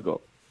months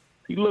ago.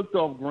 He looked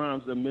off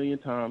Grimes a million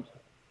times.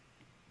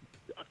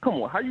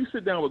 Come on, how you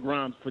sit down with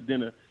Grimes for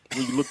dinner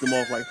when you looked him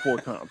off like 4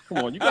 times? Come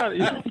on, you gotta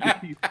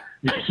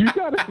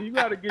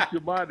get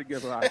your mind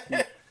together,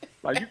 IQ.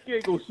 Like, you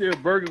can't go share a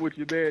burger with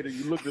your man and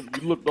you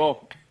looked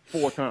off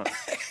 4 times.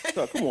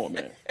 So, come on,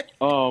 man.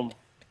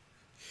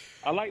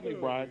 I like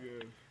McBride.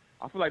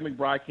 I feel like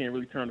McBride can't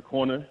really turn the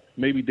corner.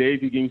 Maybe Dave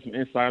can give me some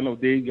insight. I know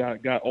Dave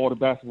got all the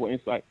basketball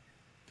insight.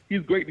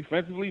 He's great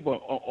defensively,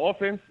 but on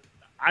offense,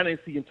 I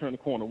didn't see him turn the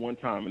corner one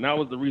time, and that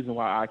was the reason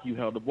why IQ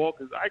held the ball,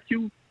 because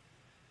IQ,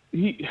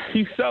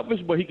 he's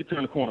selfish, but he can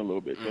turn the corner a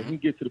little bit, so he can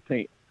get to the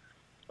paint.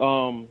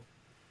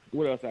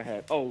 What else I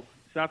had? Oh,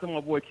 shout out to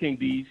my boy King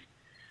D's.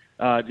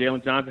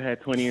 Jalen Johnson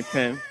had 20 and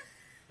 10.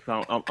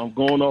 So I'm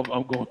going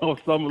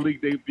off Summer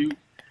League debut.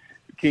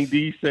 King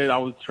D said I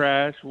was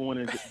trash for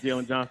wanting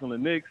Jalen Johnson on the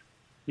Knicks.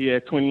 He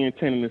had 20 and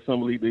 10 in the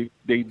Summer League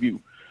debut.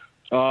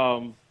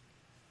 I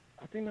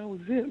think that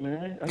was it,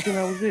 man.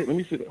 Let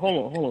me see.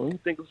 Hold on. Let me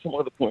think of some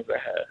other points I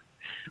had.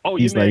 Oh,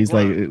 he's like,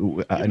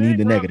 I need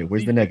the negative.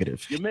 Where's the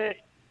negative? Your man.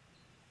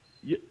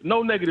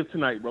 No negative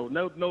tonight, bro.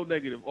 No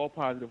negative. All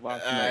positive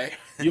vibes tonight.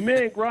 Right. Your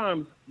man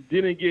Grimes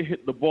didn't get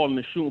hit the ball in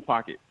the shooting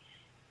pocket.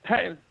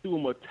 Patton threw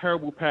him a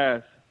terrible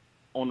pass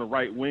on the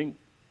right wing.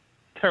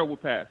 Terrible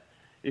pass.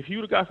 If he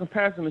would have got some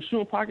passes in the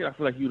shooting pocket, I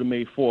feel like he would have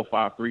made 4 or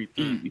 5 threes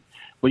easy.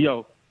 But,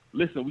 yo,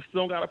 listen, we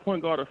still got a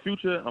point guard of the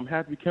future. I'm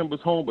happy Kemba's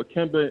home, but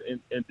Kemba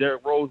and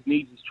Derrick Rose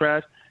needs his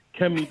trash.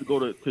 Kemba needs to go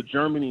to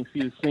Germany and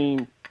see the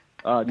same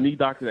knee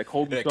doctor that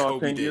Kobe saw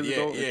 10 years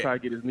ago and try to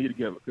get his knee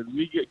together. Because when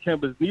we get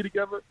Kemba's knee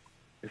together,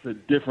 it's a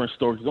different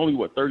story. He's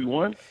only,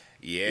 31?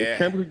 Yeah. If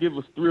Kemba could give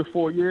us 3 or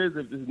 4 years,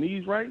 if his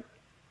knee's right,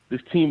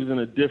 this team is in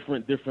a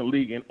different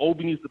league. And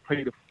Obi needs to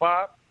play the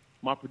 5.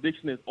 My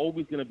prediction is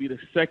Obi's going to be the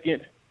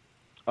second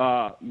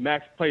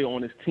max player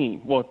on his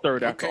team. Well,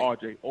 third after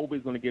RJ.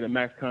 Obi's going to get a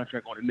max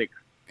contract on the Knicks.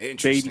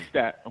 Interesting. Baby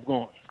stat. I'm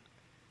going.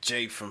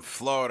 Jay from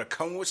Florida,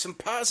 come with some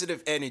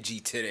positive energy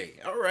today.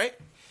 All right.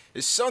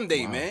 It's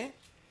Sunday, man.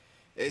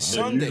 It's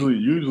Sunday.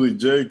 Usually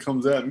Jay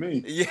comes at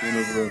me.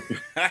 Yeah.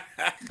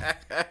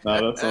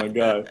 Nah, that's my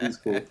guy. He's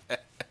cool.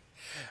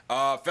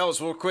 Fellas,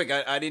 real quick,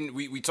 I didn't.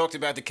 We talked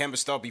about the Kemba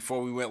stuff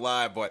before we went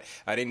live, but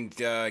I didn't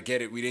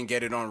get it. We didn't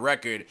get it on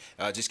record.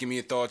 Just give me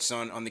your thoughts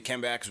on the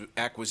Kemba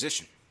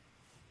acquisition.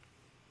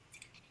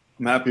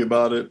 I'm happy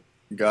about it.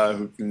 A guy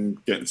who can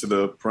get into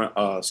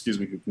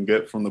who can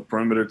get from the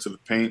perimeter to the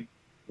paint,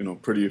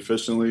 pretty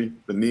efficiently.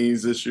 The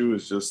knees issue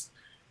is just,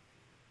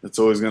 it's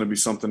always going to be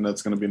something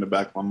that's going to be in the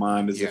back of my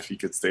mind, if he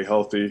could stay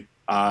healthy.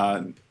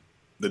 The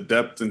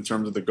depth in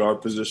terms of the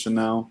guard position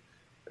now,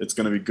 it's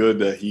going to be good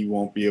that he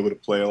won't be able to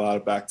play a lot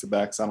of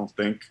back-to-backs, I don't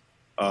think.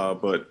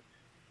 But,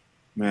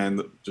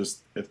 man,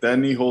 just if that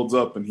knee holds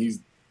up and he's,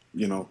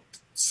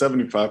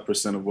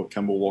 75% of what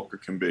Kemba Walker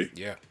can be,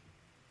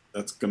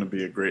 that's going to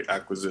be a great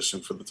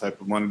acquisition for the type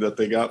of money that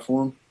they got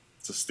for him.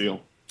 It's a steal.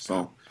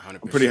 So 100%.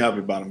 I'm pretty happy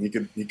about him.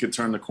 He could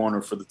turn the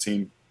corner for the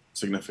team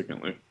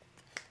significantly.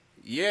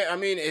 Yeah, I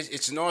mean,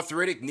 it's an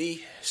arthritic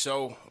knee,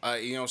 so,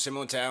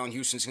 similar to Allen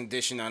Houston's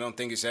condition, I don't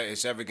think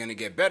it's ever going to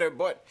get better.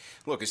 But,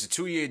 look, it's a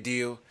 2-year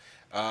deal.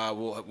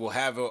 We'll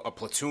have a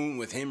platoon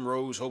with him,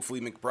 Rose. Hopefully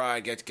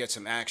McBride get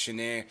some action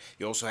there.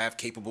 You also have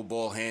capable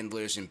ball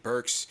handlers in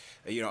Burks.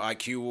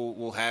 IQ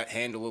will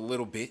handle a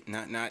little bit,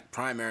 not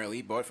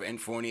primarily, but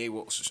Fournier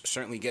will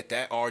certainly get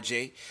that.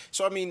 RJ.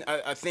 So, I mean,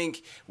 I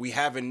think we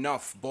have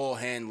enough ball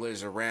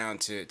handlers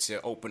around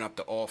to open up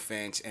the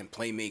offense and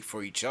play make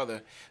for each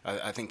other.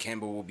 I think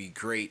Kemba will be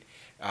great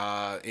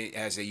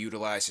as they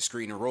utilize the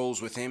screen and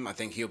rolls with him. I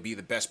think he'll be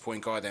the best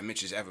point guard that Mitch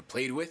has ever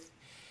played with.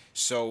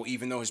 So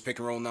even though his pick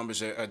and roll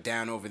numbers are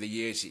down over the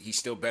years, he's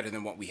still better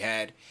than what we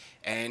had.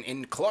 And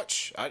in the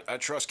clutch, I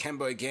trust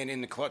Kemba again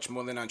in the clutch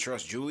more than I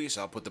trust Julius.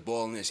 I'll put the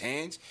ball in his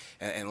hands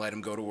and let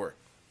him go to work.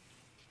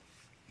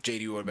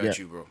 JD, what about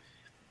you,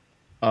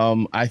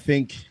 bro? I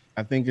think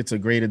it's a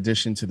great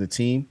addition to the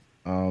team.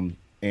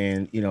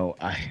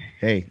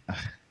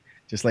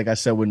 Just like I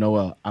said with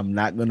Noel, I'm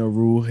not gonna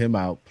rule him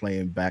out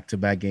playing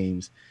back-to-back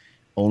games,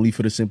 only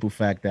for the simple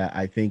fact that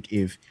I think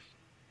if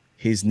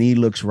his knee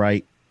looks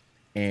right.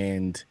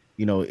 And,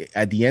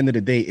 at the end of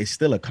the day, it's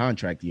still a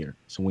contract year.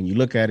 So when you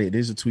look at it, it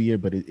is a 2-year,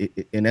 but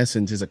it in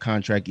essence is a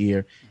contract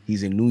year.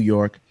 He's in New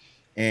York.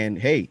 And,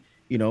 hey,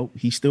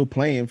 he's still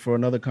playing for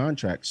another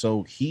contract.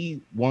 So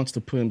he wants to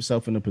put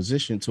himself in a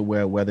position to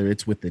where whether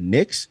it's with the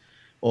Knicks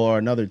or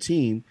another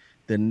team,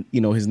 then,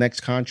 his next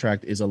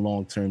contract is a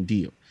long-term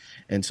deal.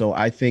 And so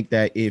I think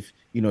that if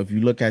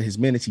you look at his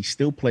minutes, he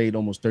still played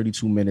almost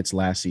 32 minutes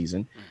last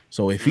season.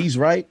 So if he's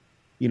right,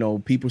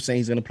 people saying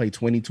he's going to play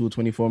 22 or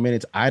 24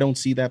 minutes. I don't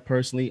see that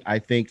personally. I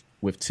think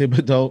with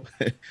Thibodeau,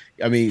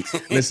 I mean,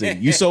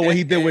 listen, you saw what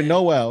he did with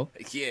Noel,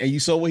 and you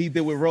saw what he did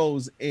with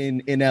Rose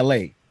in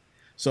L.A.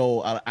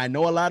 So I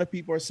know a lot of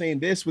people are saying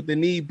this with the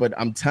knee, but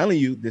I'm telling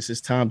you, this is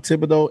Tom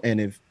Thibodeau.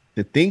 And if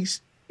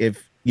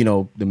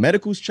the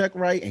medicals check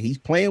right and he's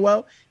playing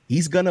well,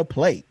 he's going to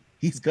play.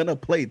 He's going to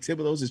play.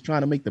 Thibodeau's is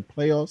trying to make the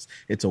playoffs.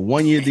 It's a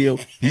 1-year deal.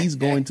 He's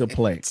going to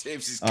play.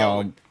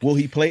 Will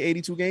he play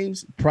 82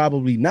 games?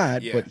 Probably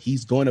not, but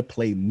he's going to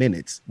play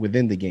minutes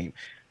within the game.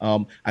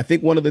 I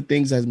think one of the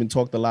things that has been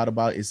talked a lot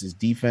about is his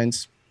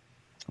defense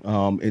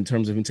in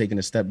terms of him taking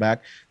a step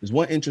back. There's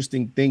one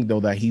interesting thing, though,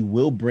 that he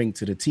will bring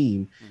to the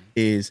team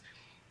is,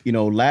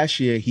 last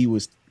year he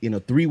was in a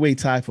 3-way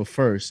tie for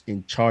first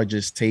in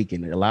charges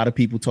taken. A lot of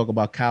people talk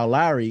about Kyle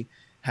Lowry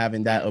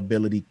having that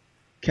ability.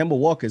 Kemba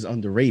Walker is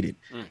underrated.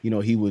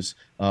 He was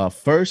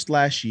first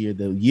last year.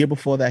 The year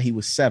before that, he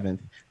was 7th.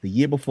 The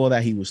year before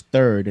that, he was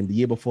 3rd. And the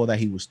year before that,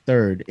 he was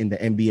 3rd in the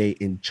NBA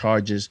in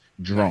charges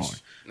drawn,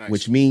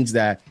 which means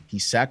that he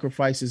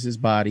sacrifices his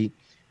body.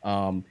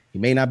 He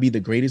may not be the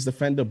greatest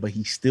defender, but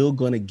he's still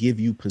going to give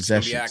you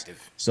possessions.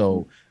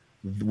 So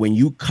when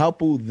you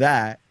couple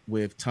that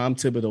with Tom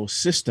Thibodeau's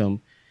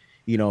system,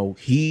 Tom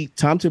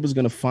Thibodeau's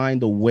going to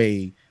find a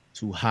way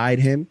to hide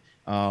him.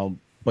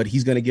 But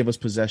he's going to give us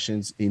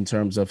possessions in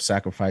terms of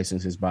sacrificing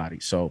his body.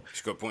 So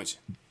that's good points.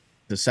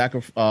 The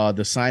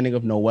signing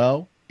of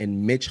Noel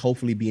and Mitch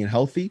hopefully being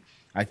healthy,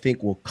 I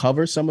think will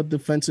cover some of the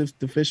defensive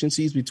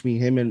deficiencies between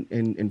him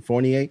and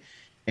Fournier.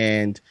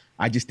 And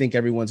I just think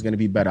everyone's going to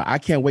be better. I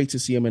can't wait to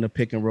see him in a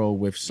pick and roll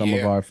with some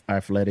of our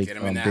athletic Get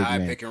him in that big high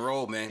men. Pick and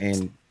roll, man.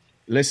 And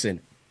listen,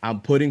 I'm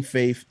putting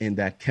faith in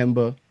that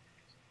Kemba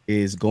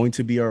is going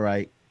to be all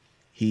right.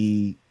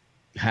 He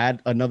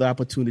had another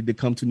opportunity to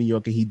come to New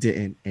York and he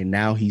didn't, and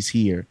now he's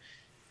here.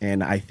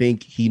 And I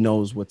think he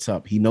knows what's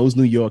up. He knows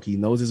New York. He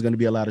knows there's going to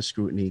be a lot of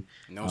scrutiny.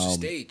 He knows the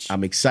stage.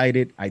 I'm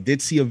excited. I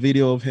did see a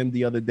video of him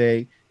the other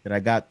day that I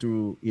got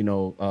through,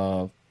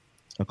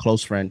 a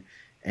close friend.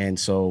 And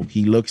so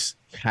he looks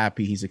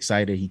happy. He's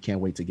excited. He can't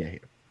wait to get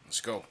here. Let's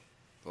go.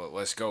 Well,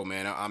 let's go,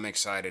 man. I'm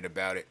excited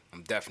about it.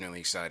 I'm definitely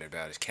excited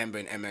about it. It's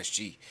Kemba and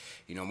MSG.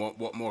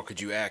 What more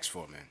could you ask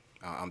for, man?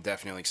 I'm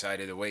definitely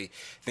excited the way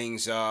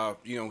things,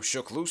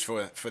 shook loose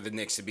for the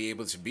Knicks to be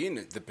able to be in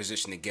the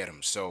position to get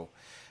them. So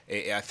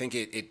I think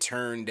it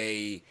turned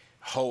a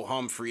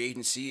ho-hum free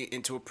agency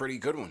into a pretty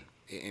good one.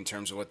 in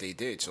terms of what they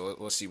did. So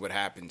let's see what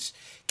happens.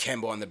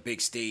 Kemba on the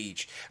big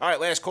stage. All right,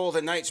 last call of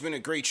the night. It's been a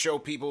great show,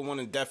 people. Want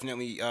to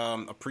definitely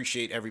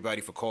appreciate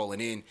everybody for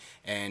calling in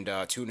and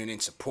tuning in,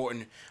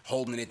 supporting,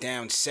 holding it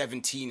down.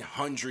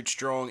 1,700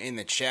 strong in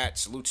the chat.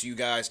 Salute to you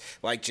guys.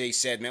 Like Jay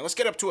said, man, let's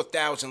get up to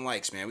 1,000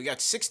 likes, man. We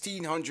got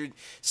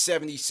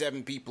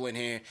 1,677 people in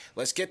here.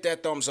 Let's get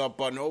that thumbs up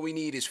button. All we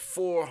need is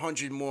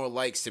 400 more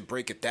likes to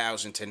break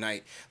 1,000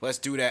 tonight. Let's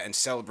do that and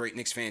celebrate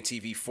Knicks Fan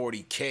TV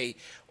 40K.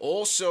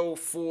 Also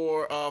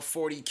for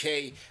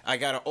 40K, I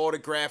got an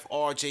autograph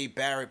R.J.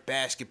 Barrett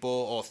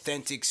basketball,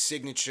 authentic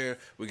signature.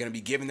 We're going to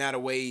be giving that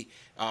away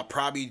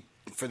probably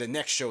for the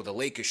next show, the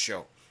Lakers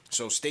show.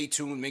 So stay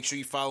tuned. Make sure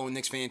you follow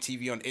Knicks Fan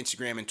TV on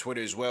Instagram and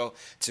Twitter as well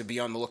to be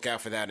on the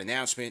lookout for that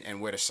announcement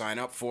and where to sign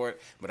up for it.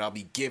 But I'll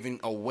be giving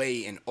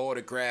away an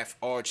autograph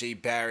R.J.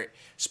 Barrett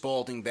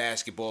Spalding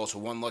basketball to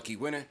one lucky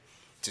winner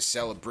to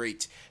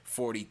celebrate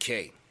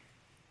 40K.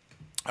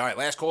 All right,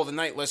 last call of the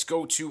night. Let's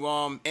go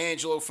to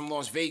Angelo from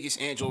Las Vegas.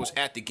 Angelo was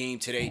at the game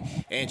today.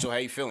 Angelo, how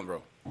you feeling,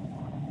 bro?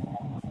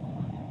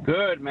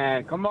 Good,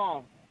 man. Come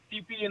on.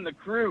 CP and the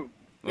crew.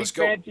 Let's Big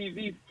go. Fan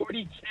TV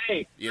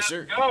 40K. Yes,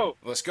 sir. Let's go.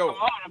 Let's go.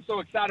 Come on. I'm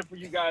so excited for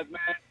you guys, man.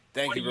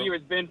 Thank you, bro. What a year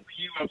it's been for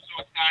you. I'm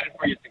so excited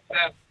for your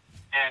success.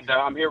 And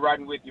I'm here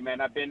riding with you,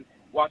 man. I've been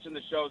watching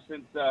the show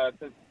since I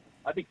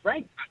think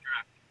Frank got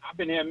drafted. I've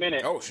been here a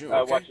minute. Oh, sure.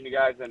 Okay. Watching you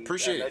guys. And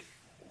appreciate it.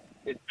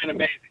 It's been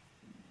amazing.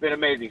 It's been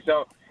amazing.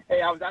 So,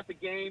 hey, I was at the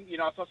game. You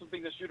know, I saw some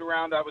things that shoot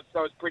around that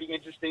was pretty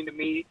interesting to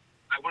me.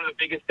 Like, one of the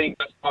biggest things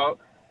I saw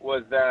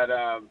was that,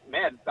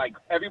 man, like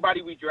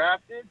everybody we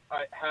drafted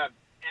have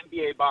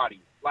NBA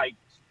bodies. Like,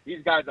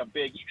 these guys are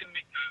big. Even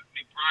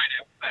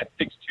McBride at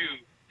 6'2"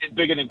 is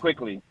bigger than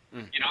Quickly. You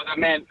know, that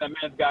man's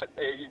got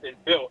is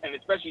built, and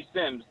especially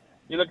Sims.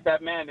 You look at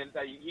that man, and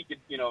he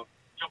could, you know,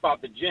 jump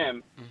out the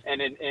gym,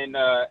 and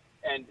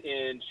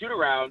in shoot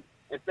around,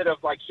 instead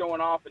of like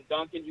showing off and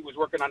dunking, he was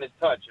working on his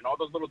touch and all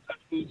those little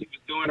touch moves he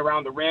was doing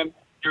around the rim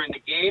during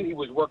the game. He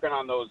was working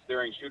on those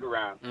during shoot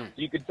around. So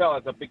you could tell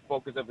it's a big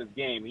focus of his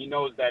game. He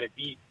knows that if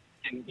he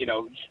can, you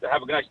know,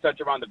 have a nice touch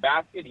around the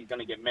basket, he's going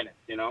to get minutes,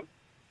 you know.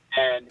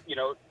 And, you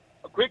know,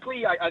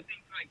 quickly, I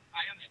think, like,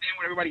 I understand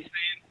what everybody's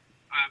saying.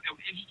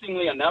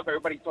 Interestingly enough,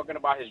 everybody's talking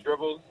about his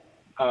dribbles.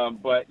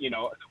 But, you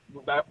know,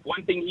 that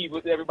one thing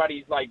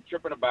everybody's, like,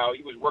 tripping about,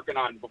 he was working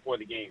on before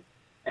the game.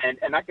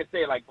 And I could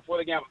say, like, before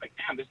the game, I was like,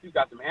 damn, this dude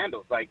got some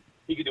handles. Like,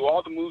 he could do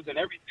all the moves and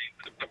everything.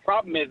 But the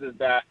problem is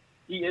that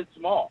he is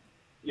small.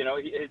 You know,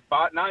 his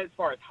body, not as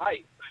far as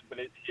height, but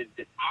his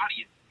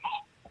body is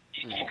small.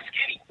 He's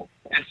skinny.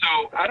 And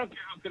so I don't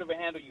care how good of a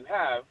handle you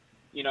have.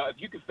 You know, if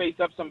you could face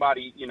up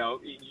somebody, you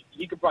know,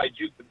 he could probably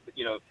juke,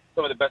 you know,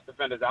 some of the best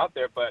defenders out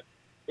there. But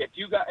if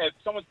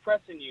someone's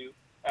pressing you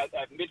at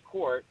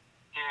midcourt,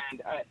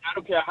 and I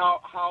don't care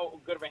how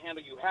good of a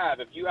handle you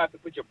have, if you have to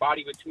put your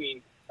body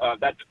between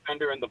that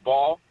defender and the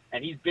ball,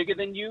 and he's bigger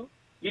than you,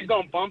 he's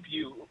going to bump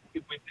you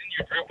within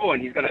your dribble,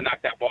 and he's going to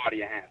knock that ball out of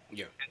your hand.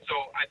 Yeah. And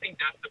so I think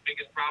that's the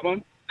biggest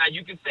problem. Now,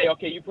 you can say,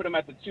 okay, you put him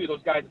at the 2,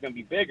 those guys are going to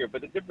be bigger,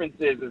 but the difference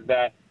is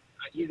that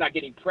he's not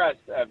getting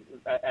pressed at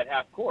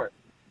half court.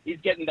 He's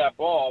getting that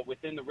ball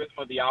within the rhythm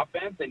of the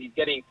offense, and he's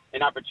getting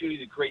an opportunity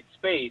to create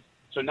space.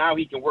 So now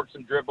he can work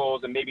some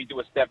dribbles and maybe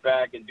do a step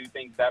back and do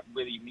things that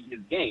really meet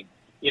his game.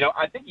 You know,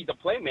 I think he's a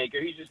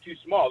playmaker. He's just too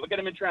small. Look at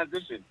him in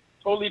transition.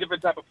 Totally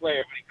different type of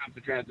player when it comes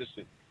to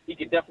transition. He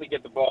can definitely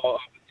get the ball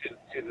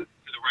to the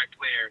right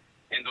player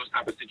in those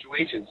type of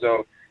situations.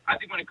 So I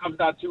think when it comes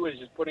down to it, it's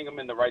just putting him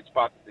in the right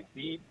spot to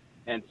succeed.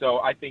 And so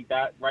I think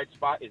that right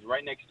spot is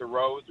right next to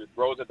Rose, with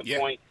Rose at the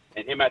point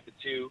and him at the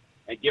 2.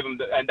 And give him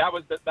and that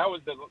was the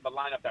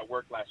lineup that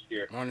worked last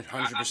year. 100%.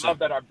 I love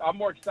that. I'm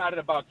more excited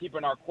about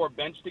keeping our core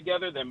bench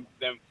together than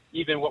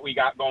even what we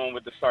got going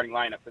with the starting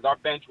lineup, because our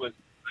bench was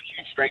a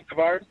huge strength of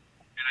ours,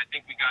 and I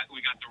think we got the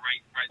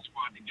right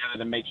squad together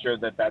to make sure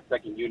that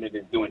second unit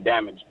is doing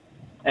damage.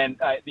 And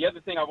the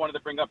other thing I wanted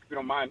to bring up, if you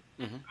don't mind,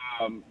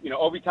 you know,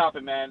 Obi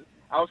Toppin, man,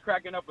 I was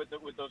cracking up with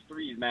those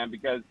threes, man,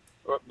 because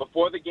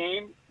before the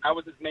game, that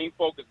was his main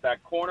focus,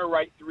 that corner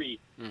right 3.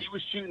 He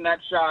was shooting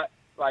that shot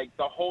like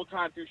the whole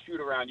time through shoot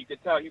around. You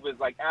could tell he was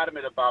like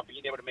adamant about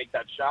being able to make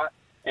that shot.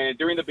 And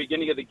during the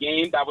beginning of the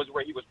game, that was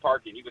where he was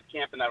parking. He was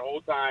camping that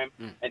whole time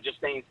and just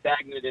staying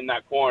stagnant in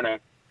that corner.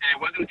 And it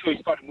wasn't until he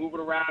started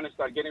moving around and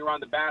started getting around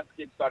the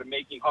basket, started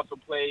making hustle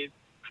plays,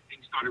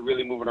 things started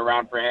really moving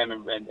around for him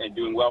and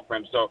doing well for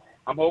him. So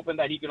I'm hoping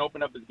that he can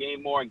open up his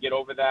game more and get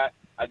over that.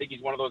 I think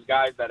he's one of those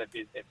guys that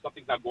if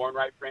something's not going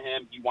right for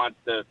him, he wants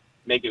to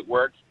make it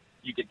work.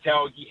 You could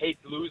tell he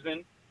hates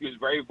losing. He was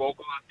very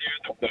vocal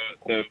out there.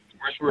 The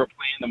worse we were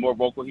playing, the more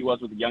vocal he was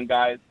with the young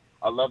guys.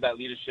 I love that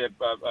leadership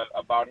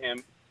about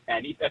him.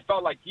 And it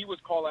felt like he was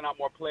calling out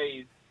more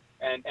plays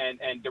and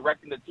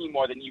directing the team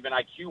more than even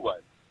IQ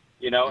was,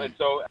 you know. And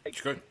so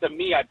to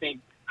me, I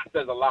think that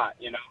says a lot,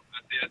 you know.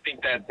 I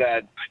think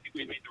that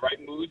we made the right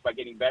moves by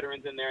getting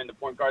veterans in there in the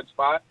point guard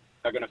spot.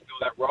 They're going to fill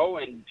that role,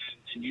 and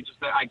you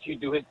just let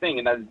IQ do his thing,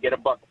 and that is get a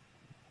bucket.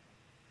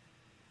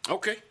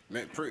 Okay,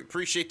 man.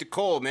 Appreciate the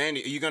call, man. Are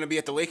you going to be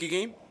at the Laker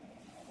game?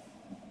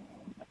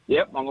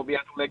 Yep, I'm gonna be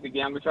at the Laker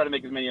game. I'm gonna try to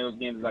make as many of those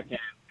games as I can.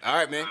 All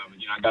right, man.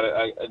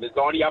 It's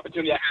the only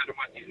opportunity I had to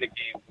watch these Knicks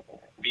games,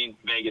 being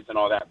Vegas and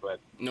all that. But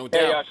no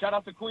hey, doubt. Shout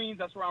out to Queens.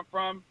 That's where I'm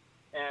from.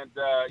 And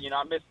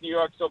I miss New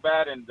York so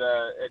bad. And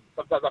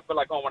sometimes I feel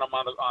like home when I'm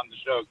on the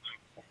show.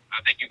 So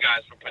I thank you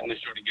guys for putting this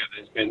show together.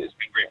 It's been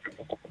great for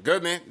me.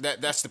 Good, man.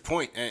 That's the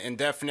point. And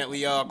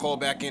definitely call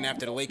back in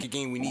after the Laker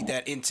game. We need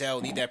that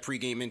intel, need that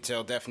pregame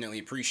intel. Definitely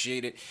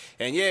appreciate it.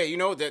 And yeah,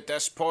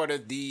 that's part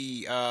of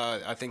the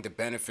I think the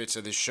benefits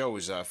of this show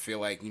is I feel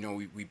like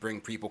we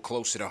bring people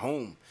closer to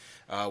home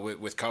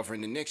with covering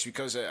the Knicks,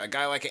 because a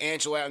guy like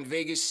Angelo out in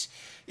Vegas,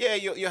 yeah,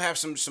 you'll have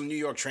some New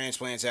York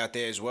transplants out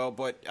there as well,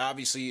 but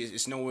obviously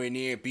it's nowhere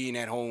near being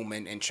at home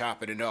and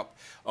chopping it up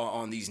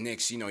on these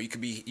Knicks. You could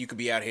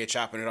be out here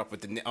chopping it up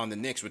on the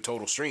Knicks with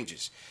total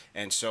strangers.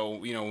 And so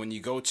when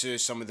you go to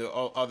some of the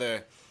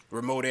other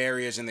remote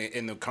areas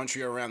in the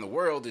country or around the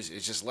world, it's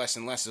just less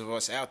and less of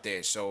us out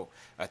there. So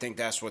I think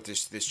that's what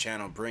this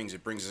channel brings.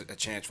 It brings a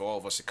chance for all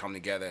of us to come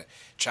together,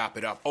 chop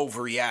it up,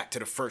 overreact to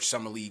the first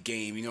Summer League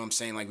game, you know what I'm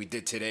saying, like we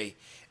did today,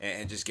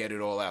 and just get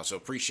it all out. So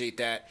appreciate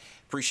that.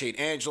 Appreciate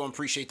Angelo and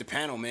appreciate the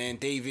panel, man.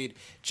 David,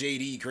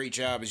 JD, great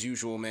job as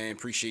usual, man.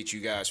 Appreciate you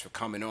guys for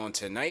coming on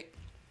tonight.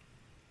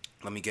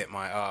 Let me get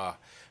my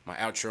my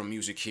outro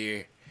music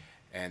here,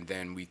 and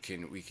then we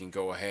can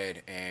go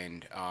ahead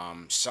and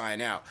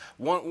sign out.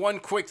 One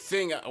quick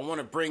thing I want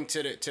to bring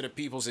to the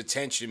people's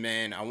attention,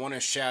 man. I want to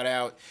shout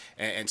out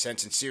and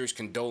send sincerest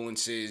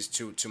condolences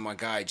to my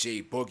guy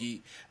Jay Boogie.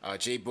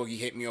 Jay Boogie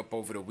hit me up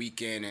over the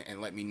weekend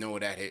and let me know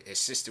that his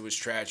sister was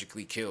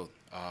tragically killed.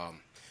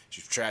 She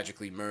was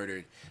tragically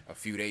murdered a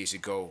few days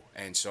ago.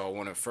 And so I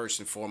want to first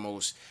and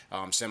foremost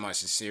send my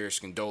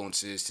sincerest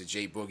condolences to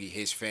Jay Boogie,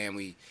 his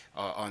family,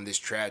 on this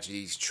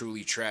tragedy,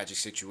 truly tragic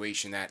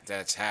situation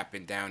that's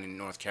happened down in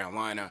North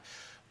Carolina.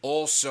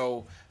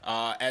 Also,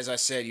 as I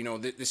said,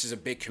 this is a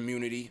big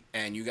community,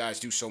 and you guys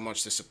do so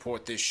much to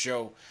support this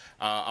show.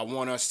 I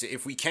want us to,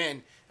 if we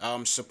can,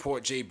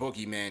 support Jay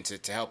Boogie, man,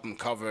 to help him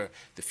cover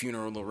the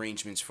funeral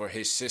arrangements for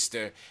his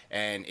sister.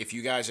 And if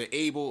you guys are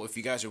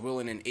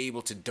willing and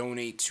able to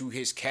donate to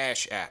his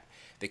Cash App,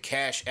 the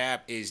Cash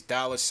App is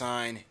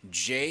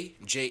 $J,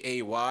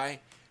 J-A-Y,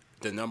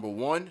 the number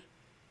 1,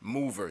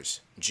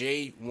 Movers,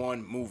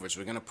 J1 Movers.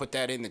 We're going to put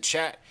that in the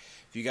chat.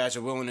 If you guys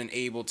are willing and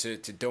able to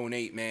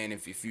donate, man,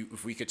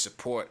 if we could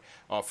support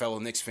our fellow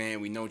Knicks fan.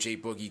 We know Jay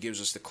Boogie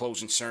gives us the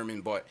closing sermon,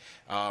 but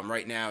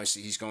right now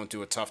he's going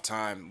through a tough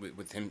time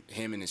with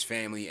him and his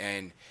family,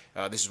 and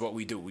this is what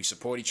we do. We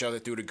support each other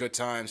through the good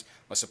times.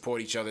 Let's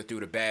support each other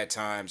through the bad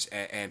times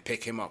and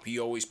pick him up. He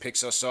always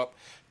picks us up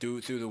through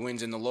the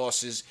wins and the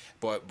losses,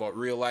 but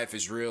real life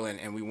is real,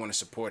 and we want to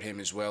support him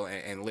as well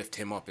and lift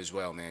him up as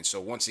well, man. So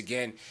once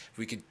again, if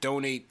we could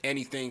donate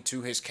anything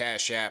to his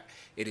Cash App,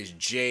 it is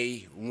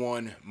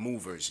J1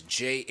 Movers,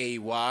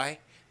 J-A-Y,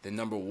 the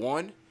number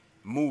 1,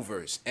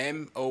 Movers,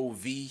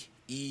 M-O-V-E-R-S,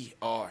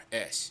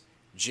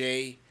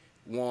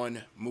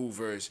 J1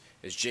 Movers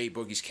is Jay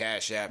Boogie's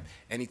Cash App.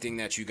 Anything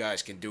that you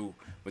guys can do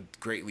would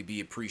greatly be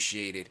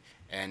appreciated.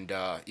 And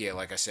yeah,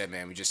 like I said,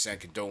 man, we just send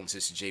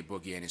condolences to Jay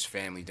Boogie and his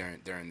family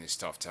during this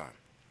tough time.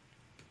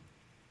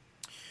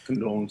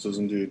 Condolences,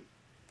 indeed.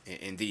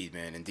 Indeed,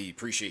 man. Indeed.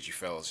 Appreciate you,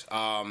 fellas.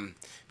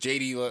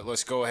 JD,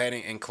 let's go ahead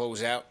and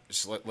close out.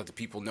 Just let the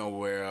people know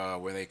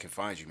where they can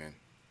find you, man.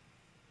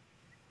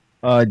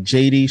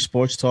 JD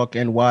Sports Talk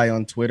NY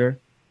on Twitter,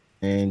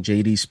 and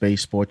JD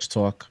Space Sports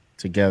Talk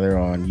together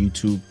on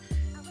YouTube.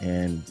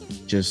 And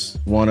just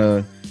want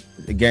to,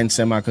 again,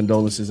 send my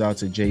condolences out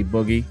to Jay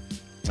Boogie.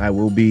 I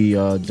will be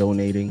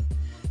donating,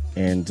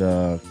 and,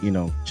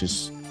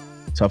 just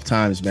tough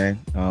times, man.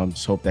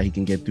 Just hope that he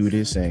can get through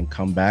this and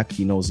come back.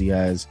 He knows he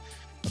has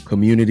a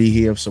community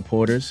here of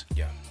supporters.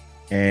 Yeah.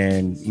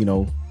 And,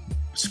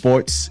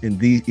 sports in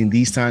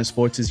these times,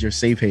 sports is your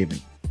safe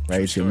haven,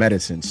 right? It's your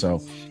medicine. So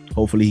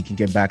hopefully he can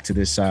get back to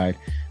this side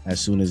as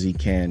soon as he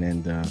can.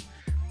 And,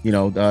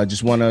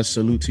 just want to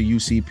salute to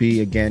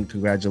UCP again.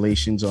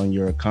 Congratulations on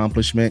your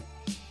accomplishment.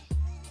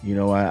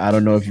 I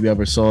don't know if you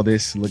ever saw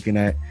this, looking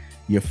at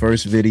your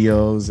first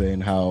videos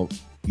and how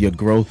your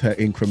growth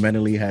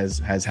incrementally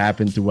has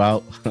happened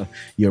throughout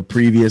your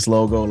previous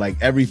logo, like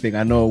everything.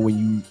 I know when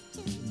you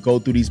go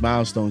through these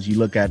milestones, you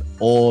look at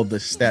all the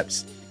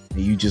steps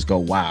and you just go,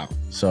 wow.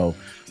 So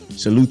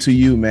salute to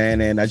you, man.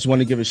 And I just want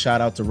to give a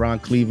shout out to Ron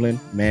Cleveland,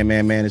 man.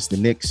 It's the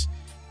Knicks.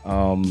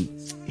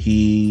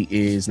 He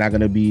is not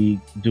going to be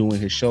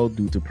doing his show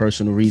due to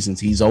personal reasons.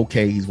 He's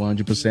okay. He's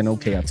 100%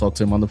 okay. I talked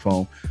to him on the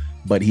phone,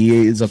 but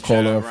he is a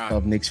caller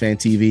of Knicks Fan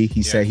TV.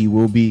 He said he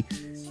will be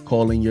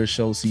calling your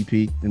show,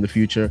 CP, in the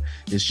future.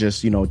 It's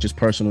just, just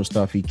personal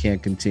stuff. He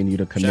can't continue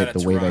to commit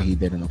the way that he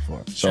did in the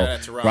fourth. So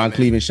Ron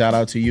Cleveland, shout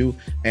out to you.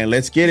 And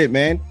let's get it,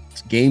 man.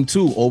 It's game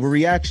 2,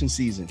 overreaction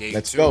season.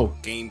 Let's go.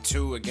 Game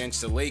 2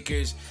 against the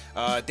Lakers.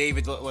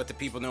 David, let the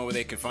people know where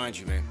they can find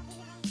you, man.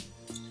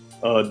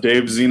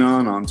 Dave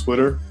Zenon on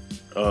Twitter,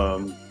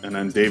 and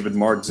then David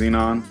Mark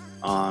Zenon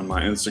on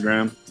my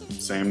Instagram.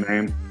 Same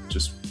name,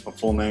 just a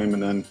full name.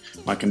 And then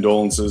my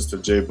condolences to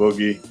Jay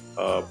Boogie.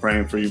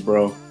 Praying for you,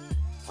 bro.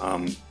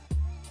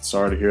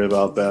 Sorry to hear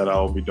about that. I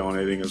will be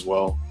donating as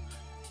well.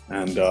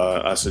 And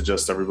I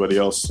suggest everybody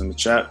else in the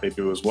chat, they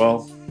do as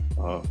well.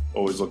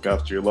 Always look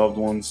after your loved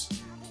ones.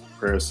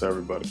 Prayers to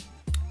everybody.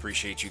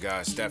 Appreciate you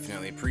guys,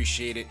 definitely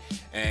appreciate it.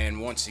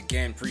 And once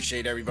again,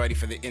 appreciate everybody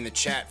in the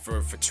chat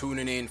for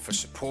tuning in, for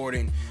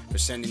supporting, for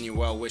sending your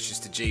well wishes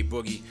to Jay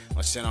Boogie.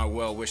 Let's send our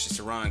well wishes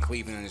to Ron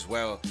Cleveland as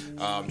well.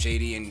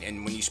 JD,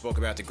 and when you spoke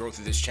about the growth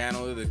of this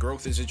channel, the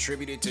growth is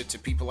attributed to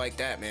people like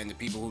that, man. The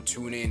people who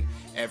tune in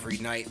every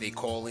night, they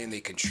call in,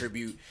 they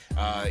contribute.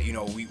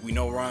 We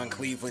know Ron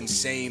Cleveland's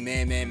saying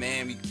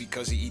man,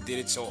 because he did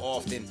it so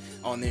often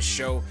on this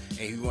show, and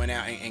he went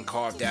out and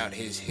carved out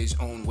his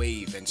own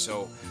wave. And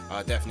so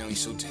definitely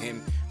salute to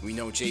him. We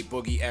know Jay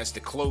Boogie as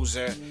the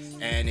closer,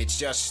 and it's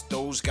just,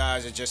 those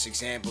guys are just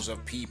examples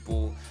of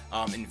people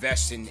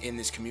investing in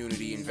this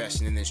community,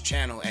 investing in this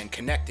channel, and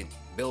connecting,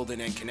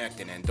 building and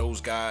connecting. And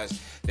those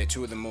guys, they're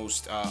two of the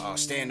most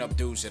stand-up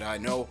dudes that I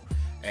know.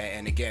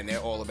 And again, they're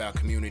all about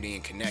community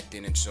and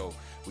connecting, and so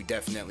we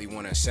definitely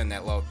want to send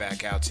that love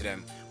back out to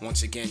them.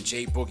 Once again,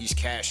 Jay Boogie's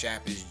Cash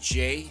App is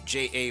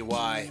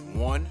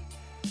JAY1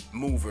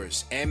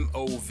 Movers,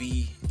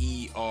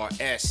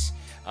 MOVERS.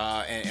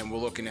 And we're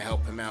looking to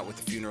help him out with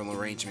the funeral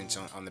arrangements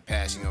on the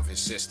passing of his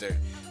sister,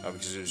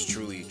 because it was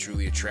truly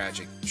a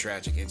tragic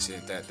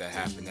incident that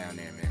happened down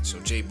there, man.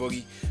 So Jay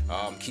Boogie,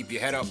 keep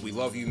your head up. We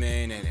love you,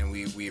 man, and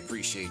we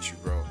appreciate you,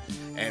 bro.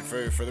 And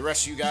for the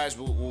rest of you guys,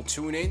 we'll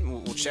tune in.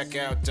 We'll check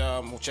out.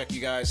 We'll check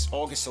you guys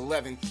August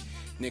 11th,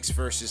 Knicks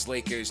versus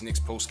Lakers, Knicks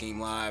post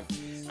game live.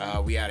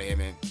 We out of here,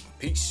 man.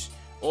 Peace.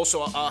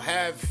 Also, I'll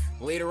have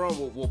later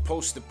on. We'll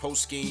post the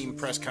post game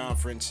press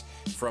conference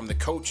from the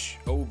coach,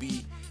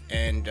 Obi,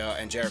 and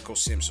Jericho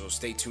Sims. So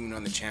stay tuned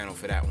on the channel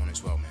for that one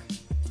as well, man.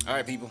 All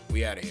right, people,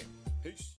 we out of here. Peace.